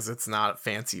 because it's not a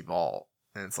fancy vault.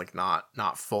 And it's, like,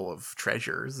 not full of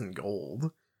treasures and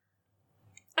gold.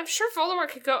 I'm sure Voldemort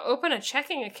could go open a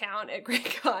checking account at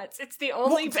Gringotts. It's the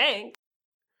only bank.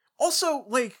 Also,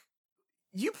 like,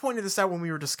 you pointed this out when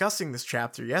we were discussing this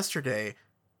chapter yesterday.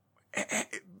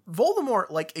 Voldemort,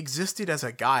 like, existed as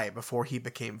a guy before he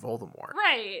became Voldemort.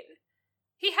 Right.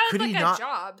 He had, a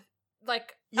job,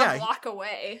 like, a block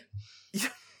away.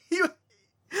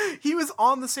 He was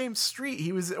on the same street.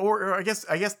 He was, or I guess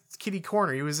Kitty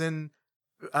Corner. He was in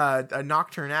a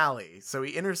Nocturne Alley, so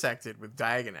he intersected with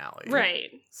Diagon Alley.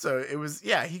 Right. So it was,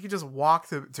 he could just walk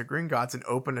to Gringotts and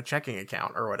open a checking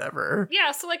account or whatever.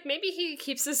 Yeah, so, like, maybe he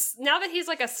keeps this, now that he's,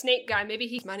 like, a Snape guy, maybe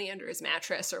he keeps money under his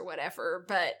mattress or whatever,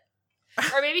 but,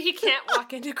 or maybe he can't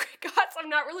walk into Gringotts. I'm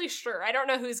not really sure. I don't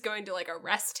know who's going to, like,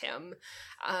 arrest him.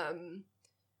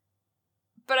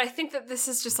 But I think that this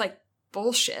is just, like,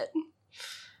 bullshit.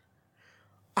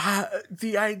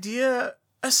 The idea,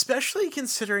 especially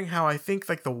considering how I think,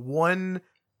 like, the one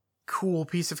cool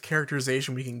piece of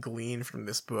characterization we can glean from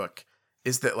this book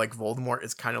is that, like, Voldemort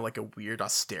is kind of like a weird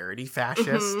austerity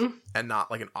fascist and not,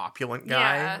 like, an opulent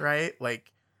guy, right?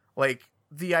 Like,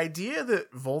 the idea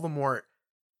that Voldemort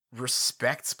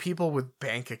respects people with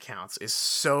bank accounts is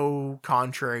so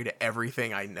contrary to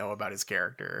everything I know about his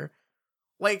character.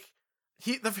 Like,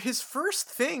 his first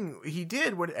thing he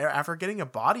did after getting a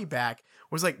body back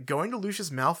was, like, going to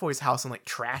Lucius Malfoy's house and, like,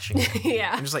 trashing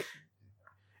him.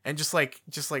 and just like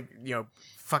you know,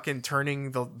 fucking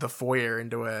turning the foyer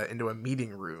into a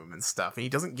meeting room and stuff. And he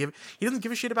doesn't give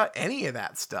a shit about any of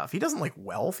that stuff. He doesn't like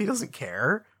wealth. He doesn't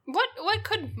care. What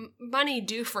could money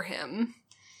do for him?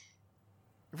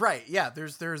 Right. Yeah.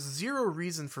 There's zero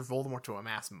reason for Voldemort to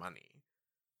amass money.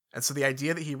 And so the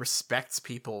idea that he respects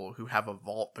people who have a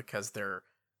vault because they're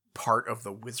part of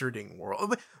the wizarding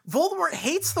world. Voldemort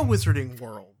hates the wizarding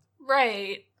world.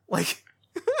 Right. Like,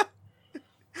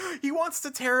 he wants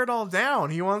to tear it all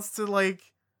down. He wants to like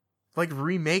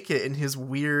remake it in his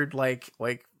weird like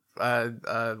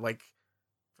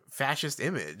fascist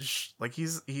image. Like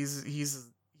he's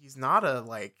not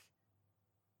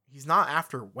he's not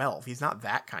after wealth. He's not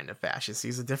that kind of fascist.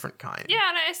 He's a different kind. Yeah,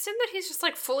 and I assume that he's just,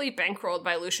 like, fully bankrolled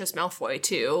by Lucius Malfoy,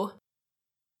 too.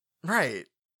 Right.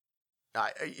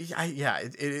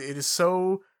 It is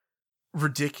so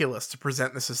ridiculous to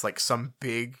present this as, like, some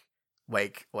big,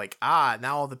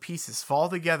 now all the pieces fall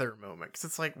together moment. Because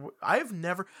it's like, I've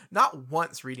never, not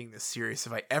once reading this series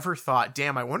have I ever thought,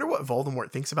 damn, I wonder what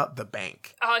Voldemort thinks about the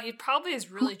bank. Oh, he probably is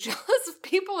really jealous of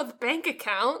people with bank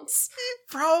accounts.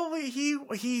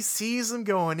 He sees them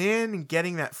going in and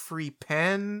getting that free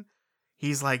pen.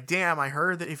 He's like, damn, I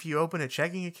heard that if you open a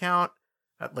checking account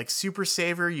at, like, Super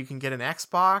Saver, you can get an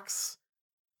Xbox.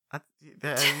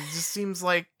 That just seems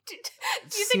like...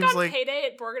 Do you think on payday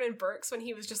at Borgin and Burke's, when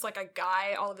he was just, like, a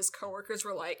guy, all of his coworkers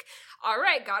were like, all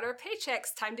right, got our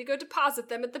paychecks, time to go deposit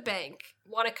them at the bank.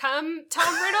 Want to come,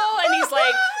 Tom Riddle? And he's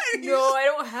like, no, I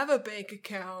don't have a bank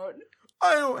account.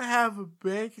 I don't have a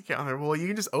bank account. Well, you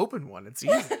can just open one. It's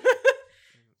easy.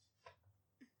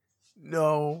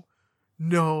 No,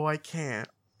 I can't.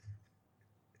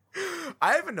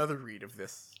 I have another read of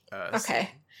this. Okay. Scene,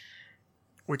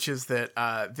 which is that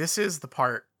this is the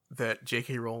part that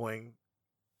J.K. Rowling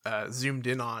zoomed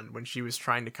in on when she was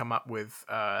trying to come up with,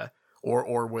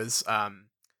 or was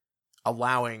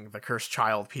allowing the Cursed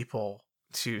Child people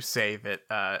to say that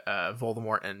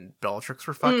Voldemort and Bellatrix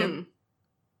were fucking.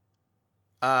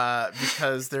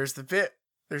 Because there's the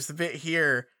bit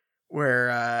here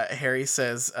where Harry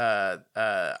says,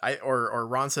 or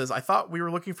Ron says, I thought we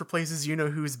were looking for places you know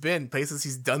who's been, places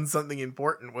he's done something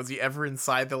important. Was he ever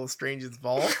inside the Lestrange's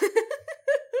vault?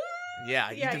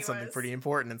 Yeah, he did something pretty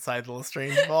important inside the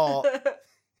Lestrange vault.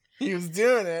 He was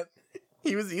doing it.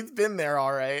 He's been there,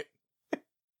 all right.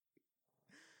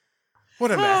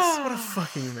 What a mess. What a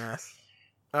fucking mess.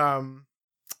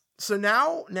 So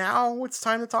now it's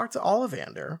time to talk to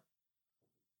Ollivander.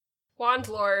 Wand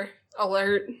lore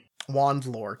alert. Wand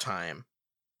lore time.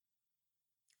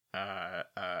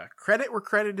 Credit where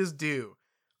credit is due.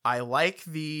 I like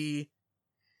the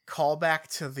callback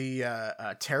to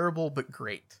the terrible but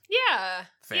great. Yeah.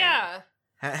 Thing. Yeah.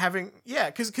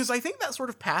 Because I think that sort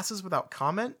of passes without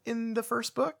comment in the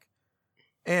first book.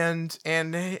 And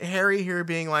Harry here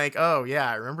being like, oh yeah,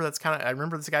 I remember this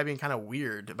guy being kind of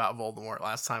weird about Voldemort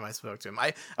last time I spoke to him.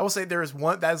 I will say that is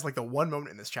like the one moment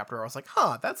in this chapter where I was like,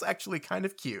 huh, that's actually kind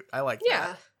of cute. I like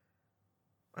that.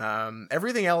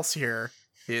 Everything else here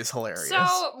is hilarious.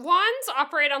 So wands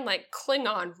operate on like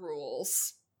Klingon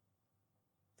rules.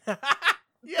 Yeah.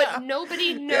 But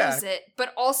nobody knows it,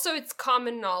 but also it's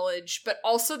common knowledge, but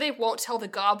also they won't tell the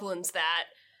goblins that.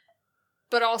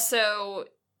 But also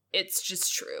it's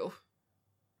just true.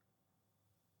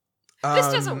 This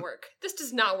doesn't work. This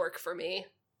does not work for me.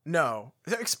 No.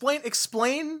 Explain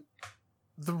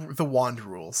the wand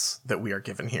rules that we are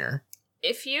given here.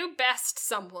 If you best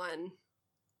someone,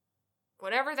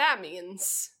 whatever that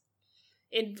means,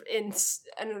 in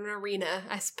an arena,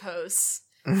 I suppose,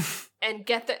 and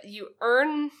get that, you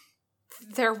earn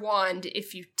their wand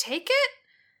if you take it,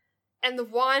 and the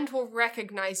wand will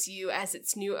recognize you as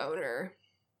its new owner.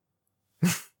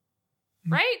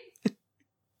 Right?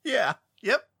 Yeah.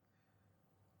 Yep.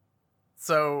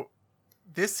 So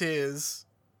this is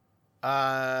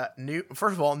new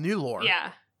lore.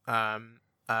 Yeah.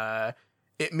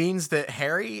 It means that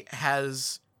Harry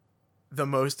has the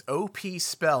most OP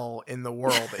spell in the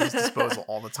world at his disposal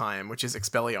all the time, which is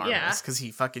Expelliarmus, because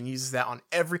he fucking uses that on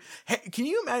every. Can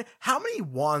you imagine how many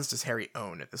wands does Harry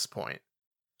own at this point?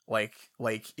 Like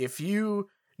if you.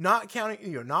 Not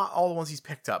counting, not all the ones he's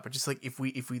picked up, but just like if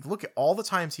we look at all the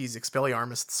times he's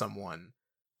Expelliarmused someone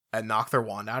and knocked their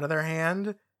wand out of their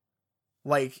hand,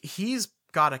 like he's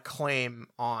got a claim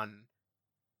on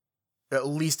at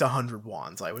least 100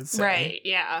 wands, I would say. Right?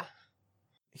 Yeah.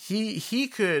 He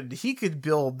could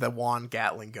build the wand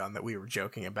Gatling gun that we were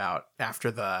joking about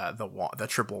after the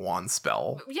triple wand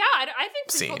spell. Yeah, I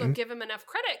think people don't give him enough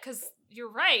credit because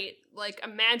you're right. Like,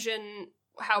 imagine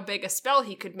how big a spell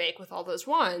he could make with all those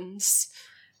wands.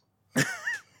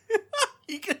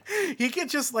 he could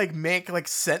just like make like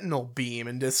Sentinel Beam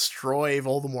and destroy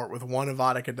Voldemort with one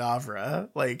Avada Kedavra.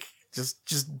 Like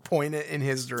just point it in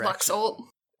his direction. Luxult.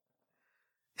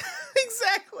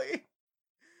 Exactly.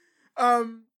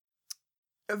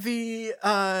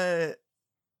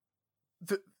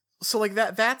 So like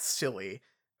that's silly.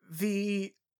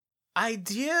 The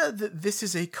idea that this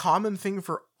is a common thing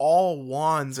for all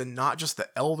wands and not just the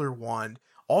Elder Wand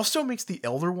also makes the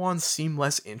Elder Wand seem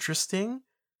less interesting.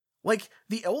 Like,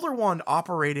 the Elder Wand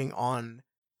operating on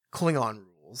Klingon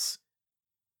rules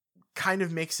kind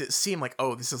of makes it seem like,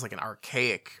 oh, this is like an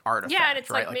archaic artifact. Yeah, and it's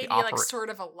right? like maybe like sort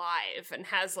of alive and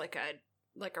has like a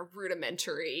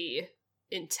rudimentary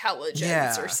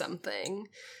intelligence or something.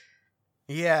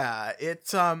 Yeah,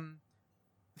 it's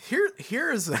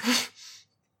here's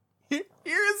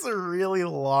a really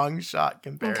long shot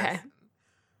comparison. Okay.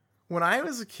 When I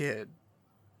was a kid,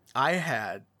 I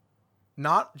had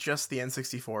not just the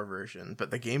N64 version,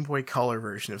 but the Game Boy Color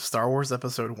version of Star Wars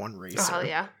Episode 1 Racer. Oh,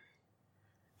 yeah.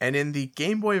 And in the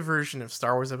Game Boy version of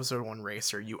Star Wars Episode 1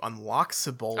 Racer, you unlock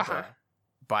Sebulba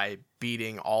by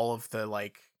beating all of the,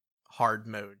 like, hard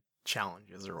mode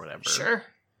challenges or whatever. Sure.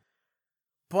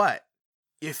 But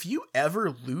if you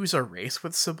ever lose a race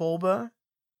with Sebulba,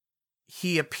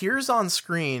 he appears on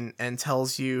screen and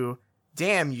tells you,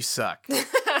 damn, you suck.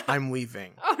 I'm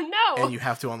leaving. Oh, no. And you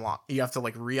have to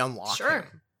like re-unlock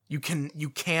him. You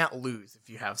can't lose if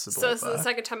you have Sebulba. So this is the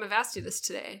second time I've asked you this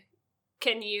today.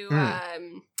 Can you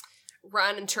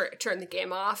run and turn the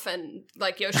game off and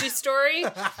like Yoshi's story?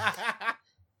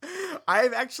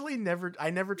 I've actually never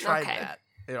tried that.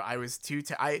 You know, I was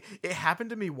it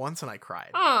happened to me once and I cried.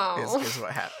 Oh,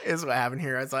 is what happened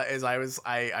here. I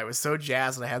was so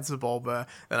jazzed and I had Sebulba,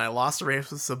 then I lost a race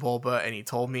with Sebulba and he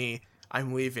told me,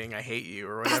 I'm leaving, I hate you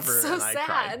or whatever. That's so and I sad.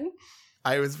 Cried.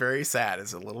 I was very sad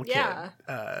as a little kid.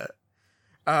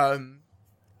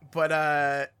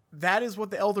 But that is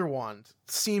what the Elder Wand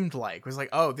seemed like. It was like,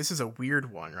 oh, this is a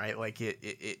weird one, right? Like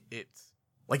it's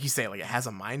like you say, like it has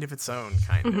a mind of its own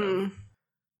kind of.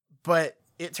 But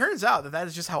it turns out that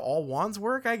is just how all wands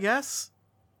work, I guess.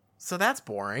 So that's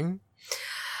boring.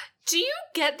 Do you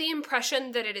get the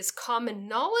impression that it is common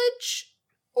knowledge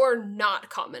or not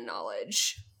common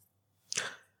knowledge?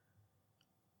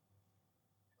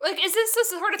 Like, is this the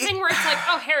sort of thing where it's like,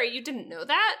 oh, Harry, you didn't know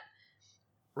that?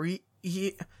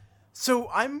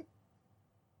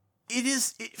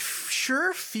 It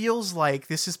sure feels like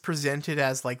this is presented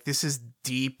as, like, this is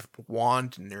deep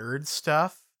wand nerd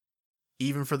stuff,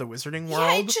 even for the wizarding world.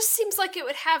 Yeah, it just seems like it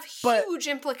would have huge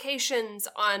implications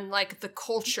on, like, the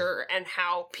culture and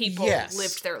how people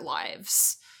lived their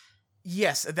lives.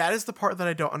 Yes, that is the part that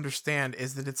I don't understand,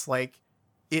 is that it's like,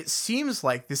 it seems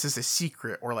like this is a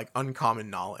secret or, like, uncommon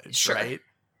knowledge, right?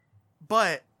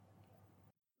 But,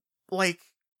 like,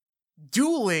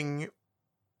 dueling,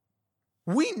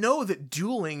 we know that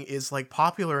dueling is, like,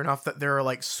 popular enough that there are,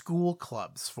 like, school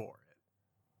clubs for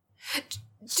it.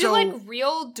 Do, like,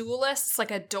 real duelists,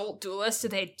 like, adult duelists, do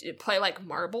they play, like,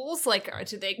 marbles? Like, or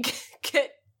do they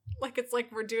get, like, it's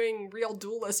like we're doing real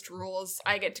duelist rules.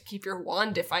 I get to keep your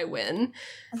wand if I win.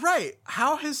 Right.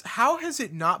 How has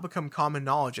it not become common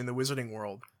knowledge in the wizarding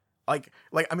world?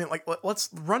 Let's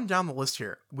run down the list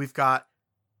here. We've got,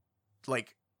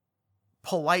 like,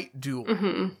 polite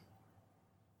dueling,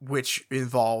 which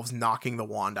involves knocking the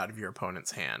wand out of your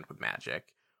opponent's hand with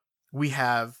magic. We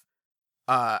have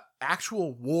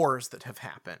actual wars that have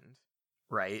happened,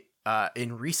 right?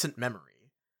 In recent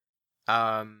memory.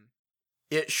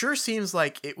 It sure seems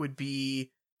like it would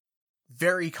be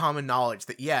very common knowledge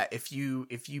that, yeah, if you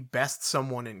best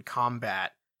someone in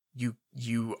combat, you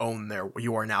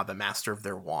are now the master of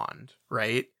their wand,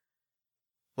 right?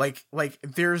 Like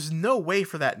there's no way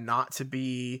for that not to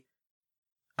be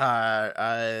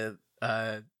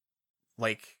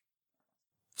like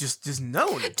just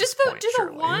known at this point, do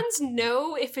the wands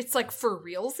know if it's, like, for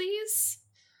realsies?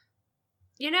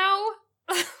 You know?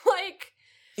 Like,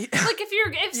 say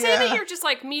that you're just,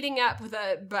 like, meeting up with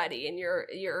a buddy and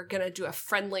you're gonna do a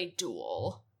friendly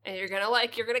duel, and you're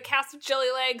gonna cast some chilly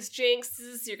legs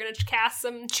jinxes, you're gonna cast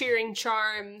some cheering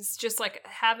charms, just, like,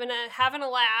 having a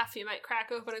laugh. You might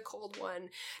crack open a cold one.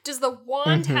 Does the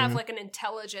wand have, like, an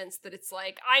intelligence that it's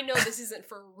like, I know this isn't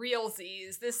for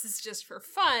realsies, this is just for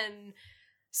fun,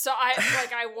 so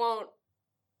I won't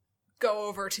go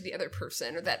over to the other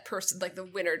person, or that person, like, the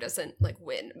winner doesn't, like,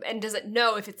 win. And does it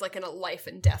know if it's, like, in a life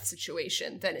and death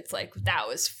situation, then it's like, that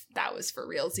was for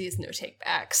realsies, no take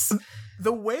backs.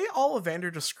 The way Ollivander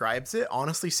describes it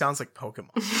honestly sounds like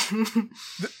Pokemon.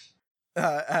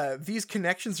 These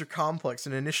connections are complex,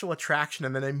 an initial attraction,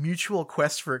 and then a mutual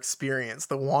quest for experience.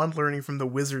 The wand learning from the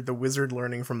wizard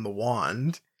learning from the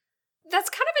wand. That's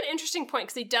kind of an interesting point,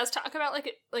 because he does talk about,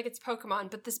 like it's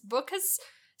Pokemon, but this book has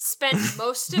spent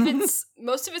most of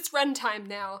its runtime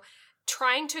now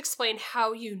trying to explain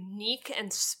how unique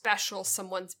and special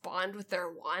someone's bond with their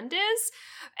wand is,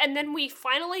 and then we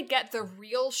finally get the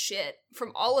real shit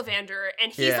from Ollivander,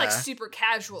 and he's like super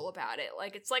casual about it.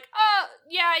 Like, it's like, oh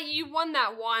yeah, you won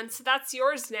that wand, so that's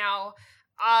yours now.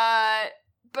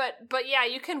 But yeah,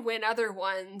 you can win other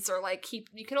ones, or, like,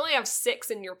 you can only have 6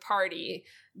 in your party,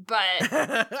 but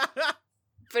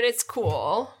but it's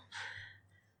cool.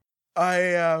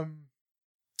 I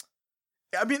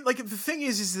mean, like, the thing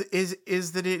is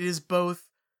that it is both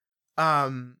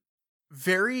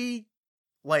very,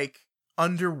 like,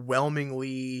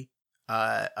 underwhelmingly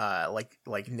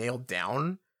like nailed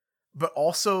down, but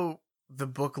also the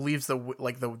book leaves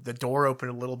the door open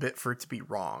a little bit for it to be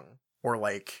wrong, or,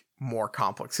 like, more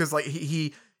complex, because, like,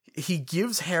 he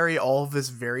gives Harry all of this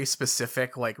very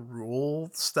specific, like,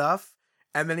 rule stuff,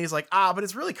 and then he's like, but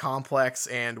it's really complex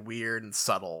and weird and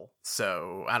subtle,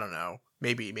 so I don't know,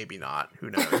 maybe not, who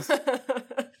knows.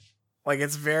 Like,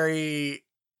 it's very,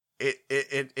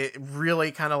 it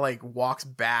really kind of, like, walks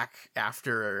back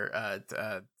after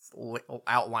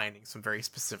outlining some very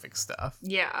specific stuff.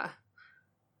 Yeah.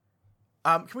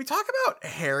 Can we talk about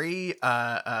Harry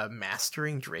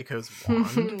mastering Draco's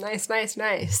wand? Nice.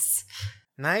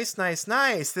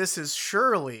 Nice. This is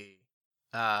surely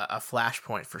a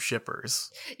flashpoint for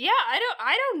shippers. Yeah,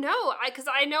 I don't know. Because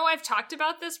I know I've talked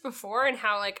about this before, and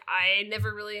how, like, I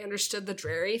never really understood the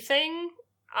Drarry thing.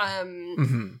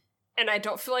 And I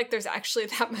don't feel like there's actually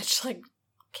that much, like,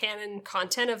 canon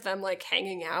content of them, like,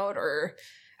 hanging out, or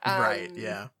right,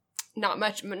 yeah. Not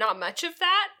much of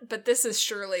that, but this is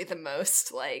surely the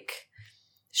most, like,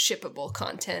 shippable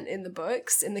content in the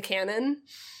books, in the canon.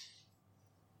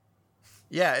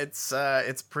 Yeah, it's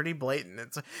pretty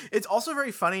blatant. It's also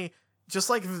very funny, just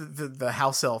like the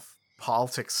house elf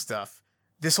politics stuff.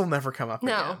 This will never come up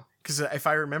again. Because if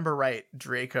I remember right,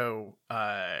 Draco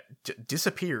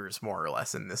disappears more or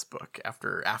less in this book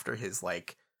after his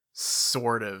like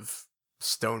sort of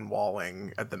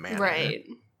stonewalling at the manor. Right.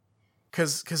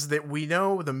 Because we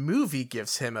know the movie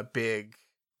gives him a big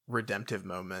redemptive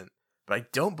moment, but I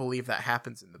don't believe that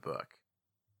happens in the book.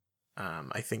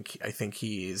 I think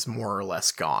he's more or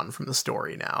less gone from the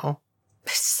story now.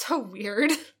 So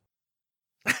weird.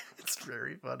 It's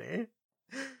very funny.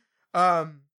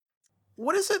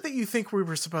 What is it that you think we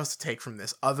were supposed to take from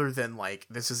this, other than like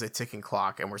this is a ticking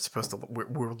clock and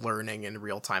we're learning in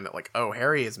real time that like, oh,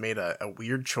 Harry has made a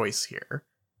weird choice here?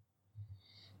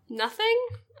 Nothing?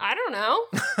 I don't know.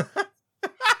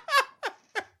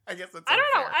 I guess that's I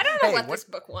don't know. I don't know what this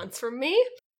book wants from me.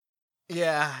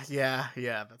 Yeah.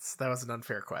 That was an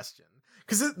unfair question.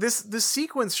 Because this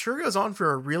sequence sure goes on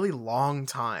for a really long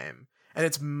time, and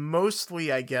it's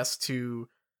mostly, I guess, to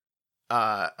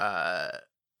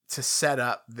set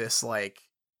up this like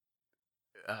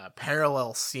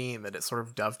parallel scene that it sort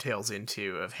of dovetails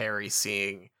into of Harry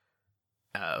seeing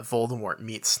Voldemort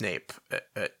meet Snape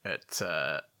at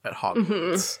Hogwarts.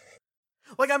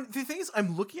 Mm-hmm. Like the thing is,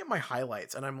 I'm looking at my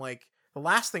highlights and I'm like, the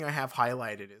last thing I have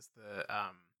highlighted is the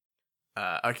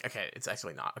okay, it's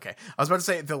actually not. Okay. I was about to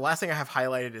say the last thing I have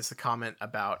highlighted is the comment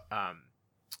about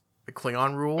the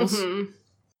Klingon rules. Mm-hmm.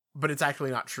 But it's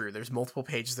actually not true. There's multiple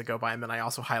pages that go by, and then I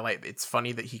also highlight it's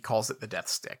funny that he calls it the Death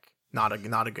Stick. Not a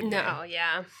good name. No,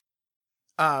 yeah.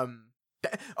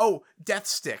 Death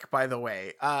Stick, by the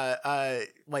way.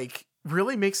 Like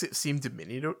really makes it seem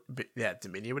diminutive,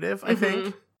 I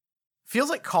think. Feels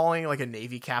like calling like a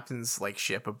Navy captain's like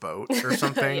ship a boat or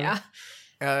something. Yeah.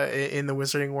 In the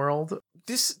wizarding world.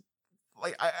 This,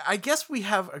 like, I guess we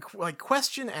have a like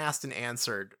question asked and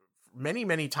answered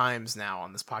many times now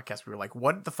on this podcast. We were like,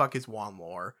 what the fuck is wand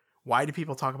lore? Why do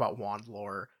people talk about wand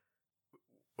lore?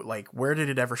 Like, where did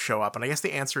it ever show up? And I guess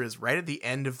the answer is right at the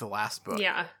end of the last book.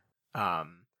 Yeah.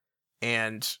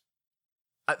 And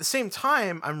at the same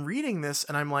time, I'm reading this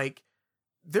and I'm like,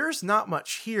 there's not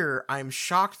much here. I'm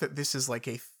shocked that this is like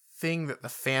a thing that the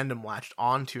fandom latched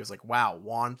onto. Is like, wow,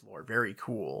 wand lore, very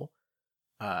cool.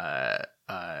 I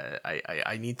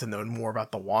need to know more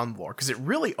about the wand lore, because it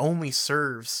really only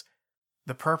serves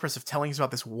the purpose of telling us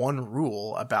about this one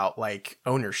rule about like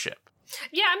ownership.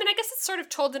 Yeah, I mean, I guess it's sort of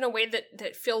told in a way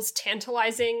that feels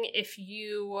tantalizing if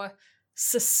you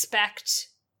suspect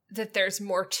that there's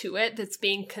more to it that's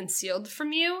being concealed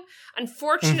from you.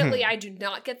 Unfortunately, I do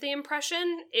not get the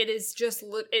impression. It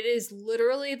is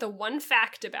literally the one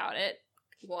fact about it.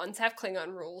 Wands have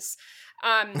Klingon rules.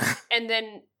 And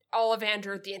then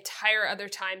Ollivander the entire other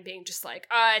time being just like,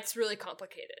 it's really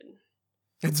complicated.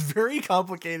 It's very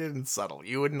complicated and subtle.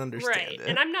 You wouldn't understand it.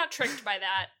 And I'm not tricked by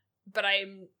that, but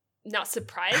I'm not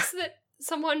surprised that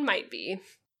someone might be.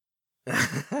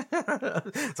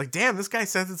 It's like, damn, this guy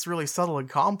says it's really subtle and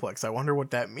complex. I wonder what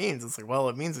that means. It's like, well,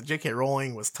 it means that J.K.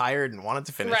 Rowling was tired and wanted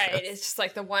to finish it. Right, it's just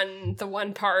like the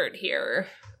one part here.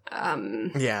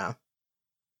 Yeah.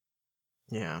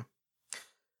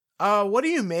 What do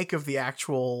you make of the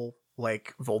actual,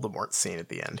 like, Voldemort scene at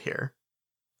the end here?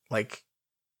 Like,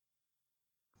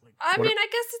 I mean, I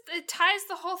guess it ties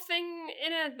the whole thing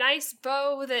in a nice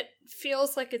bow that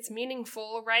feels like it's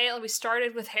meaningful, right? Like we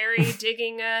started with Harry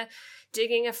digging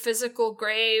a physical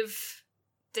grave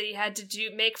that he had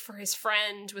to make for his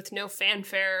friend with no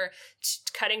fanfare,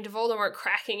 cutting to Voldemort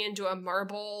cracking into a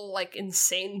marble, like,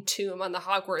 insane tomb on the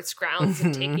Hogwarts grounds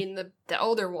and taking the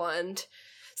Elder Wand.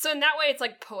 So in that way, it's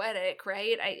like poetic,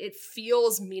 right? It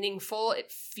feels meaningful.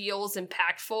 It feels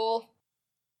impactful.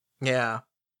 Yeah.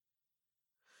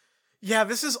 Yeah,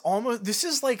 this is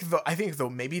like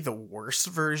maybe the worst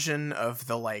version of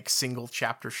the like single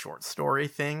chapter short story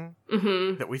thing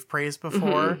that we've praised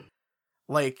before.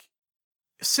 Like,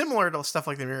 similar to stuff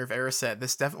like the Mirror of Erised,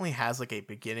 this definitely has like a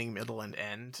beginning, middle, and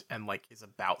end, and like is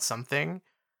about something.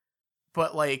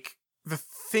 But like the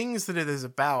things that it is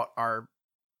about are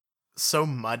so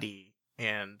muddy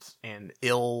and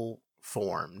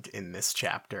ill-formed in this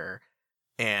chapter,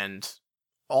 and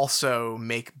also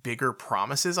make bigger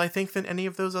promises, I think, than any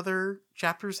of those other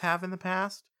chapters have in the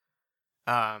past.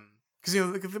 Because, you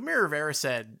know, the Mirror of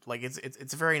Erised, like,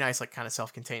 it's a very nice, like, kind of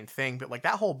self-contained thing, but, like,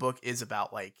 that whole book is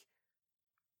about, like,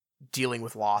 dealing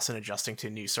with loss and adjusting to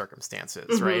new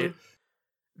circumstances, right?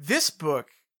 This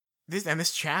book,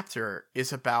 this chapter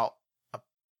is about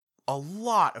a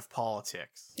lot of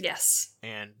politics. Yes.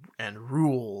 And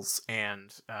rules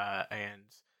and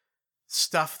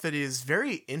stuff that is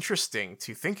very interesting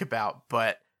to think about,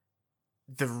 but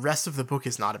the rest of the book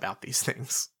is not about these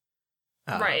things.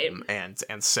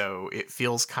 And so it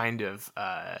feels kind of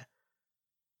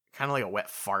like a wet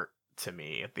fart to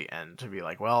me at the end to be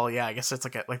like, well, yeah, I guess that's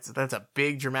that's a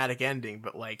big dramatic ending,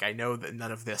 but like I know that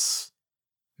none of this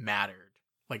mattered.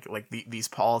 These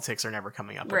politics are never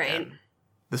coming up again.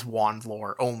 This wand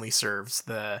lore only serves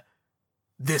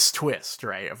this twist,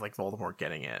 right, of like Voldemort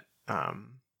getting it.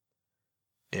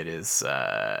 It is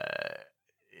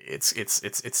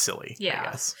it's silly. Yeah. I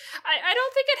guess. I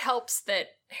don't think it helps that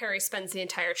Harry spends the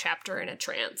entire chapter in a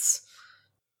trance.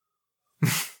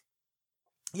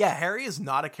 Yeah, Harry is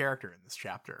not a character in this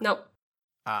chapter. Nope.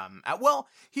 Well,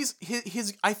 he's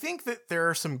his. I think that there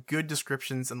are some good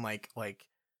descriptions and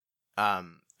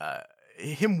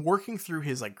him working through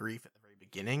his like grief at the very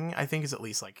beginning. I think is at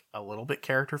least like a little bit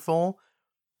characterful,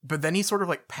 but then he sort of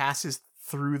like passes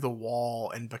through the wall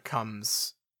and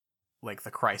becomes like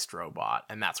the Christ robot,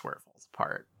 and that's where it falls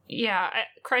apart. Yeah,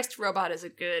 Christ robot is a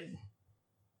good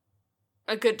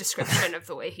description of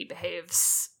the way he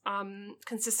behaves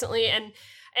consistently, and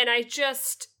I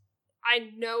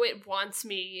know it wants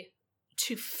me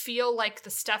to feel like the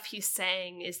stuff he's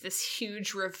saying is this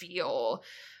huge reveal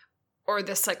or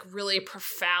this like really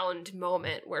profound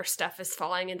moment where stuff is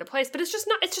falling into place, but it's just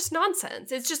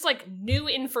nonsense. It's just like new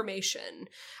information.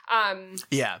 Like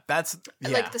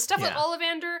the stuff with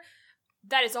Ollivander,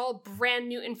 that is all brand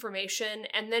new information,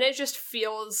 and then it just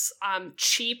feels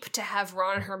cheap to have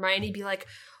Ron and Hermione be like,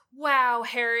 wow,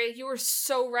 Harry, you were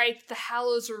so right, the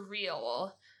Hallows are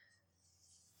real.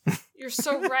 You're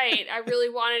so right. I really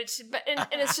wanted to, but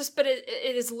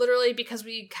it is literally because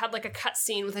we had like a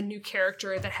cutscene with a new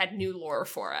character that had new lore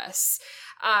for us.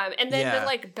 And then the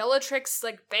like Bellatrix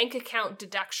like bank account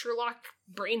Sherlock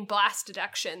brain blast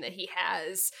deduction that he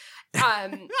has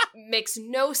makes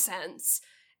no sense.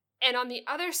 And on the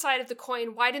other side of the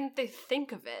coin, why didn't they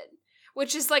think of it?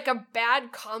 Which is like a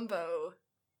bad combo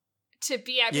to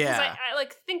be at. Because I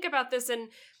like think about this, and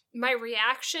my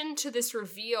reaction to this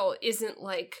reveal isn't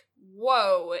like,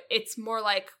 whoa. It's more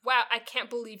like, wow, I can't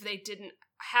believe they didn't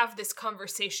have this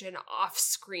conversation off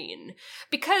screen.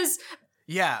 Because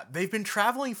they've been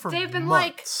traveling for they've been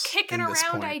like kicking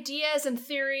around ideas and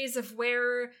theories of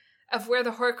where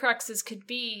the Horcruxes could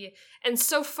be. And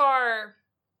so far,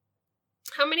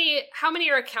 how many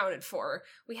are accounted for?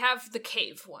 We have the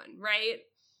cave one, right?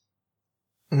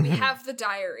 Mm-hmm. We have the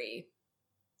diary.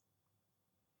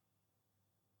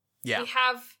 Yeah. We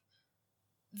have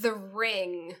the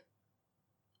ring.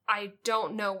 I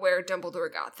don't know where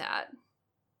Dumbledore got that.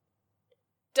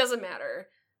 Doesn't matter.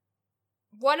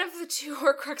 One of the two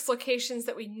Horcrux locations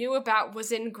that we knew about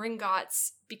was in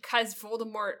Gringotts because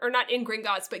Voldemort, or not in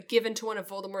Gringotts, but given to one of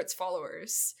Voldemort's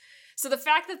followers. So the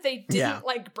fact that they didn't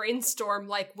like brainstorm,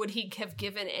 like, would he have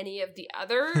given any of the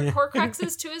other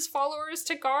Horcruxes to his followers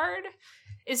to guard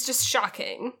is just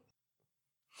shocking.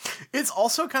 It's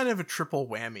also kind of a triple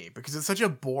whammy because it's such a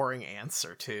boring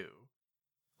answer too.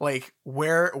 Like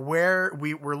where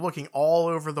we're looking all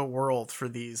over the world for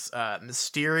these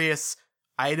mysterious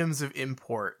items of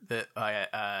import that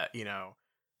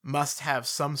must have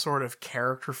some sort of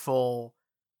characterful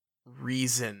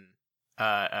reason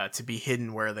to be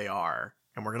hidden where they are,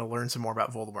 and we're gonna learn some more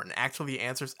about Voldemort. And actually, the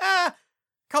answers, a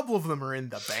couple of them are in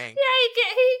the bank.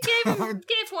 Yeah, he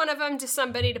gave one of them to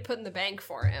somebody to put in the bank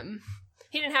for him.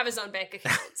 He didn't have his own bank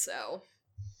account, so.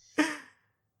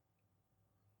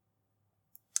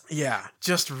 Yeah,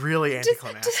 just really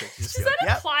anticlimactic. Does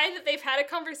that imply that they've had a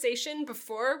conversation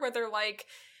before where they're like,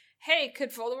 hey,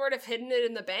 could Voldemort have hidden it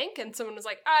in the bank? And someone was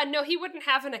like, no, he wouldn't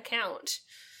have an account.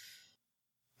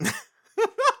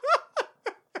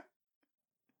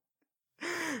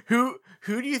 Who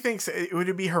do you think, would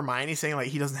it be Hermione saying like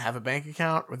he doesn't have a bank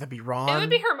account? Would that be Ron? It would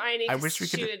be Hermione. I wish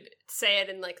she would say it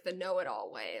in like the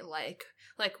know-it-all way, like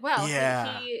well,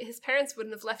 his parents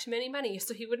wouldn't have left him any money,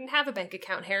 so he wouldn't have a bank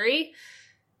account, Harry.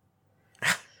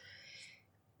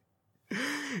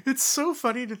 It's so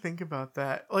funny to think about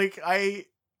that. Like I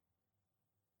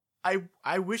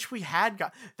wish we had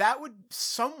got that. Would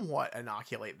somewhat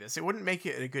inoculate this. It wouldn't make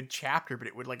it a good chapter, but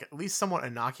it would like at least somewhat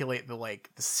inoculate the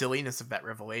silliness of that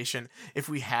revelation if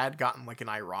we had gotten like an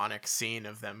ironic scene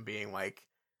of them being like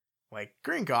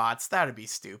Gringotts. That'd be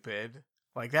stupid.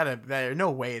 Like that no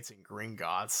way it's in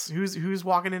Gringotts. Who's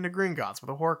walking into Gringotts with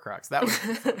a Horcrux? That would be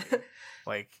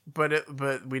funny.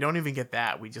 But we don't even get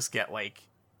that. We just get like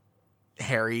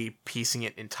Harry piecing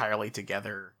it entirely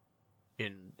together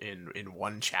in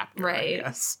one chapter, right? I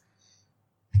guess.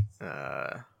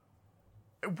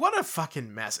 What a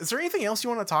fucking mess. Is there anything else you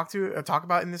want to talk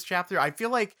about in this chapter? I feel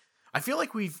like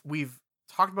we've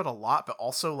talked about a lot, but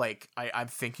also like I'm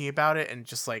thinking about it and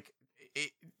just like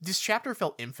this chapter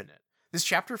felt infinite. This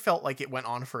chapter felt like it went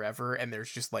on forever, and there's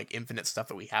just like infinite stuff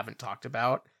that we haven't talked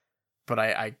about, but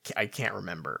I can't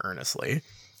remember, honestly.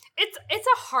 It's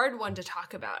a hard one to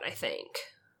talk about, I think.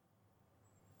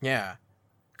 Yeah.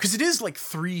 Because it is like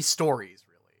 3 stories,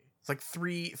 really. It's like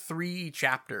three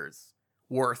chapters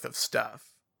worth of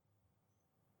stuff.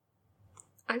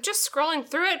 I'm just scrolling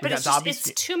through it, but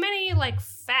it's too many, like,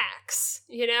 facts,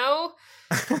 you know?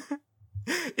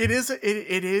 It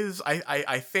is.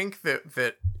 I think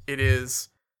that it is,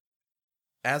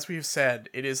 as we've said,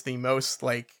 it is the most,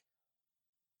 like,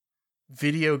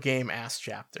 video game ass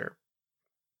chapter.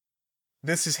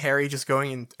 This is Harry just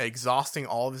going and exhausting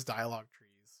all of his dialogue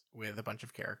trees with a bunch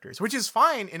of characters, which is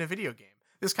fine in a video game.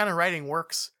 This kind of writing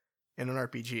works in an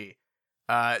RPG.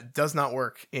 Does not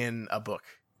work in a book.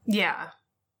 Yeah.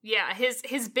 Yeah,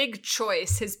 his big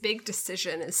choice, his big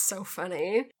decision is so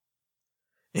funny.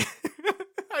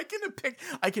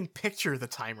 I can picture the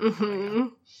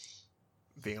timer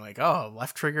being like, oh,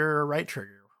 left trigger or right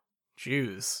trigger.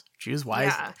 Choose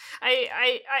wisely.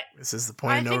 Yeah, this is the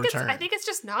point of no return. I think it's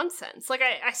just nonsense. Like,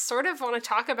 I sort of want to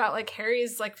talk about, like,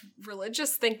 Harry's, like,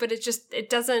 religious thing, but it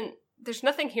doesn't. There's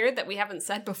nothing here that we haven't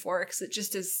said before because it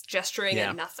just is gesturing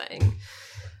at nothing.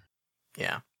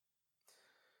 Yeah.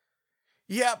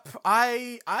 Yep.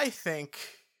 I think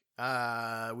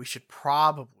we should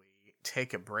probably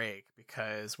take a break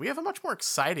because we have a much more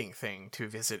exciting thing to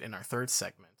visit in our third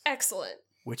segment. Excellent.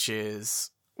 Which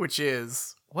is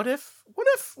what if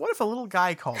a little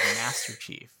guy called Master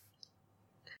Chief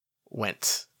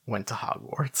went to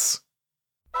Hogwarts?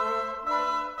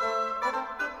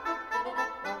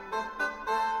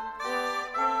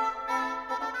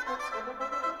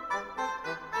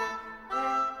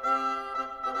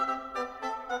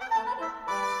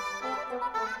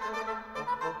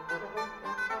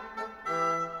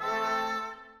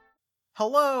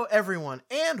 Hello, everyone,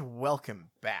 and welcome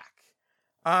back.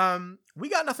 We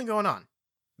got nothing going on.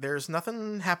 There's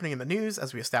nothing happening in the news,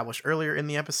 as we established earlier in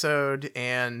the episode,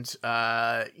 and,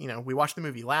 we watched the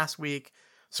movie last week,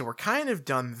 so we're kind of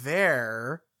done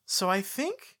there. So I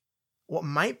think what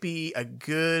might be a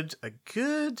good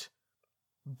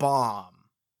balm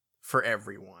for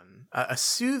everyone, a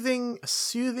soothing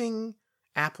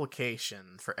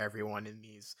application for everyone in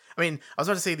these, I mean, I was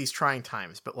about to say these trying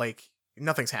times, but, like,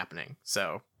 nothing's happening,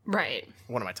 so right.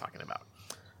 What am I talking about?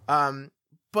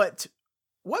 But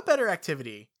what better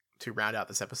activity to round out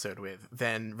this episode with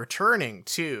than returning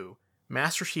to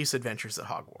Master Chief's Adventures at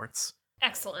Hogwarts?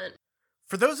 Excellent.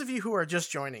 For those of you who are just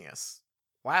joining us,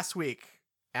 last week,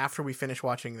 after we finished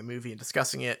watching the movie and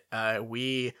discussing it,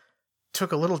 we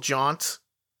took a little jaunt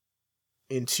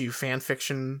into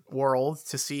fanfiction world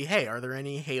to see, hey, are there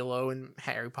any Halo and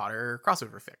Harry Potter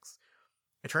crossover fics?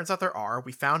 It turns out there are.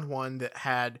 We found one that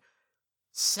had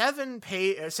 7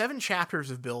 chapters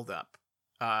of build-up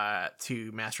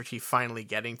to Master Chief finally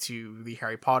getting to the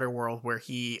Harry Potter world, where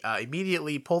he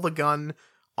immediately pulled a gun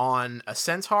on a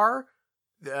centaur.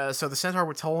 So the centaur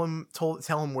would tell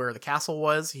him where the castle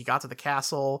was. He got to the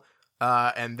castle,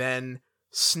 and then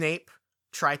Snape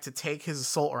tried to take his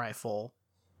assault rifle,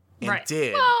 and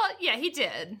did. Well, yeah, he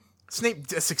did. Snape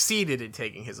succeeded in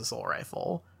taking his assault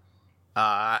rifle.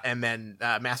 And then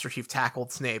Master Chief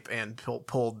tackled Snape and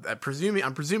pulled I'm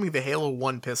presuming the Halo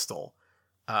 1 pistol,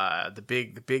 the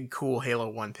big cool Halo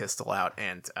 1 pistol out,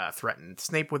 and threatened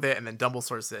Snape with it. And then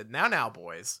Dumbledore said, "Now,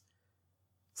 boys,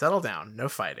 settle down, no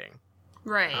fighting."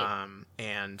 Right.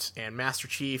 And Master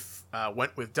Chief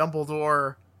went with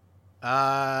Dumbledore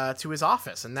to his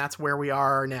office, and that's where we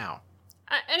are now.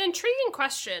 An intriguing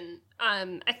question.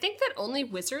 I think that only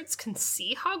wizards can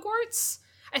see Hogwarts.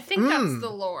 I think that's the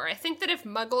lore. I think that if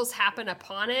muggles happen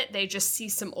upon it, they just see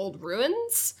some old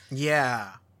ruins.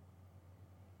 Yeah.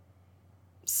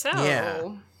 So.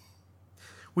 Yeah.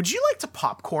 Would you like to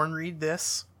popcorn read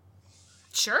this?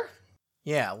 Sure.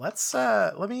 Yeah,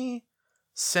 let me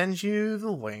send you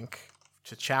the link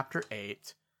to chapter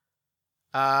 8.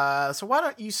 So why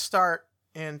don't you start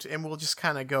and we'll just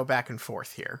kind of go back and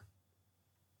forth here.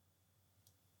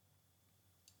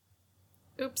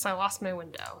 Oops, I lost my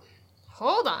window.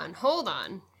 Hold on.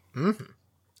 Mm-hmm.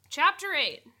 Chapter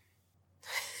 8.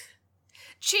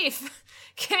 Chief,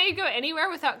 can't you go anywhere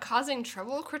without causing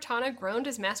trouble? Cortana groaned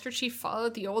as Master Chief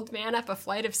followed the old man up a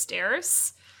flight of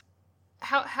stairs.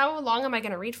 How long am I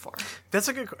going to read for? That's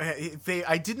a good...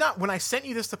 I did not... When I sent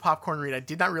you this to Popcorn Read, I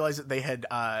did not realize that they had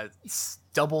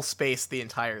double spaced the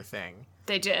entire thing.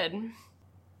 They did.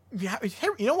 Yeah,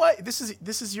 you know what? This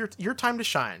is your time to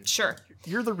shine. Sure.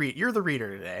 You're the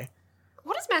reader today.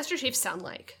 What does Master Chief sound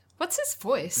like? What's his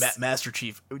voice? Master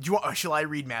Chief. Shall I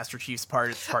read Master Chief's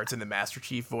parts in the Master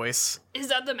Chief voice? Is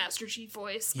that the Master Chief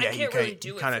voice? Yeah, I can't really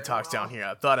do it. Kind of talks down here.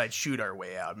 I thought I'd shoot our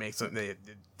way out. Make something.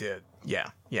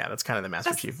 Yeah. That's kind of the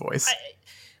Master Chief voice.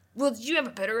 Well, do you have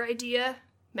a better idea?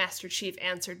 Master Chief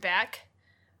answered back.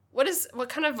 What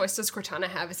kind of voice does Cortana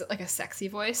have? Is it like a sexy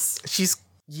voice? She's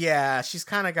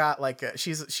kind of got like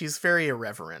she's very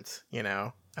irreverent, you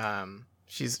know.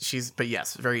 But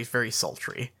yes, very, very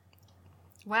sultry.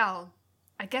 Well,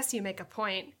 I guess you make a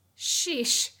point.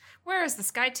 Sheesh. Where is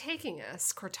this guy taking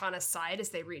us? Cortana sighed as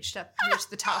they reached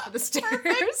the top of the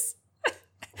stairs.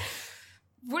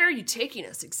 Where are you taking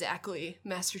us exactly?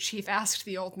 Master Chief asked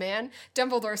the old man.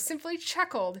 Dumbledore simply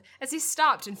chuckled as he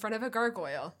stopped in front of a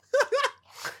gargoyle.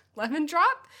 Lemon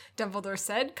drop? Dumbledore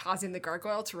said, causing the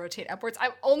gargoyle to rotate upwards.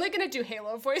 I'm only going to do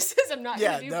Halo voices. I'm not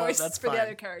going to do voices for the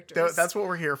other characters. That's what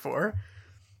we're here for.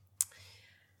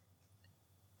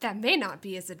 That may not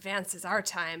be as advanced as our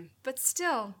time, but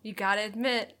still, you gotta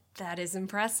admit, that is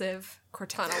impressive.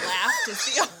 Cortana laughed as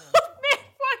the old man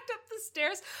walked up the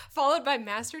stairs, followed by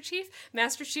Master Chief.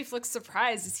 Master Chief looked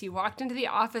surprised as he walked into the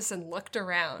office and looked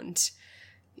around.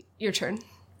 Your turn.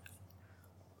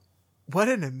 What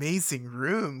an amazing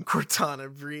room,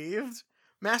 Cortana breathed.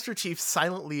 Master Chief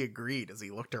silently agreed as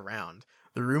he looked around.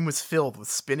 The room was filled with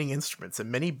spinning instruments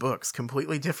and many books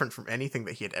completely different from anything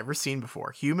that he had ever seen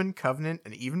before. Human, Covenant,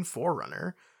 and even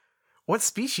Forerunner. What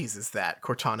species is that?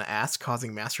 Cortana asked,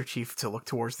 causing Master Chief to look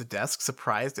towards the desk,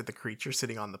 surprised at the creature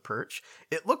sitting on the perch.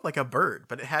 It looked like a bird,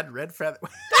 but it had red feathers.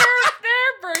 There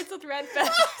are birds with red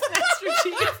feathers, Master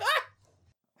Chief.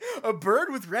 A bird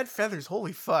with red feathers,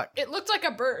 holy fuck. It looked like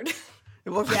a bird. It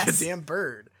looked like a damn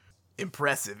bird.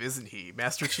 Impressive, isn't he?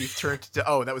 Master Chief turned to...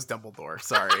 Oh, that was Dumbledore,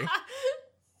 sorry.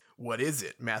 What is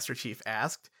it? Master Chief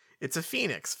asked. It's a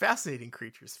phoenix. Fascinating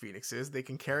creatures, phoenixes. They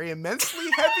can carry immensely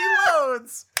heavy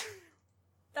loads.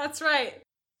 That's right.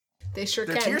 They sure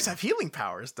can. Their tears have healing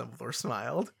powers, Dumbledore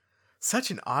smiled. Such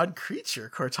an odd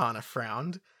creature, Cortana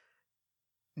frowned.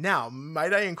 Now,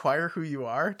 might I inquire who you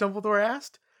are? Dumbledore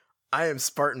asked. I am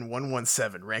Spartan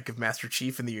 117, rank of Master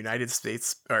Chief in the United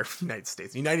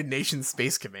Nations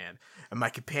Space Command, and my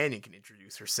companion can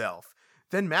introduce herself.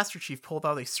 Then Master Chief pulled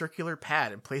out a circular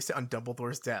pad and placed it on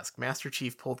Dumbledore's desk. Master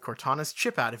Chief pulled Cortana's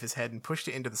chip out of his head and pushed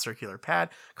it into the circular pad,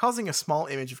 causing a small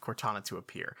image of Cortana to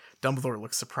appear. Dumbledore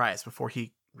looked surprised before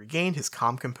he regained his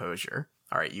calm composure.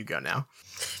 All right, you go now.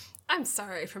 I'm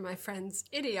sorry for my friend's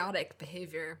idiotic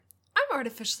behavior. I'm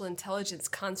Artificial Intelligence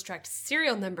Construct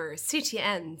serial number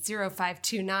CTN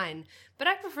 0529, but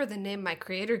I prefer the name my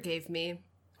creator gave me,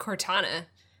 Cortana.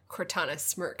 Cortana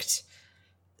smirked.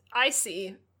 I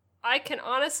see. I can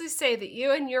honestly say that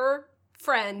you and your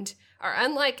friend are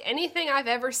unlike anything I've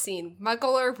ever seen,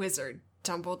 muggle or wizard,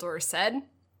 Dumbledore said.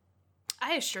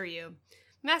 I assure you,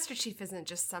 Master Chief isn't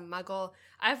just some muggle.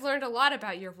 I've learned a lot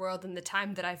about your world in the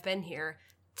time that I've been here.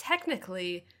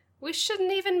 Technically, we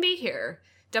shouldn't even be here.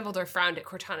 Dumbledore frowned at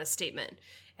Cortana's statement.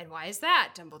 And why is that?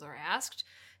 Dumbledore asked.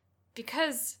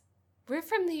 Because we're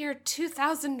from the year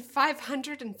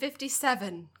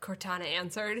 2557, Cortana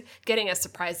answered, getting a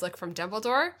surprised look from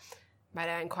Dumbledore. Might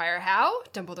I inquire how?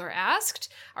 Dumbledore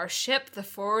asked. Our ship, the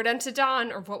Forward Unto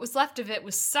Dawn, or what was left of it,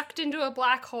 was sucked into a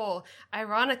black hole.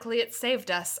 Ironically, it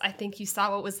saved us. I think you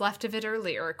saw what was left of it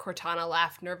earlier. Cortana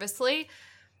laughed nervously.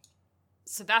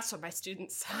 So that's what my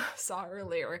students saw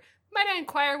earlier. Might I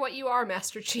inquire what you are,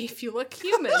 Master Chief? You look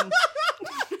human.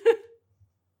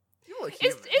 You look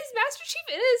human. Is Master Chief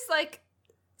in his,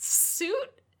 suit?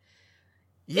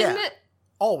 Yeah,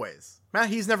 always.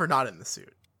 He's never not in the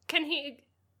suit. Can he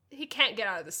can't get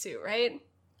out of the suit, right?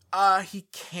 He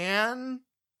can.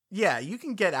 Yeah, you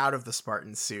can get out of the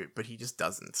Spartan suit, but he just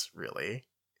doesn't, really,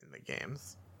 in the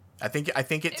games. I think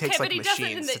it takes,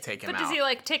 machines to take him out. But does he,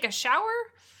 take a shower?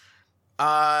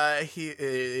 It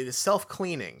is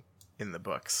self-cleaning in the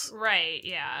books. Right,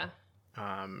 yeah.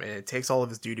 And it takes all of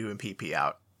his doo-doo and pee-pee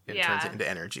out and turns it into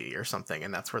energy or something,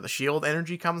 and that's where the shield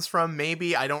energy comes from,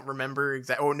 maybe? I don't remember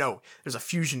exactly. Oh, no, there's a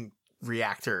fusion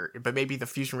reactor, but maybe the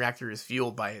fusion reactor is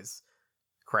fueled by his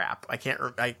crap. I can't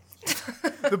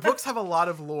the books have a lot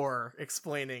of lore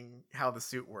explaining how the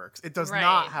suit works. It does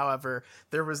not, however.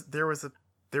 There was a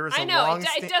I know,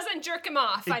 it doesn't jerk him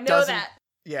off. I know that.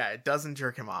 Yeah, it doesn't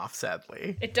jerk him off,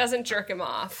 sadly. It doesn't jerk him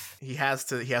off. He has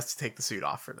to take the suit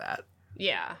off for that.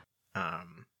 Yeah.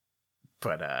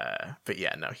 But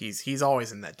yeah, no, he's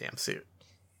always in that damn suit.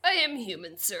 I am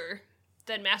human, sir.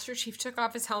 Then Master Chief took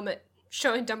off his helmet,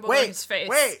 showing Dumbledore his face.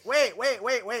 Wait.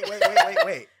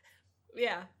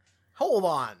 Yeah. Hold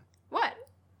on. What?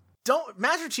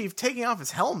 Master Chief taking off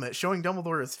his helmet, showing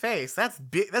Dumbledore his face. That's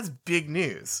big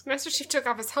news. Master Chief took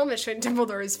off his helmet, showing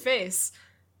Dumbledore his face.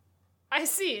 I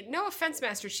see. No offense,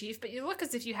 Master Chief, but you look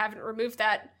as if you haven't removed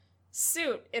that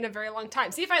suit in a very long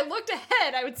time. See, if I looked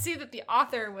ahead, I would see that the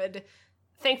author would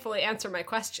thankfully answer my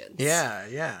questions.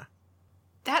 Yeah.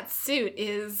 That suit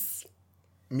is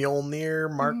Mjolnir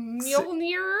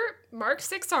Mark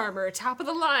 6 armor, top of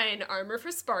the line, armor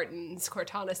for Spartans,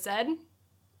 Cortana said.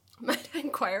 Might I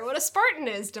inquire what a Spartan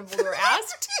is, Dumbledore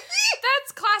asked.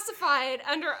 That's classified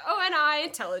under ONI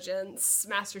intelligence,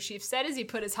 Master Chief said as he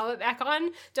put his helmet back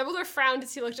on. Dumbledore frowned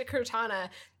as he looked at Cortana.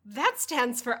 That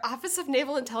stands for Office of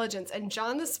Naval Intelligence, and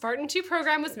John, the Spartan 2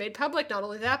 program was made public. Not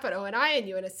only that, but ONI and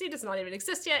UNSC does not even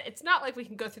exist yet. It's not like we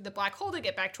can go through the black hole to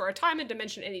get back to our time and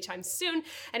dimension anytime soon,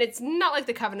 and it's not like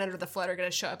the Covenant or the Flood are going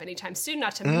to show up anytime soon,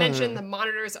 not to mention the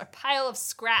Monitor's a pile of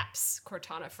scraps,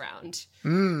 Cortana frowned.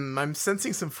 I'm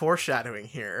sensing some foreshadowing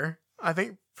here. I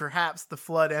think perhaps the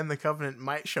Flood and the Covenant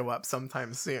might show up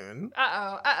sometime soon.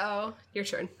 Uh-oh. Your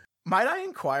turn. Might I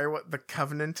inquire what the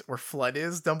Covenant or Flood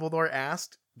is? Dumbledore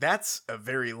asked. That's a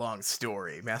very long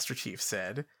story, Master Chief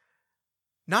said.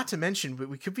 Not to mention,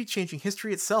 we could be changing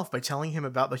history itself by telling him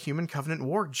about the Human Covenant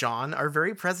War, John. Our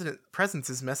very presence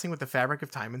is messing with the fabric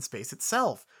of time and space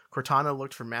itself. Cortana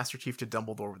looked from Master Chief to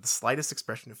Dumbledore with the slightest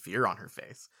expression of fear on her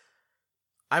face.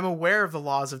 I'm aware of the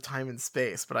laws of time and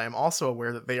space, but I am also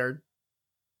aware that they are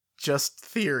just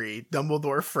theory.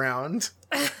 Dumbledore frowned.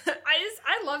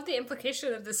 I love the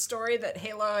implication of this story that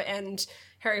Halo and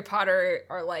Harry Potter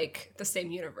are like the same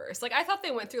universe. Like, I thought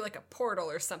they went through like a portal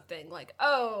or something. Like,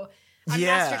 oh, I'm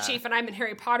Master Chief and I'm in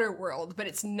Harry Potter world, but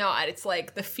it's not. It's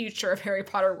like the future of Harry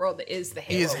Potter world is the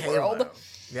Halo world.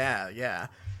 Yeah.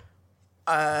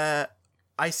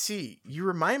 I see. You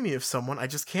remind me of someone. I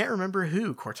just can't remember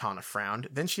who, Cortana frowned.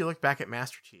 Then she looked back at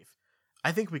Master Chief.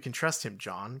 I think we can trust him,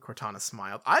 John, Cortana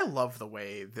smiled. I love the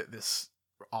way that this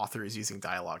author is using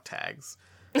dialogue tags.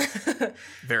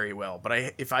 Very well,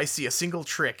 but if I see a single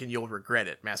trick and you'll regret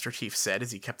it, Master Chief said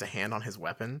as he kept a hand on his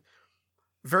weapon.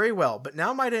 Very well, but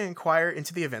now might I inquire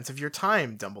into the events of your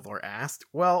time, Dumbledore asked.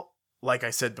 Well, like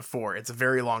I said before, it's a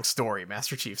very long story,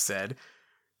 Master Chief said.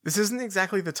 This isn't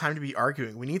exactly the time to be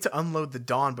arguing. We need to unload the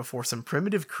dawn before some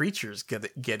primitive creatures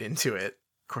get into it,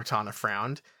 Cortana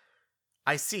frowned.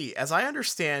 I see. As I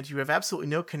understand, you have absolutely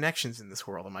no connections in this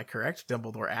world, am I correct?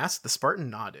 Dumbledore asked. The Spartan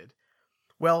nodded.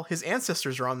 Well, his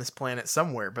ancestors are on this planet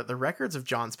somewhere, but the records of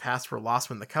John's past were lost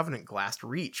when the Covenant glassed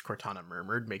Reach, Cortana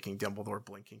murmured, making Dumbledore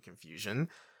blink in confusion.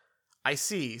 I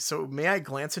see. So may I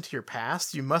glance into your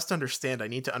past? You must understand I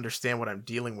need to understand what I'm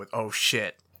dealing with. Oh,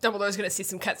 shit. Dumbledore's gonna see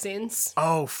some cutscenes.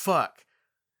 Oh, fuck.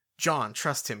 John,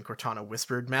 trust him, Cortana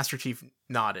whispered. Master Chief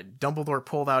nodded. Dumbledore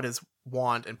pulled out his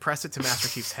wand and pressed it to Master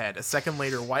Chief's head. A second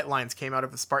later, white lines came out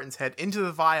of the Spartan's head into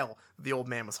the vial the old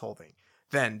man was holding.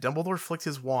 Then, Dumbledore flicked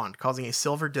his wand, causing a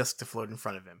silver disc to float in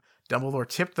front of him. Dumbledore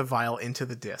tipped the vial into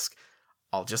the disc.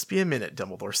 I'll just be a minute,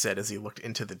 Dumbledore said as he looked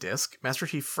into the disc. Master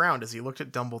Chief frowned as he looked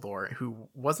at Dumbledore, who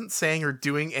wasn't saying or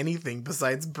doing anything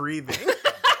besides breathing.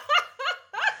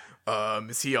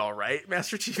 Is he alright?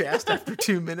 Master Chief asked after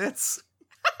 2 minutes.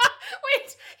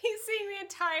 Wait, he's seeing the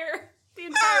entire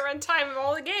runtime of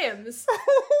all the games.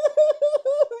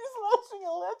 He's watching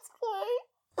a Let's Play.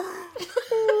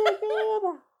 Oh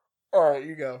my god. Alright,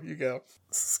 you go.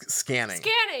 Scanning.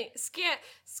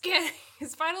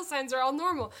 His vital signs are all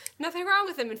normal. Nothing wrong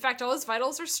with him. In fact, all his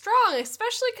vitals are strong,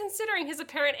 especially considering his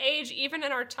apparent age. Even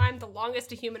in our time, the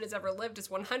longest a human has ever lived is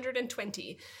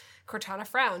 120. Cortana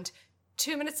frowned.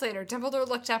 2 minutes later, Dumbledore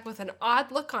looked up with an odd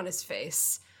look on his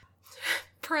face.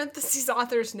 Parentheses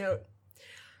author's note.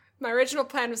 My original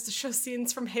plan was to show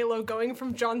scenes from Halo going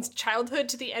from John's childhood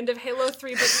to the end of Halo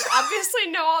 3, but you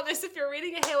obviously know all this if you're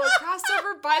reading a Halo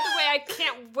crossover. By the way, I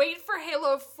can't wait for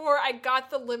Halo 4. I got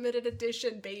the limited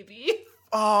edition, baby.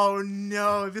 Oh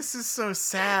no, this is so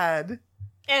sad.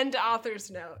 End author's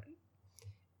note.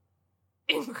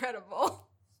 Incredible.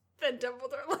 Then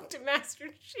Dumbledore looked at Master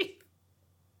Chief.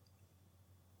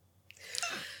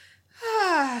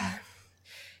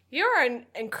 You're an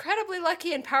incredibly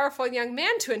lucky and powerful young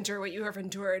man to endure what you have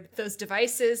endured. Those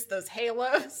devices, those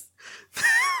halos.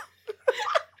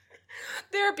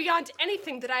 They're beyond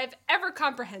anything that I have ever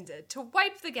comprehended. To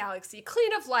wipe the galaxy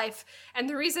clean of life, and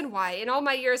the reason why. In all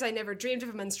my years, I never dreamed of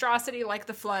a monstrosity like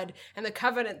the Flood and the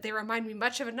Covenant. They remind me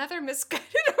much of another misguided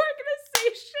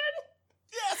organization.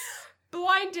 Yes!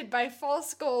 Blinded by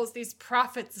false goals, these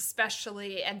prophets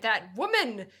especially, and that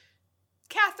woman...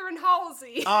 Catherine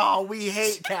Halsey. Oh, we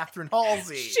hate Catherine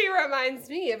Halsey. She reminds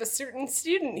me of a certain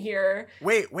student here.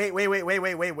 Wait.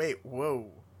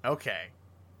 Whoa. Okay.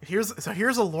 Here's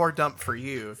a lore dump for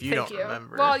you if you don't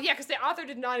remember. Well, yeah, because the author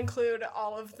did not include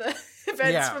all of the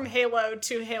events from Halo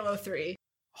to Halo 3.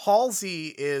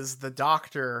 Halsey is the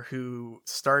doctor who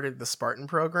started the Spartan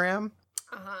program.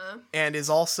 Uh-huh. And is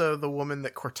also the woman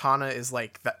that Cortana is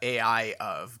like the AI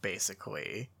of,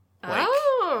 basically.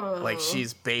 Like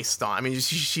she's based on, I mean,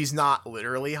 she's not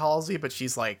literally Halsey, but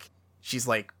she's like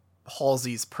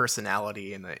Halsey's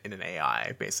personality in an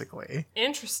AI, basically.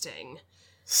 Interesting.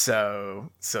 So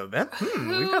then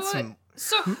we've got some.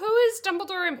 So who is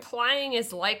Dumbledore implying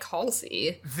is like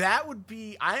Halsey? That would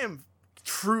be. I am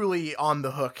truly on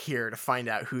the hook here to find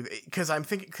out who, because I'm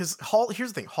thinking, here's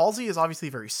the thing, Halsey is obviously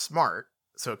very smart,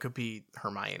 so it could be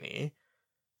Hermione.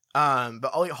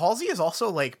 But like, Halsey is also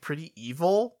like pretty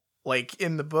evil, like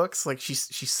in the books, like she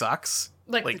sucks,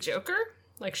 like the Joker.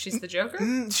 Like she's the Joker?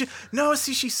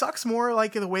 She sucks more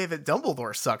like in the way that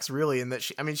Dumbledore sucks, really, in that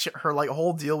her like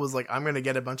whole deal was like, I'm gonna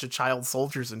get a bunch of child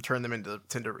soldiers and turn them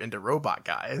into robot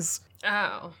guys.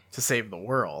 Oh. To save the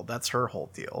world. That's her whole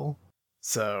deal.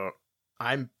 So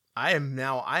I am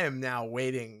now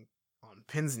waiting on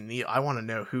pins and needles. I want to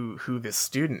know who this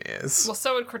student is. Well,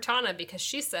 so would Cortana, because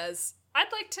she says,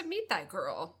 I'd like to meet that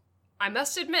girl. I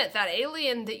must admit, that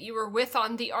alien that you were with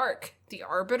on the Ark, the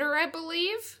Arbiter, I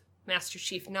believe? Master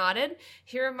Chief nodded.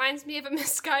 He reminds me of a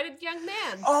misguided young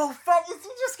man. Oh, fuck, is he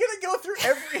just gonna go through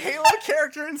every Halo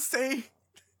character and say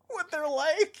what they're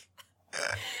like?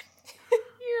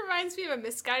 He reminds me of a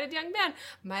misguided young man.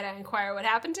 Might I inquire what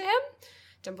happened to him?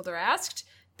 Dumbledore asked.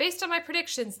 Based on my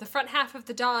predictions, the front half of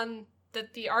the dawn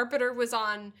that the Arbiter was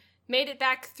on made it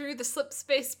back through the slip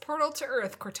space portal to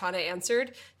Earth, Cortana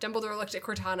answered. Dumbledore looked at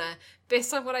Cortana.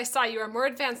 Based on what I saw, you are more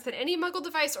advanced than any Muggle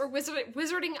device or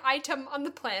wizarding item on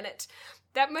the planet.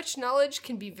 That much knowledge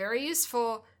can be very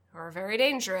useful or very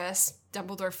dangerous.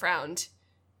 Dumbledore frowned.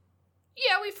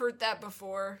 Yeah, we've heard that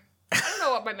before. I don't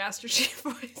know what my Master Chief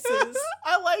voice is.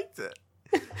 I liked it.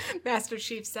 Master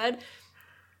Chief said.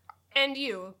 And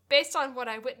you, based on what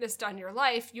I witnessed on your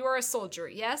life, you are a soldier,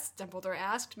 yes? Dumbledore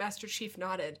asked. Master Chief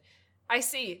nodded. I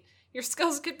see. Your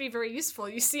skills could be very useful.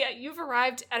 You see, you've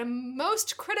arrived at a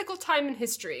most critical time in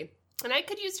history, and I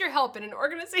could use your help in an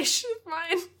organization of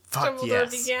mine.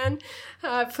 Dumbledore began.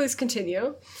 Please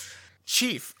continue.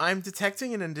 Chief, I'm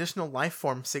detecting an additional life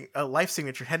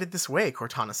signature headed this way,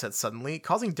 Cortana said suddenly,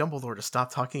 causing Dumbledore to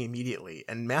stop talking immediately,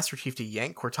 and Master Chief to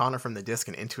yank Cortana from the disc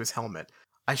and into his helmet.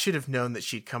 I should have known that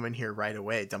she'd come in here right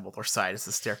away, Dumbledore sighed as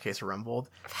the staircase rumbled.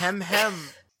 Hem.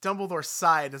 Dumbledore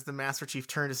sighed as the Master Chief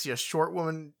turned to see a short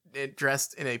woman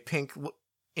dressed in pink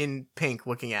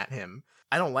looking at him.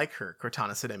 I don't like her,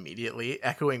 Cortana said immediately,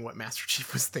 echoing what Master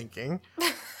Chief was thinking.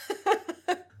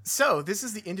 So, this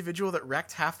is the individual that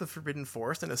wrecked half the Forbidden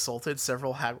Forest and assaulted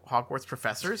several Hogwarts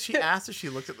professors? She asked as she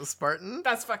looked at the Spartan.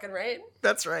 That's fucking right.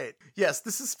 That's right. Yes,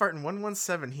 this is Spartan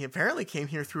 117. He apparently came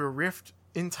here through a rift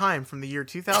in time from the year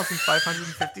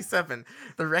 2557.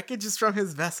 The wreckage is from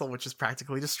his vessel, which is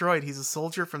practically destroyed. He's a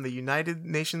soldier from the United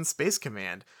Nations Space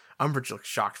Command. Umbridge looked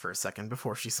shocked for a second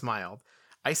before she smiled.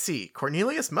 I see.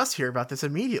 Cornelius must hear about this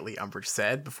immediately, Umbridge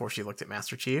said before she looked at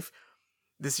Master Chief.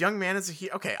 This young man is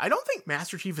okay, I don't think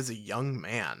Master Chief is a young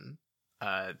man.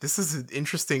 This is an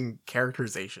interesting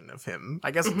characterization of him. I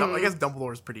guess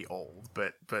Dumbledore is pretty old,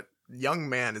 but young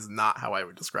man is not how I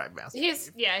would describe Master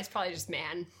Chief. Yeah, he's probably just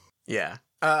man. Yeah.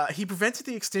 He prevented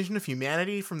the extinction of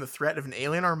humanity from the threat of an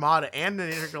alien armada and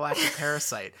an intergalactic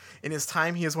parasite. In his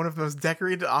time, he is one of the most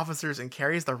decorated officers and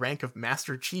carries the rank of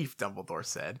Master Chief, Dumbledore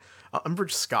said.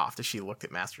 Umbridge scoffed as she looked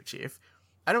at Master Chief.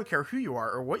 I don't care who you are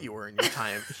or what you were in your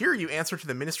time. Here you answer to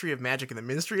the Ministry of Magic and the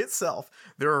Ministry itself.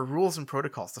 There are rules and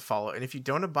protocols to follow, and if you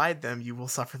don't abide them, you will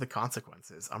suffer the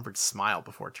consequences. Umbridge smiled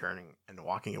before turning and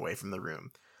walking away from the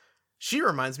room. She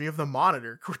reminds me of the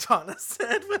Monitor, Cortana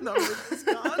said when Umbridge was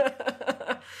gone.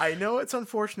 I know it's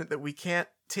unfortunate that we can't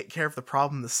take care of the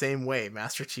problem the same way,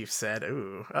 Master Chief said.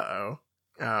 Ooh,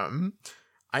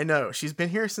 I know, she's been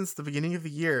here since the beginning of the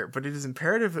year, but it is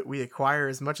imperative that we acquire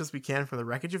as much as we can from the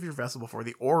wreckage of your vessel before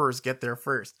the Aurors get there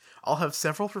first. I'll have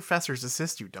several professors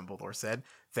assist you, Dumbledore said.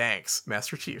 Thanks,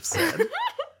 Master Chief said.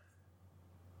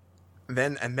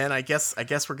 Then I guess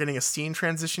we're getting a scene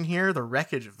transition here. The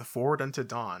wreckage of the Forward Unto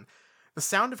Dawn. The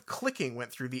sound of clicking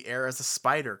went through the air as a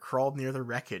spider crawled near the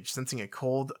wreckage, sensing a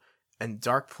cold and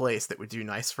dark place that would do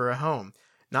nice for a home.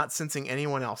 Not sensing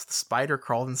anyone else, the spider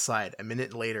crawled inside. A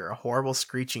minute later, a horrible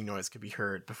screeching noise could be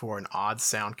heard before an odd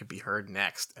sound could be heard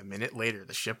next. A minute later,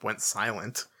 the ship went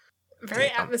silent. Very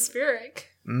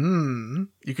atmospheric. You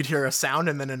could hear a sound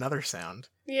and then another sound.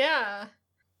 Yeah.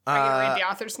 Are you going to read the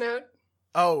author's note?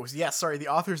 Oh, yeah, sorry. The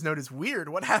author's note is weird.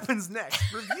 What happens next?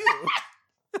 Review.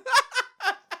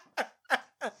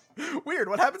 Weird.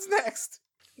 What happens next?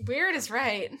 Weird is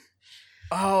right.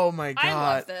 Oh my god. I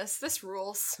love this. This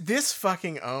rules. This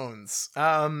fucking owns.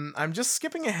 I'm just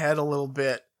skipping ahead a little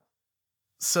bit.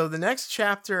 So the next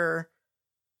chapter,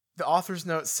 the author's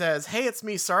note says, "Hey, it's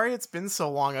me. Sorry it's been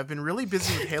so long. I've been really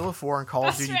busy with Halo 4 and Call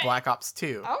of Duty Black Ops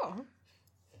 2.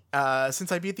 Oh.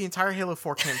 Since I beat the entire Halo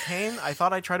 4 campaign, I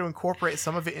thought I'd try to incorporate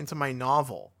some of it into my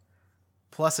novel.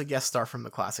 plus a guest star from the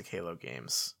classic Halo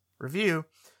games. Review.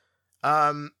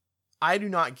 I do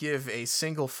not give a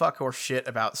single fuck or shit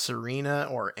about Serena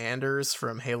or Anders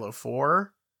from Halo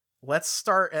 4. Let's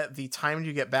start at the time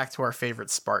to get back to our favorite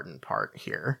Spartan part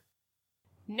here.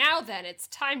 Now then, it's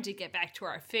time to get back to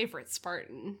our favorite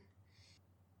Spartan.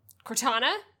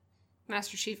 Cortana?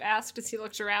 Master Chief asked as he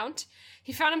looked around.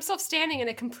 He found himself standing in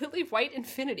a completely white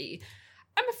infinity.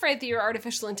 I'm afraid that your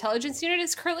artificial intelligence unit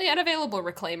is currently unavailable,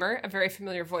 Reclaimer, a very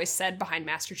familiar voice said behind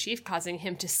Master Chief, causing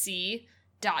him to see... ...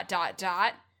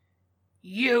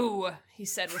 You, he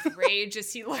said with rage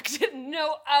as he looked at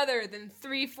no other than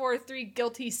 343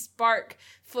 Guilty Spark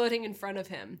floating in front of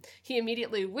him. He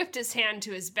immediately whipped his hand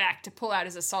to his back to pull out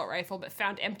his assault rifle, but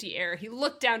found empty air. He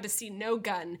looked down to see no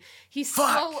gun. He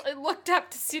slowly looked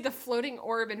up to see the floating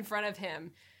orb in front of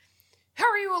him. How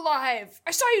are you alive?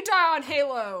 I saw you die on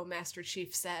Halo, Master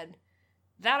Chief said.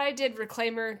 That I did,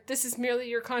 Reclaimer. This is merely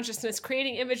your consciousness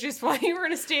creating images while you were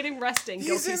in a state of resting,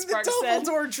 Guilty Spark said. He's in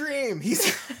the Dumbledore dream.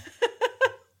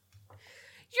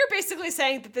 You're basically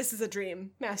saying that this is a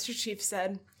dream, Master Chief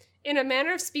said. In a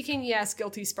manner of speaking, yes,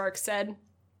 Guilty Spark said.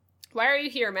 Why are you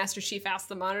here, Master Chief asked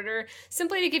the monitor.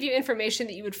 Simply to give you information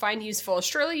that you would find useful.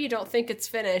 Surely you don't think it's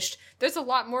finished. There's a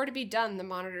lot more to be done, the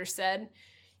monitor said.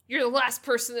 You're the last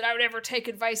person that I would ever take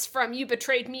advice from. You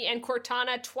betrayed me and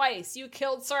Cortana twice. You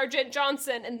killed Sergeant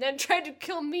Johnson and then tried to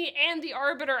kill me and the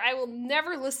Arbiter. I will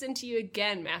never listen to you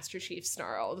again, Master Chief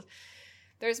snarled.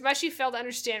 There's much you fail to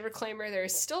understand, Reclaimer. There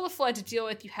is still the Flood to deal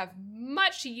with. You have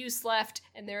much use left,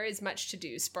 and there is much to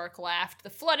do, Spark laughed. The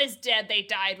Flood is dead. They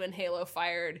died when Halo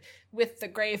fired, with the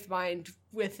Gravemind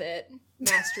with it,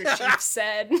 Master Chief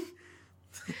said.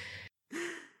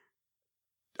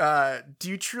 Do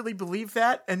you truly believe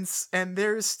that? And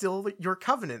there is still your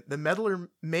covenant. The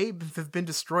meddler may have been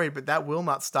destroyed, but that will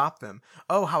not stop them.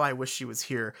 Oh, how I wish she was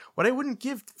here. What I wouldn't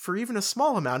give for even a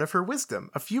small amount of her wisdom.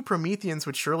 A few Prometheans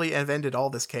would surely have ended all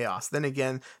this chaos. Then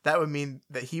again, that would mean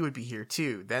that he would be here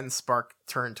too. Then Spark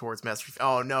turned towards Master Chief.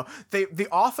 Oh no, the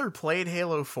author played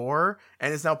Halo 4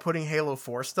 and is now putting Halo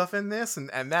 4 stuff in this, and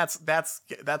that's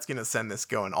gonna send this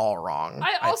going all wrong.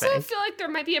 I also feel like there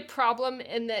might be a problem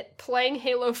in that playing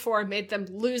Halo 4 made them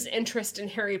lose interest in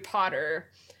Harry Potter,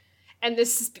 and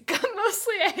this has become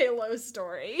mostly a Halo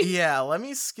story. Yeah, let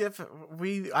me skip.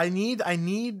 I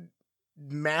need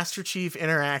Master Chief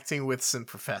interacting with some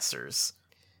professors.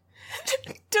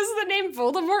 Does the name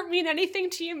Voldemort mean anything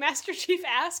to you? Master Chief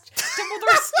asked.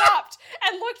 Dumbledore stopped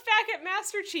and looked back at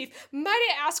Master Chief. Might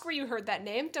I ask where you heard that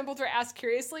name? Dumbledore asked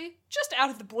curiously. Just out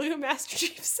of the blue, Master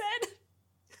Chief said.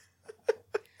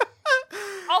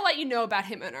 I'll let you know about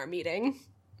him in our meeting.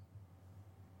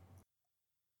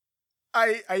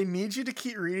 I need you to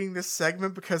keep reading this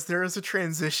segment because there is a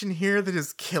transition here that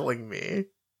is killing me.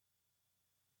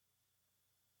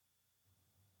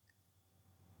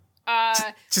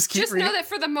 Just know that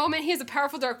for the moment he is a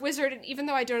powerful dark wizard, and even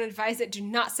though I don't advise it, do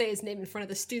not say his name in front of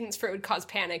the students, for it would cause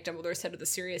panic, Dumbledore said with a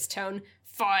serious tone.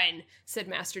 Fine, said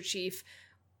Master Chief.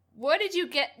 Where did you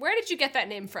get that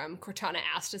name from? Cortana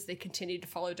asked as they continued to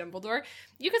follow Dumbledore.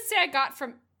 You could say I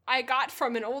got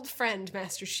from an old friend,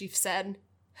 Master Chief said.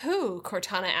 Who?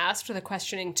 Cortana asked with a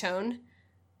questioning tone.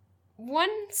 One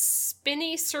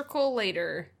spinny circle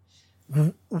later.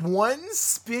 One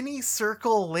spinny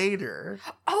circle later.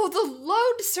 Oh, the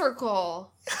load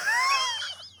circle.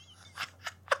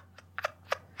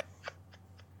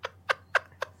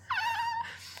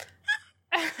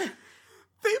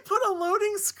 They put a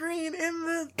loading screen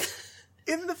in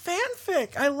the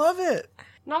fanfic. I love it.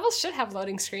 Novels should have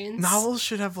loading screens.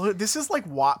 This is like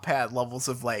Wattpad levels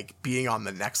of like being on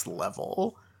the next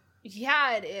level.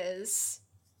 Yeah, it is.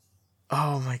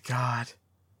 Oh my god.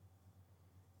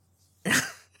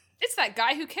 It's that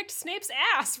guy who kicked Snape's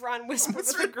ass, Ron whispered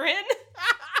with a grin.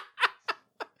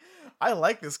 I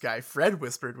like this guy, Fred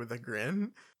whispered with a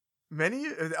grin.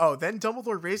 Then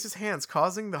Dumbledore raised his hands,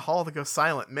 causing the hall to go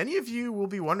silent. Many of you will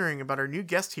be wondering about our new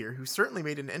guest here, who certainly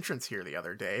made an entrance here the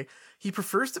other day. He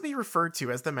prefers to be referred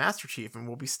to as the Master Chief and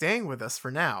will be staying with us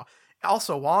for now.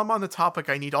 Also, while I'm on the topic,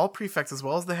 I need all prefects as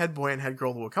well as the head boy and head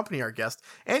girl to accompany our guest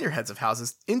and your heads of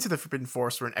houses into the Forbidden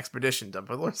Forest for an expedition,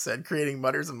 Dumbledore said, creating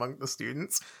mutters among the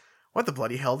students. What the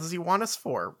bloody hell does he want us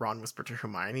for? Ron whispered to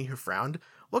Hermione, who frowned.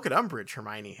 Look at Umbridge,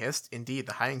 Hermione hissed. Indeed,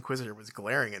 the High Inquisitor was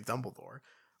glaring at Dumbledore.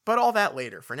 But all that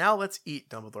later. For now, let's eat,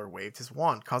 Dumbledore waved his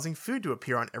wand, causing food to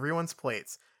appear on everyone's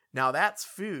plates. Now that's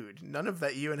food. None of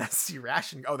that UNSC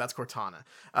ration. Oh, that's Cortana.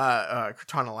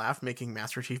 Cortana laughed, making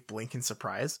Master Chief blink in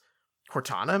surprise.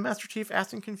 Cortana? Master Chief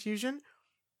asked in confusion.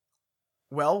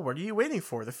 Well, what are you waiting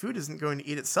for? The food isn't going to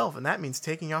eat itself, and that means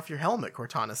taking off your helmet,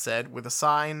 Cortana said, with a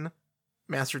sign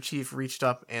Master Chief reached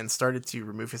up and started to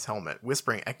remove his helmet.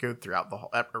 Whispering erupted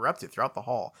throughout the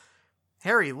hall.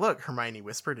 Harry, look, Hermione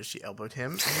whispered as she elbowed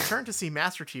him, and he turned to see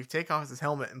Master Chief take off his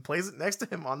helmet and place it next to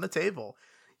him on the table.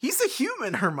 He's a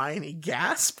human, Hermione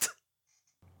gasped.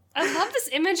 I love this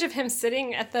image of him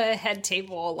sitting at the head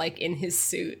table, like, in his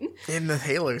suit. In the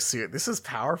Halo suit. This is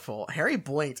powerful. Harry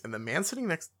blinked, and the man sitting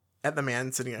next to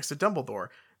Dumbledore.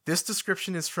 This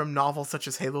description is from novels such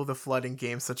as Halo the Flood and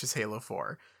games such as Halo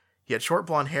 4. He had short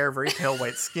blonde hair, very pale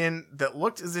white skin that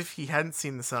looked as if he hadn't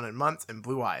seen the sun in months, and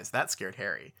blue eyes. That scared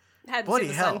Harry. Hadn't seen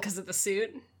the sun because of the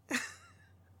suit.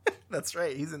 That's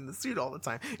right. He's in the suit all the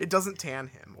time. It doesn't tan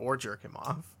him or jerk him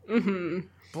off. Mm-hmm.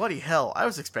 Bloody hell. I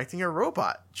was expecting a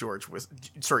robot, George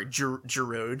whispered.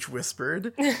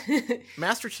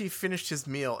 Master Chief finished his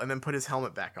meal and then put his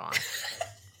helmet back on.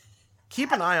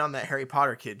 Keep an eye on that Harry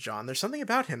Potter kid, John. There's something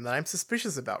about him that I'm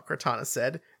suspicious about, Cortana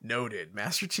said. Noted,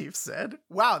 Master Chief said.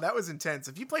 Wow, that was intense.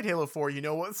 If you played Halo 4, you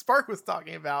know what Spark was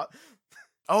talking about.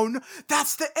 Oh, no,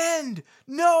 that's the end!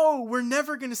 No, we're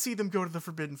never going to see them go to the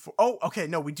Forbidden Forest. Oh, okay,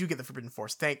 no, we do get the Forbidden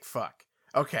Forest. Thank fuck.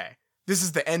 Okay, this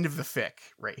is the end of the fic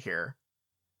right here.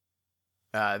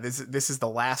 This is the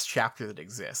last chapter that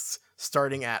exists,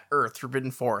 starting at Earth,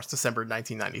 Forbidden Forest, December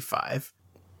 1995.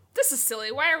 This is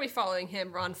silly. Why are we following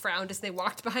him? Ron frowned as they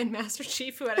walked behind Master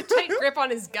Chief, who had a tight grip on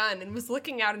his gun and was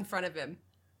looking out in front of him.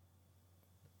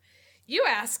 You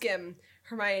ask him.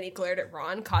 Hermione glared at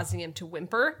Ron, causing him to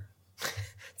whimper.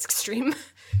 It's extreme.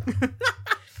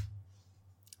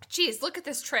 Geez, look at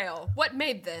this trail. What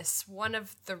made this? One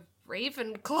of the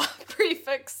Ravenclaw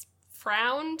prefects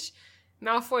frowned.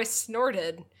 Malfoy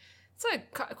snorted. It's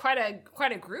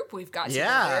quite a group we've got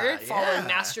together, following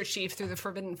Master Chief through the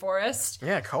Forbidden Forest.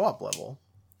 Yeah, co-op level.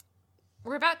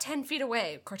 We're about 10 feet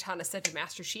away, Cortana said to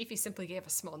Master Chief. He simply gave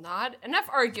a small nod. Enough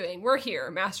arguing. We're here,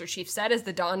 Master Chief said as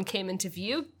the dawn came into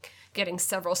view, getting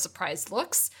several surprised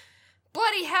looks.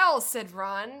 Bloody hell, said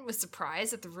Ron, with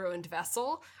surprise at the ruined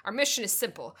vessel. Our mission is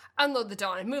simple. Unload the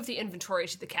dawn and move the inventory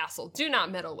to the castle. Do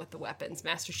not meddle with the weapons,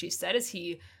 Master Chief said as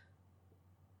he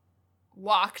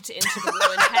walked into the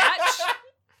ruined hatch.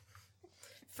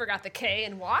 Forgot the K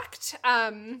and walked.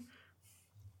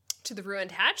 To the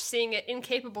ruined hatch. Seeing it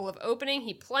incapable of opening,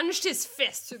 he plunged his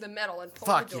fist through the metal and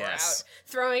pulled the door out,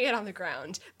 throwing it on the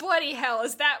ground. Bloody hell,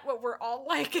 is that what we're all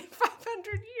like in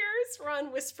 500 years?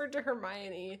 Ron whispered to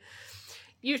Hermione.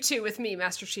 You two with me,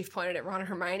 Master Chief pointed at Ron and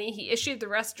Hermione. He issued the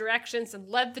rest directions and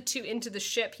led the two into the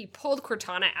ship. He pulled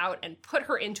Cortana out and put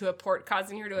her into a port,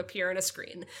 causing her to appear on a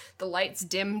screen. The lights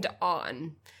dimmed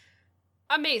on.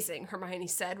 Amazing, Hermione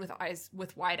said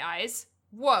with wide eyes.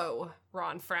 Whoa,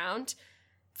 Ron frowned.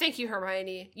 Thank you,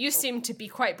 Hermione. You seem to be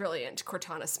quite brilliant,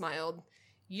 Cortana smiled.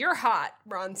 You're hot,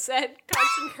 Ron said,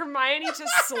 causing Hermione to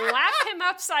slap him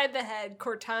upside the head.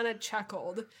 Cortana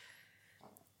chuckled.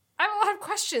 I have a lot of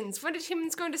questions. When did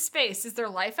humans go into space? Is there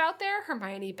life out there?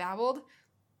 Hermione babbled.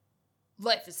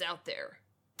 Life is out there.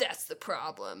 That's the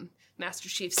problem, Master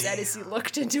Chief said as he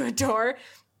looked into a door.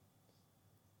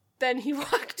 Then he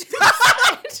walked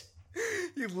inside.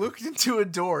 He looked into a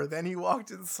door, then he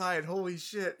walked inside. Holy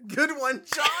shit. Good one,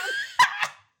 John!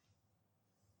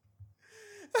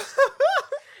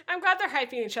 I'm glad they're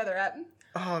hyping each other up.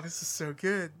 Oh, this is so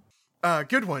good.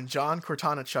 Good one, John.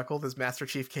 Cortana chuckled as Master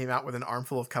Chief came out with an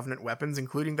armful of Covenant weapons,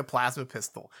 including the plasma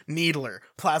pistol, needler,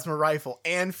 plasma rifle,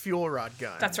 and fuel rod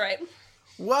gun. That's right.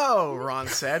 Whoa, Ron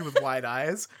said with wide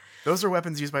eyes. Those are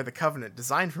weapons used by the Covenant,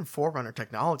 designed from Forerunner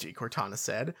technology, Cortana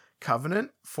said. Covenant?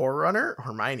 Forerunner?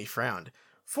 Hermione frowned.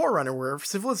 Forerunner were a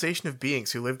civilization of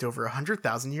beings who lived over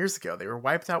 100,000 years ago. They were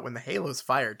wiped out when the Hallows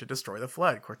fired to destroy the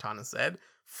Flood, Cortana said.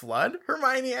 Flood?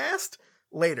 Hermione asked.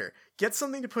 Later. Get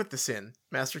something to put this in,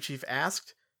 Master Chief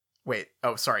asked.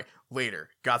 Later.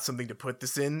 Got something to put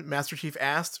this in, Master Chief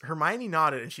asked. Hermione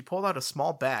nodded and she pulled out a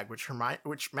small bag,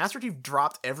 which Master Chief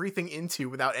dropped everything into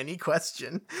without any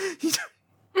question.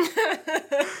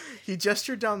 He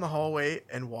gestured down the hallway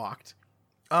and walked.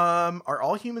 Are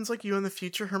all humans like you in the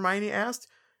future? Hermione asked.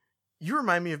 You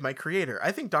remind me of my creator.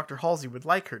 I think Dr. Halsey would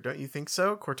like her, don't you think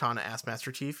so? Cortana asked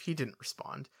Master Chief. He didn't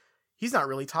respond. He's not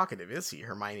really talkative, is he?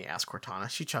 Hermione asked Cortana.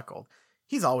 She chuckled.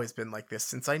 He's always been like this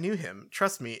since I knew him.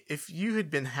 Trust me, if you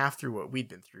had been half through what we'd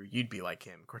been through, you'd be like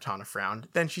him. Cortana frowned.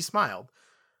 Then she smiled.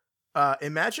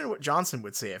 Imagine what Johnson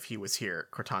would say if he was here,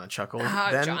 Cortana chuckled.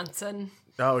 Johnson.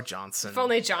 Oh, Johnson. If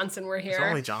only Johnson were here. If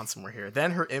only Johnson were here.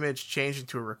 Then her image changed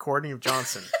into a recording of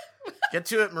Johnson. Get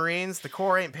to it, Marines. The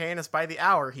Corps ain't paying us by the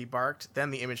hour, he barked.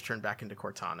 Then the image turned back into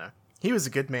Cortana. He was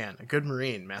a good man, a good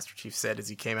Marine, Master Chief said as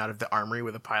he came out of the armory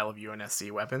with a pile of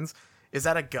UNSC weapons. Is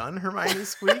that a gun? Hermione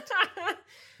squeaked.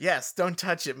 Yes, don't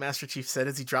touch it, Master Chief said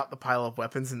as he dropped the pile of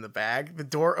weapons in the bag. The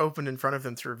door opened in front of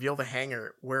them to reveal the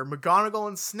hangar, where McGonagall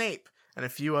and Snape and a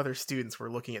few other students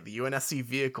were looking at the UNSC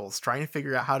vehicles, trying to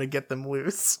figure out how to get them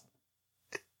loose.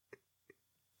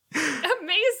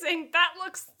 Amazing! That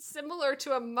looks similar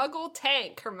to a Muggle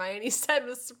tank, Hermione said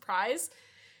with surprise.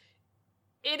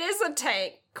 It is a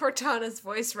tank, Cortana's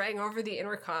voice rang over the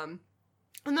intercom.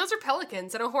 And those are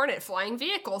pelicans and a hornet flying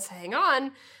vehicles. Hang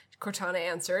on, Cortana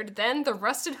answered. Then the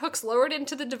rusted hooks lowered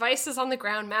into the devices on the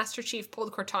ground. Master Chief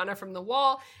pulled Cortana from the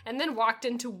wall and then walked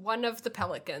into one of the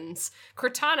pelicans.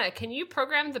 Cortana, can you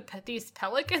program these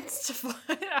pelicans to fly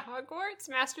at Hogwarts?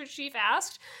 Master Chief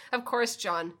asked. Of course,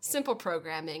 John. Simple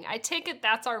programming. I take it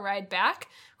that's our ride back?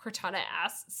 Cortana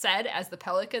said as the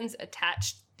pelicans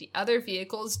attached the other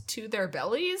vehicles to their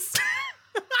bellies.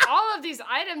 All of these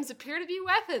items appear to be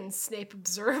weapons, Snape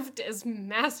observed as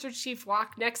Master Chief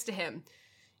walked next to him.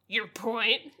 Your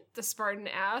point? The Spartan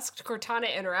asked.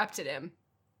 Cortana interrupted him.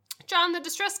 John, the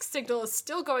distress signal is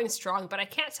still going strong, but I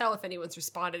can't tell if anyone's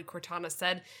responded, Cortana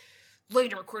said.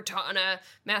 Later, Cortana,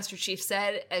 Master Chief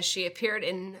said, as she appeared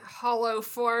in hollow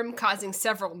form, causing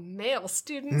several male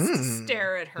students to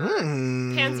stare at her.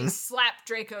 Pansy slapped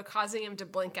Draco, causing him to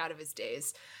blink out of his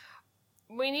daze.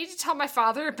 We need to tell my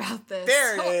father about this.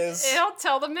 There it is. He'll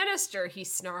tell the minister, he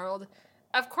snarled.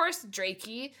 Of course,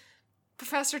 Drakey.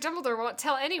 Professor Dumbledore won't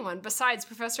tell anyone. Besides,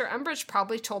 Professor Umbridge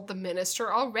probably told the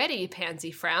minister already,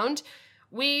 Pansy frowned.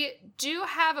 We do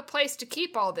have a place to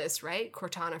keep all this, right?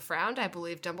 Cortana frowned. I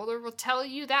believe Dumbledore will tell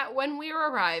you that when we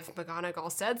arrive,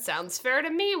 McGonagall said. Sounds fair to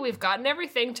me. We've gotten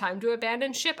everything. Time to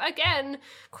abandon ship again.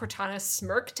 Cortana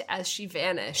smirked as she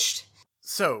vanished.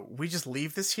 So, we just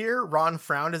leave this here? Ron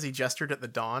frowned as he gestured at the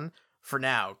Dawn. For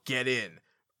now, get in.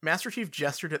 Master Chief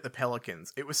gestured at the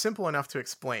Pelicans. It was simple enough to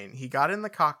explain. He got in the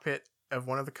cockpit of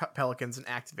one of the Pelicans and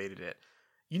activated it.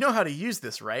 You know how to use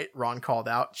this, right? Ron called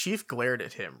out. Chief glared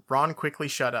at him. Ron quickly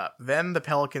shut up. Then the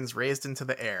Pelicans raised into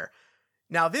the air.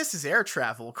 Now this is air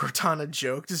travel, Cortana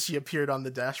joked as she appeared on the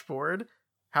dashboard.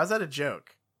 How's that a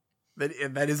joke?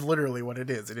 That is literally what it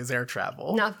is. It is air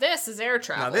travel. Now this is air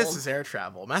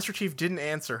travel. Master Chief didn't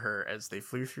answer her as they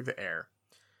flew through the air.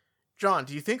 John,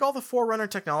 do you think all the Forerunner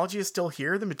technology is still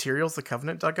here? The materials the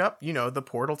Covenant dug up? You know, the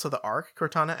portal to the Ark,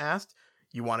 Cortana asked.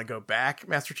 You want to go back?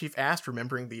 Master Chief asked,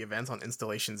 remembering the events on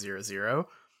Installation 00.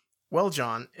 Well,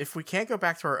 John, if we can't go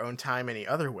back to our own time any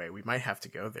other way, we might have to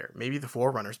go there. Maybe the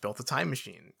Forerunners built a time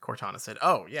machine, Cortana said.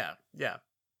 Oh, yeah,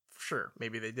 for sure.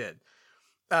 Maybe they did.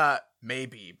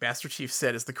 Maybe, Master Chief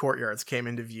said as the courtyards came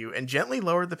into view and gently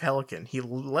lowered the Pelican. He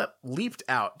leaped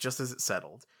out just as it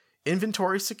settled.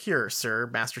 Inventory secure, sir,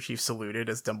 Master Chief saluted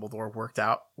as Dumbledore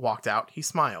walked out. He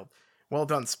smiled. Well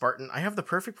done, Spartan. I have the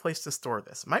perfect place to store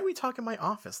this. Might we talk in my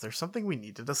office? There's something we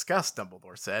need to discuss,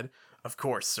 Dumbledore said. Of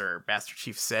course, sir, Master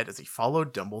Chief said as he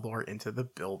followed Dumbledore into the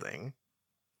building.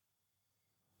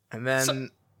 And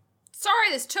then... Sorry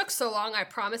this took so long. I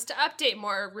promised to update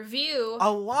more. Review. A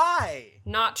lie!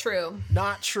 Not true.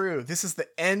 Not true. This is the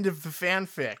end of the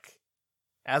fanfic,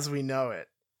 as we know it.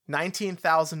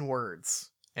 19,000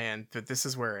 words, and that this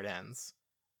is where it ends.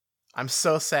 I'm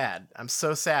so sad. I'm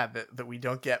so sad that we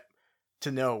don't get to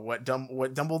know what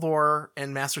Dumbledore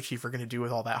and Master Chief are going to do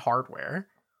with all that hardware.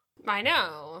 I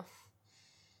know.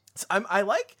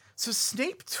 So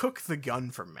Snape took the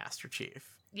gun from Master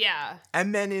Chief. Yeah.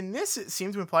 And then in this, it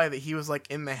seemed to imply that he was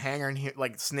like in the hangar and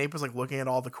Snape was like looking at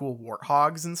all the cool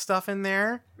warthogs and stuff in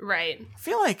there. Right. I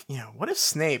feel like, what if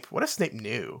Snape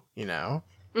knew,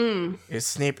 Is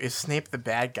Snape the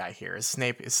bad guy here? Is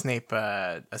Snape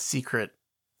a secret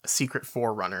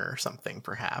forerunner or something,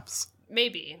 perhaps?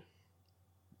 Maybe.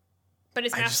 But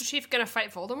is Master Chief gonna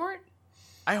fight Voldemort?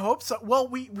 I hope so. Well,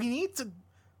 we need to.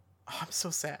 Oh, I'm so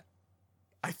sad.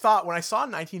 I thought when I saw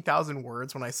 19,000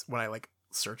 words when I like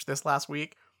searched this last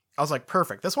week, I was like,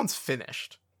 perfect. This one's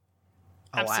finished.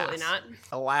 Absolutely not.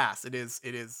 Alas, it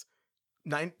is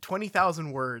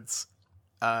 20,000 words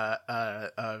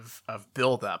of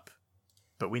build up,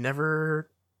 but we're never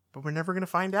gonna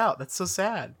find out. That's so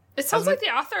sad. It sounds like the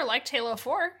author liked Halo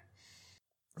 4.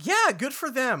 Yeah, good for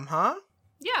them, huh?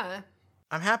 Yeah.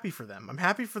 I'm happy for them. I'm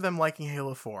happy for them liking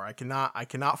Halo 4. I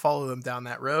cannot follow them down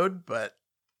that road, but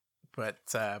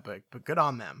good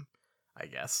on them, I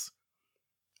guess.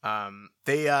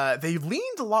 They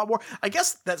leaned a lot more. I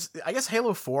guess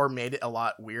Halo 4 made it a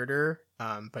lot weirder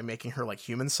by making her like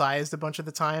human sized a bunch of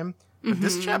the time. But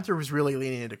this chapter was really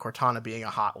leaning into Cortana being a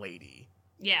hot lady.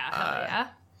 Yeah, hell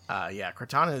yeah. Yeah,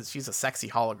 Cortana, she's a sexy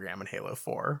hologram in Halo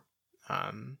 4.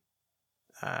 And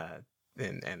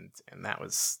that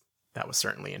was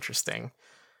certainly interesting.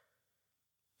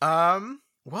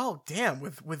 Well, damn,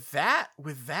 with that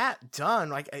done,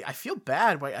 like I feel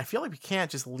bad, but I feel like we can't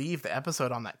just leave the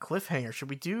episode on that cliffhanger. Should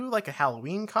we do like a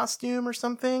Halloween costume or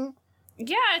something?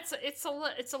 Yeah, it's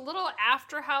a little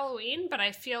after Halloween, but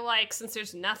I feel like since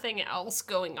there's nothing else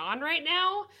going on right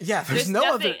now, there's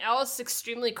nothing else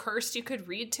extremely cursed you could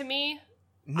read to me.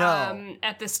 No,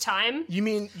 at this time.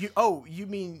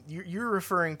 You're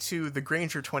referring to the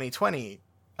Granger 2020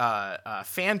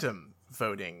 fandom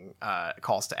voting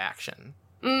calls to action.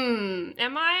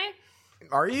 Am I?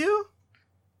 Are you?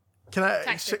 Can I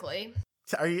technically?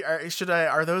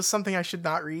 Are those something I should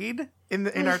not read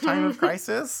in our time of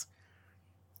crisis?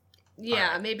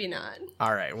 Yeah, right. Maybe not.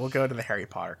 All right, we'll go to the Harry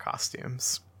Potter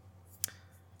costumes.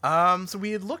 So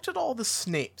we had looked at all the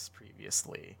Snapes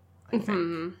previously, I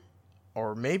think.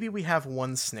 Or maybe we have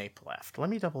one Snape left. Let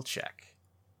me double check.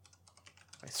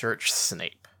 I search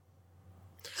Snape.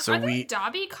 So Are there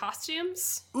Dobby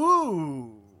costumes?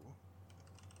 Ooh.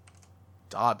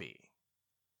 Dobby.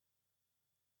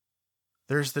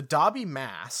 There's the Dobby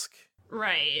mask.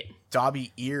 Right.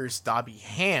 Dobby ears, Dobby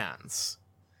hands.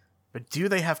 But do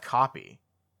they have copy?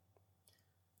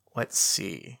 Let's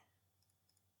see.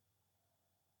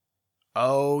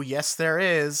 Oh, yes, there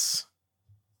is.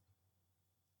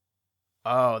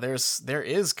 Oh, there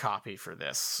is copy for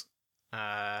this.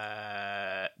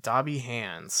 Dobby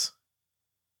hands.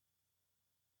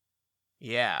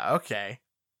 Yeah, okay.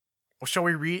 Well, shall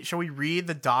we read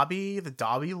the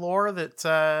Dobby lore that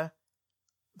the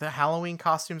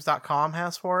HalloweenCostumes.com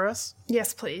has for us?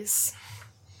 Yes, please.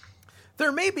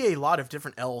 There may be a lot of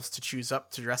different elves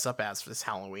to dress up as for this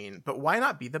Halloween, but why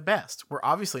not be the best? We're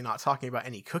obviously not talking about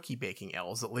any cookie baking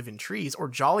elves that live in trees or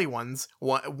jolly ones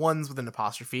with an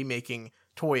apostrophe, making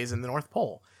toys in the North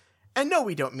Pole. And no,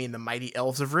 we don't mean the mighty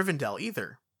elves of Rivendell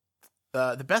either.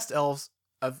 The best elves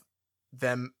of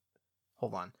them...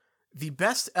 Hold on. The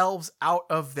best elves out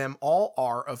of them all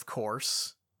are, of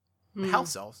course, the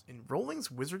house elves in Rowling's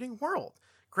Wizarding World.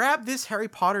 Grab this Harry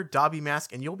Potter Dobby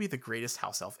mask and you'll be the greatest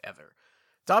house elf ever.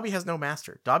 Dobby has no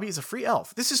master. Dobby is a free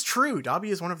elf. This is true. Dobby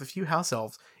is one of the few house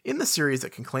elves in the series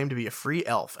that can claim to be a free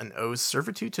elf and owes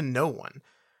servitude to no one. I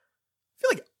feel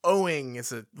like owing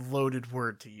is a loaded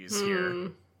word to use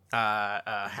here.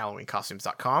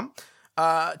 HalloweenCostumes.com.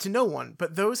 To no one,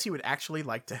 but those he would actually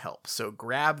like to help. So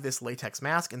grab this latex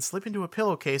mask and slip into a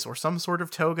pillowcase or some sort of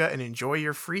toga and enjoy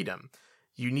your freedom.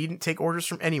 You needn't take orders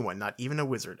from anyone, not even a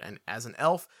wizard, and as an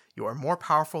elf, you are more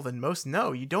powerful than most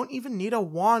know. You don't even need a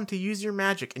wand to use your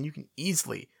magic, and you can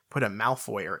easily put a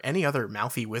Malfoy or any other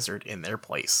mouthy wizard in their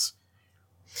place.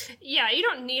 Yeah, you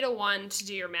don't need a wand to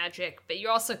do your magic, but you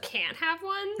also can't have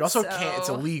one. You also can't. It's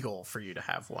illegal for you to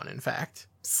have one, in fact.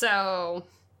 So...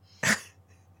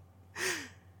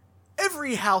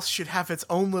 Every house should have its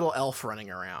own little elf running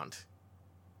around.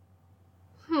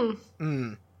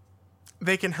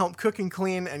 They can help cook and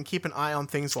clean and keep an eye on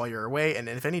things while you're away, and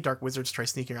if any dark wizards try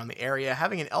sneaking around the area,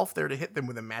 having an elf there to hit them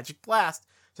with a magic blast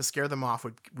to scare them off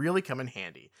would really come in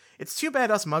handy. It's too bad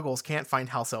us muggles can't find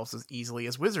house elves as easily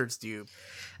as wizards do.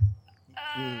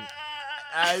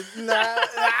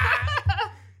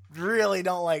 Really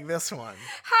don't like this one.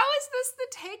 How is this the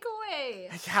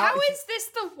takeaway? How is this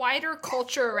the wider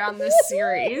culture around this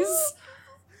series?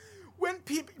 When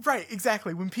people, right,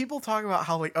 exactly. When people talk about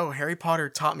how, like, oh, Harry Potter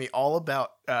taught me all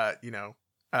about,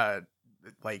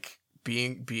 like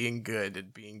being good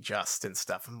and being just and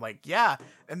stuff. I'm like, yeah.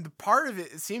 And the part of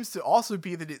it seems to also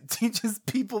be that it teaches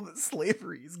people that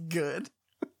slavery is good.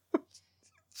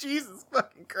 Jesus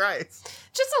fucking Christ.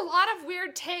 Just a lot of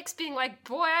weird takes being like,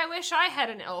 boy, I wish I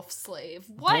had an elf slave.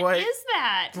 What is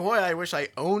that? Boy, I wish I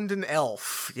owned an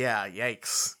elf. Yeah,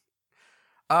 yikes.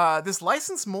 This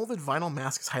licensed molded vinyl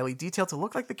mask is highly detailed to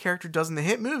look like the character does in the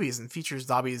hit movies and features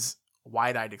Dobby's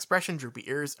wide-eyed expression, droopy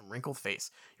ears, and wrinkled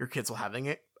face. Your kids will have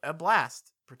a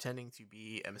blast pretending to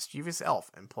be a mischievous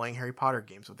elf and playing Harry Potter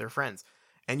games with their friends.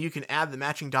 And you can add the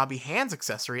matching Dobby hands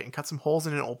accessory and cut some holes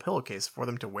in an old pillowcase for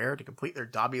them to wear to complete their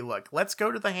Dobby look. Let's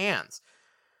go to the hands.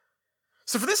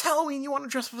 So for this Halloween, you want to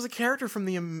dress up as a character from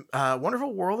the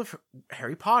wonderful world of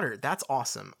Harry Potter. That's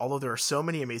awesome. Although there are so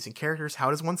many amazing characters, how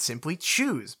does one simply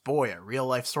choose? Boy, a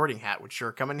real-life sorting hat would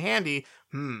sure come in handy.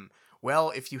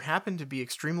 Well, if you happen to be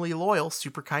extremely loyal,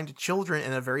 super kind to children,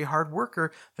 and a very hard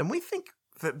worker, then we think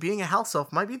that being a house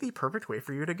elf might be the perfect way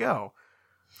for you to go.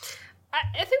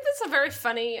 I think that's a very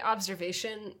funny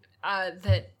observation,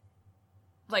 that,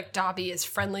 like, Dobby is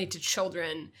friendly to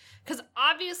children. Because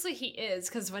obviously he is,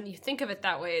 because when you think of it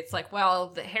that way, it's like, well,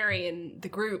 the Harry and the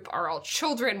group are all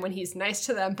children when he's nice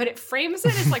to them, but it frames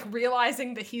it as, like,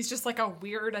 realizing that he's just, like, a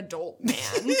weird adult man.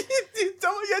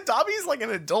 Yeah, Dobby's like an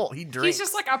adult. He drinks. He's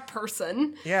just, like, a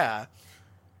person. Yeah.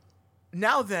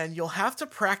 Now then, you'll have to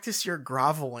practice your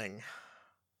groveling.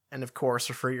 And of course,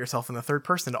 refer to yourself in the third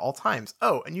person at all times.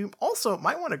 Oh, and you also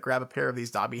might want to grab a pair of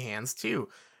these Dobby hands too.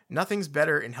 Nothing's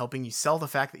better in helping you sell the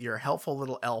fact that you're a helpful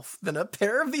little elf than a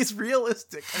pair of these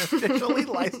realistic and officially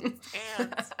licensed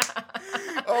hands.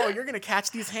 Oh, you're going to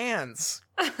catch these hands.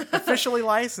 Officially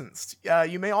licensed.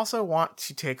 You may also want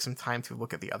to take some time to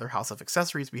look at the other house of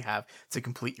accessories we have to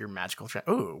complete your magical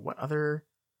Oh, what other...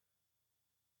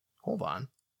 Hold on.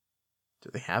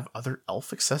 Do they have other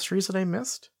elf accessories that I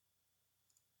missed?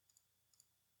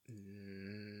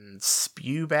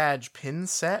 Spew badge pin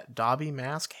set, Dobby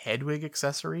mask, Hedwig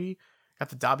accessory. Got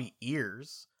the Dobby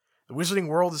ears. The Wizarding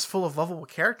World is full of lovable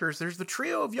characters. There's the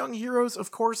trio of young heroes,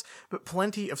 of course, but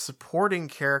plenty of supporting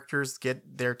characters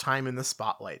get their time in the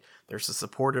spotlight. There's the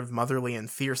supportive, motherly,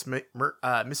 and fierce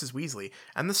Mrs. Weasley,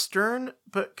 and the stern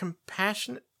but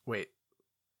compassionate... Wait.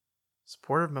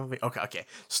 Supportive, motherly... Okay.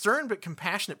 Stern but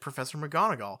compassionate Professor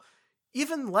McGonagall.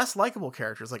 Even less likable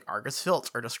characters like Argus Filch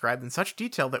are described in such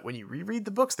detail that when you reread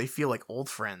the books, they feel like old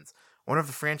friends. One of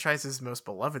the franchise's most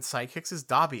beloved sidekicks is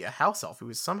Dobby, a house elf who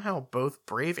is somehow both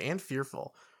brave and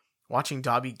fearful. Watching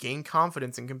Dobby gain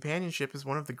confidence and companionship is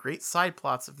one of the great side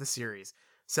plots of the series.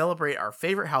 Celebrate our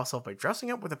favorite house elf by dressing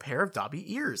up with a pair of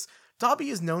Dobby ears. Dobby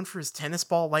is known for his tennis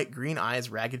ball light green eyes,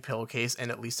 ragged pillowcase,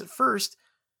 and at least at first,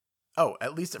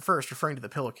 referring to the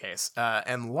pillowcase,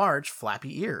 and large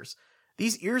flappy ears.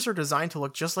 These ears are designed to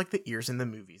look just like the ears in the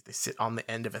movies. They sit on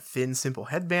the end of a thin, simple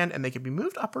headband, and they can be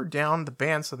moved up or down the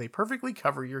band so they perfectly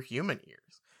cover your human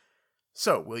ears.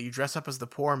 So, will you dress up as the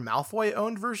poor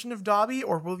Malfoy-owned version of Dobby,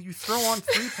 or will you throw on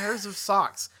 3 pairs of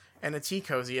socks and a tea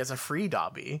cozy as a free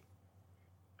Dobby?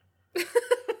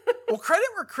 Well, credit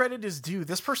where credit is due.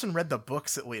 This person read the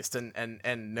books, at least,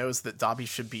 and knows that Dobby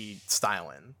should be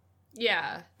styling.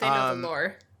 Yeah, they know the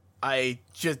lore.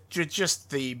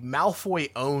 Just the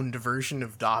Malfoy-owned version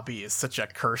of Dobby is such a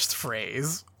cursed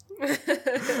phrase.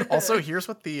 Also, here's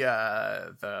what the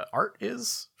art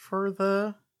is for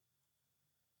the...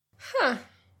 Huh.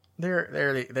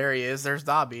 There he is. There's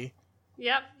Dobby.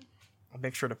 Yep. I'll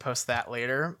make sure to post that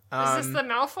later. Is this the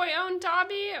Malfoy-owned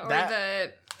Dobby,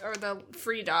 or the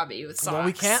free Dobby with socks? Well,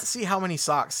 we can't see how many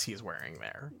socks he's wearing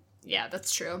there. Yeah,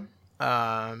 that's true.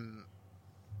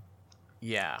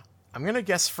 Yeah. I'm gonna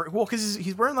guess because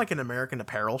he's wearing like an American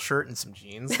Apparel shirt and some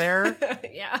jeans there.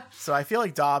 Yeah. So I feel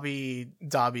like Dobby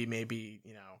maybe,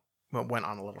 went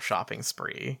on a little shopping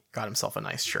spree, got himself a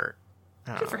nice shirt.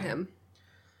 Good for him.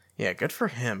 Yeah, good for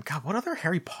him. God, what other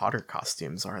Harry Potter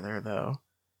costumes are there, though?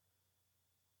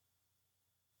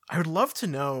 I would love to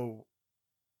know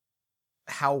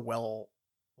how well,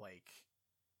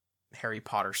 Harry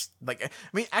Potter...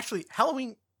 actually,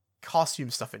 Halloween costume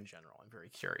stuff in general. Very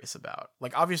curious about.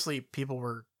 Obviously people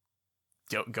were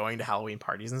going to Halloween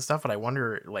parties and stuff, but I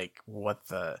wonder what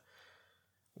the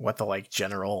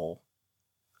general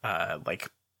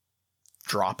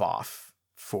drop off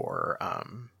for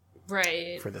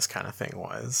right for this kind of thing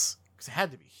was, because it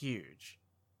had to be huge,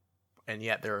 and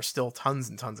yet there are still tons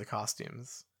and tons of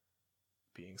costumes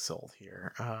being sold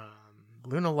here.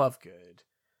 Luna Lovegood,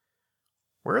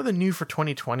 where are the new for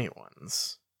 2020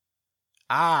 ones?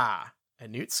 A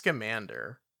Newt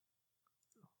Scamander.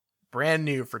 Brand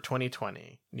new for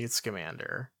 2020. Newt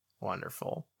Scamander.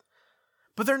 Wonderful.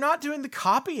 But they're not doing the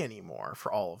copy anymore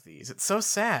for all of these. It's so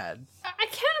sad. I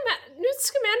can't imagine. Newt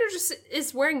Scamander just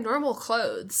is wearing normal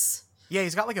clothes. Yeah,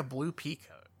 he's got a blue pea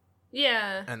coat.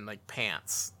 Yeah. And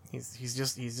pants. He's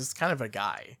just kind of a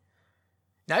guy.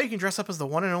 Now you can dress up as the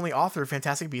one and only author of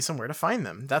Fantastic Beasts and Where to Find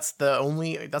Them. That's the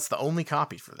only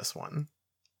copy for this one.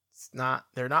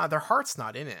 Their heart's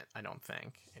not in it, I don't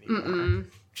think, anymore. Mm-mm.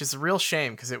 Which is a real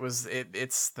shame, because you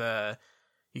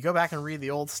go back and read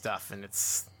the old stuff, and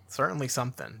it's certainly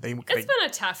something. It's been a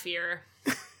tough year.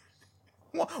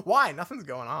 Why? Nothing's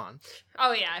going on.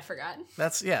 Oh yeah, I forgot.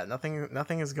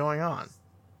 Nothing is going on.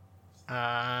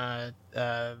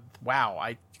 Wow,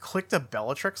 I clicked a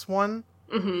Bellatrix one,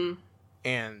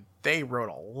 and they wrote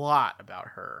a lot about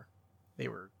her. They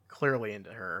were clearly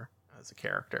into her as a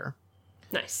character.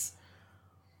 Nice.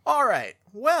 All right.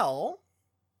 Well,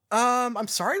 I'm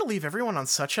sorry to leave everyone on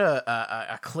such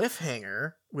a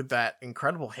cliffhanger with that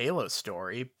incredible Halo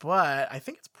story, but I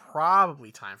think it's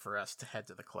probably time for us to head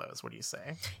to the close. What do you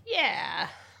say? Yeah.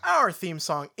 Our theme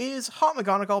song is Haunt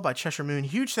McGonagall by Cheshire Moon.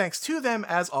 Huge thanks to them,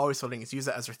 as always, for letting us use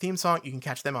that as their theme song. You can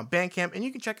catch them on Bandcamp, and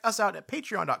you can check us out at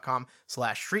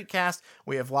patreon.com/streetcast.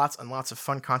 We have lots and lots of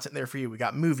fun content there for you. We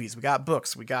got movies, we got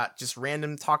books, we got just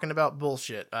random talking about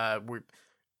bullshit. We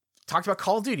talked about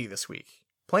Call of Duty this week.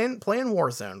 Playing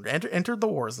Warzone. Entered the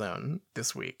Warzone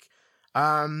this week.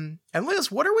 And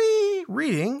Liz, what are we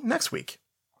reading next week?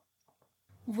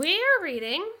 We're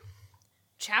reading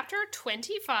chapter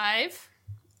 25.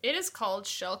 It is called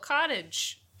Shell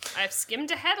Cottage. I've skimmed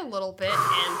ahead a little bit,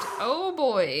 and oh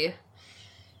boy.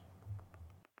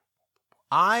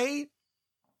 I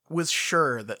was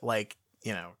sure that, like,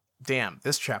 you know, damn,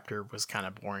 this chapter was kind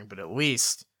of boring, but at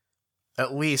least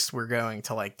we're going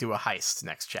to, like, do a heist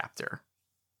next chapter.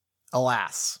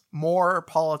 Alas, more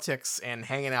politics and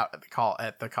hanging out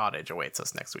at the cottage awaits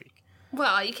us next week.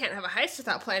 Well, you can't have a heist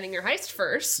without planning your heist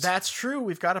first. That's true.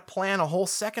 We've got to plan a whole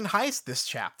second heist this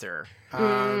chapter.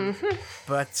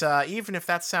 But even if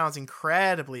that sounds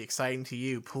incredibly exciting to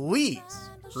you, please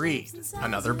read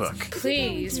another book.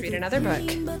 Please read another book.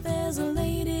 But there's a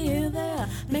lady there,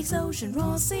 makes ocean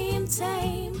roar seem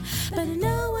tame. Better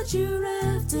know what you're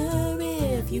after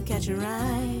if you catch her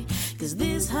eye. 'Cause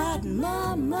this hot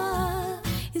mama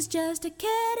is just a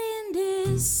cat in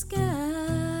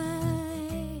disguise.